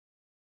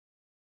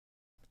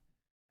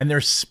 And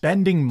they're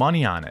spending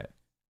money on it.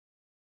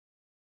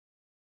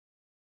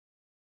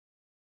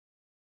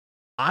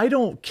 I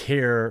don't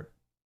care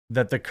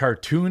that the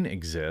cartoon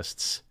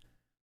exists.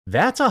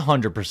 That's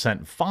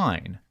 100%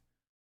 fine.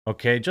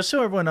 Okay, just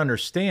so everyone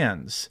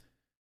understands,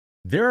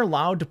 they're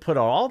allowed to put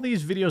out all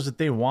these videos that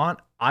they want.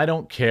 I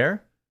don't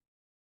care.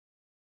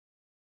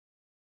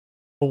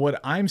 But what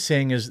I'm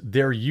saying is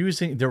they're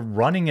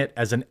running it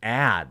as an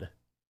ad,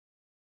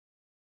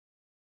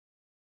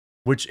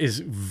 which is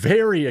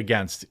very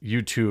against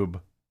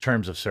YouTube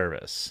terms of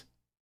service.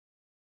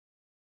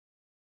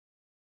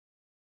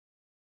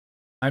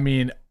 I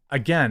mean,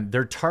 again,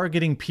 they're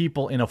targeting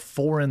people in a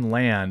foreign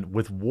land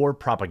with war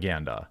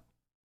propaganda.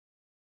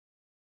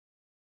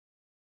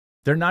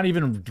 They're not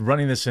even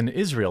running this in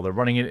Israel. They're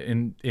running it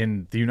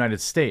in the United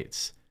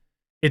States.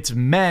 It's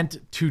meant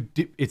to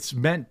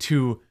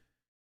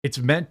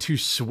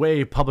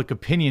sway public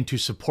opinion to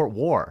support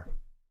war.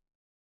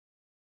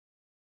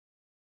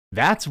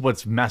 That's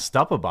what's messed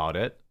up about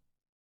it.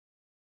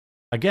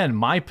 Again,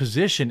 my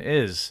position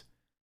is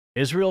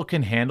Israel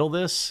can handle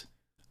this.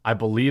 I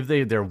believe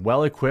they're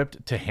well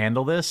equipped to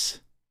handle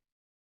this.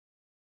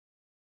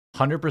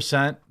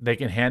 100% they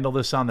can handle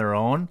this on their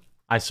own.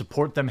 I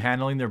support them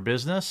handling their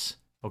business,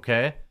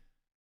 okay?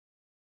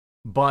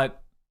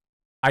 But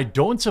I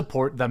don't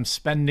support them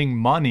spending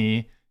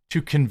money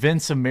to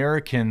convince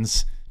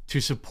Americans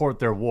to support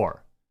their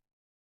war.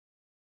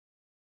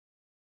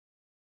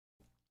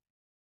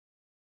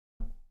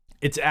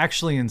 It's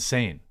actually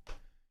insane.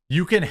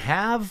 You can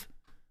have...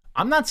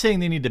 I'm not saying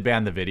they need to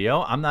ban the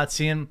video. I'm not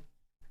saying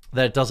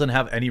that it doesn't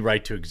have any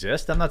right to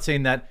exist. I'm not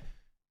saying that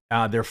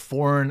their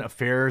foreign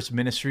affairs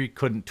ministry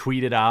couldn't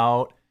tweet it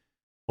out.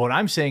 What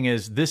I'm saying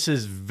is this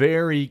is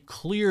very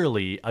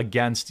clearly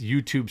against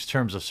YouTube's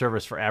terms of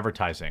service for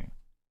advertising.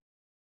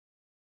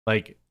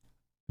 Like,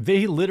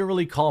 they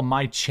literally call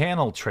my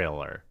channel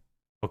trailer.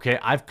 Okay,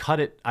 I've cut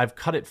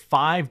it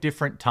 5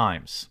 different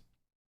times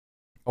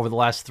over the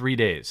last 3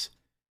 days.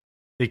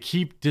 They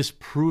keep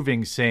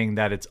disproving, saying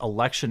that it's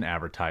election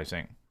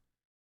advertising.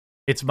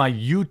 It's my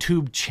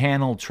YouTube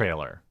channel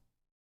trailer.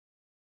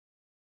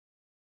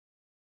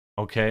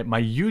 Okay,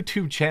 my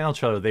YouTube channel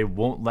trailer, they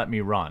won't let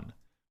me run.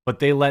 But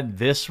they let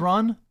this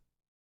run?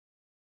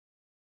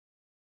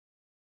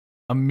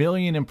 1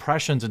 million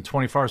impressions in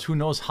 24 hours. Who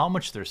knows how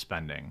much they're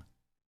spending?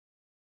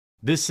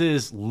 This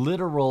is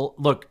literal.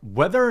 Look,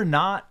 whether or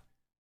not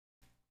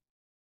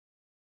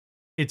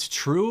it's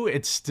true,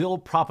 it's still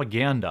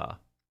propaganda.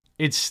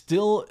 It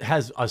still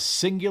has a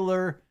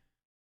singular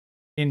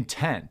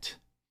intent.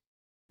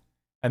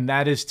 And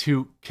that is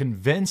to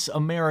convince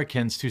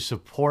Americans to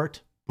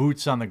support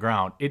boots on the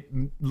ground. It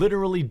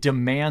literally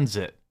demands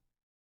it.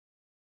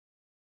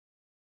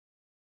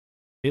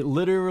 It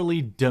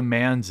literally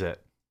demands it.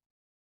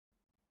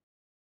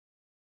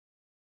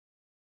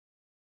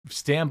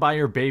 Stand by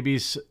your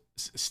babies,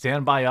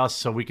 stand by us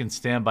so we can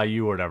stand by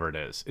you, or whatever it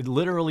is. It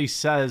literally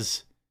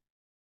says,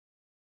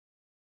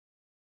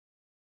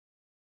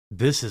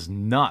 this is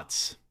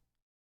nuts.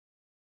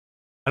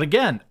 And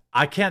again,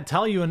 I can't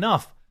tell you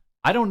enough.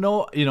 I don't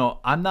know,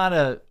 I'm not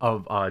a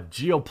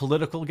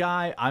geopolitical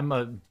guy. I'm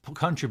a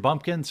country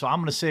bumpkin, so I'm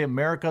going to say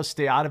America,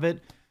 stay out of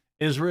it.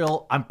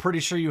 Israel, I'm pretty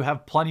sure you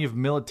have plenty of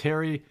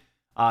military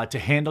to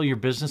handle your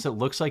business. It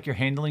looks like you're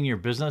handling your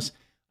business.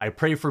 I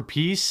pray for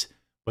peace,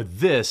 but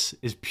this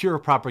is pure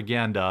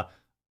propaganda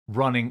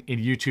running in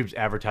YouTube's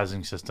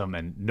advertising system,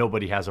 and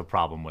nobody has a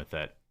problem with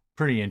it.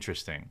 Pretty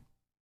interesting.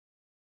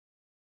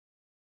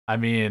 I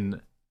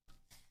mean,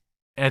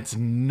 it's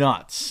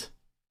nuts.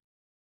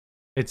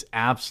 It's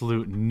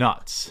absolute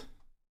nuts.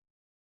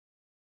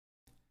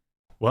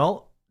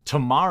 Well,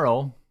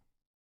 tomorrow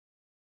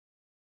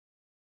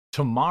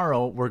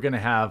we're going to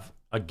have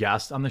a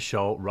guest on the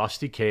show,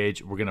 Rusty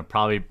Cage. We're going to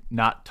probably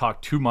not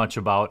talk too much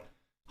about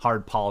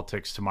hard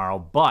politics tomorrow,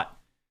 but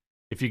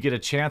if you get a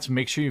chance,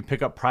 make sure you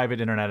pick up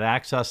private internet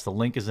access. The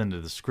link is in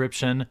the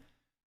description.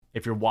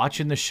 If you're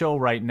watching the show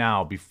right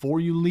now, before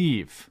you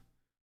leave,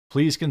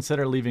 please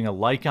consider leaving a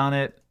like on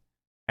it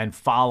and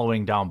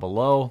following down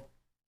below.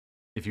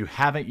 If you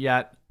haven't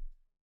yet,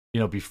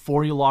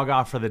 before you log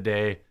off for the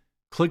day,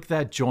 click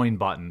that join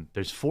button.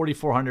 There's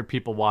 4,400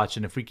 people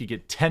watching. If we could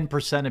get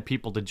 10% of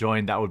people to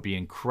join, that would be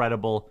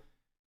incredible.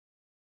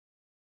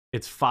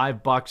 It's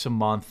 $5 a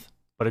month,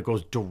 but it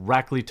goes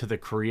directly to the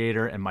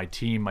creator and my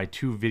team, my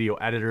 2 video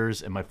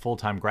editors and my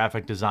full-time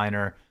graphic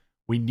designer.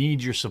 We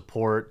need your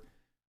support.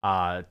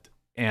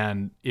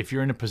 And if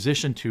you're in a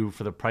position to,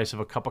 for the price of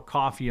a cup of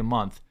coffee a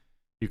month,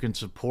 you can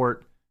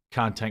support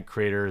content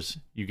creators.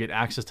 You get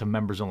access to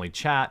members-only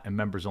chat and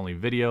members-only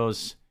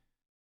videos.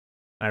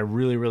 I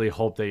really, really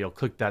hope that you'll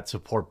click that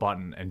support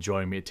button and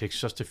join me. It takes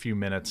just a few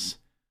minutes,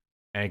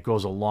 and it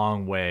goes a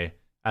long way.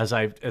 As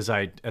I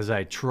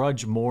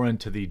trudge more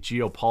into the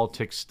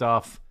geopolitics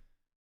stuff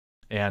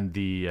and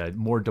the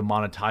more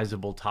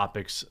demonetizable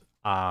topics,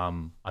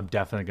 I'm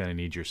definitely going to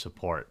need your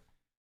support.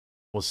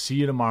 We'll see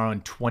you tomorrow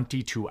in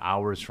 22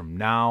 hours from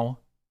now.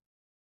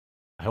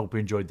 I hope you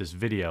enjoyed this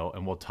video,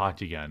 and we'll talk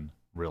to you again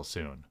real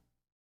soon.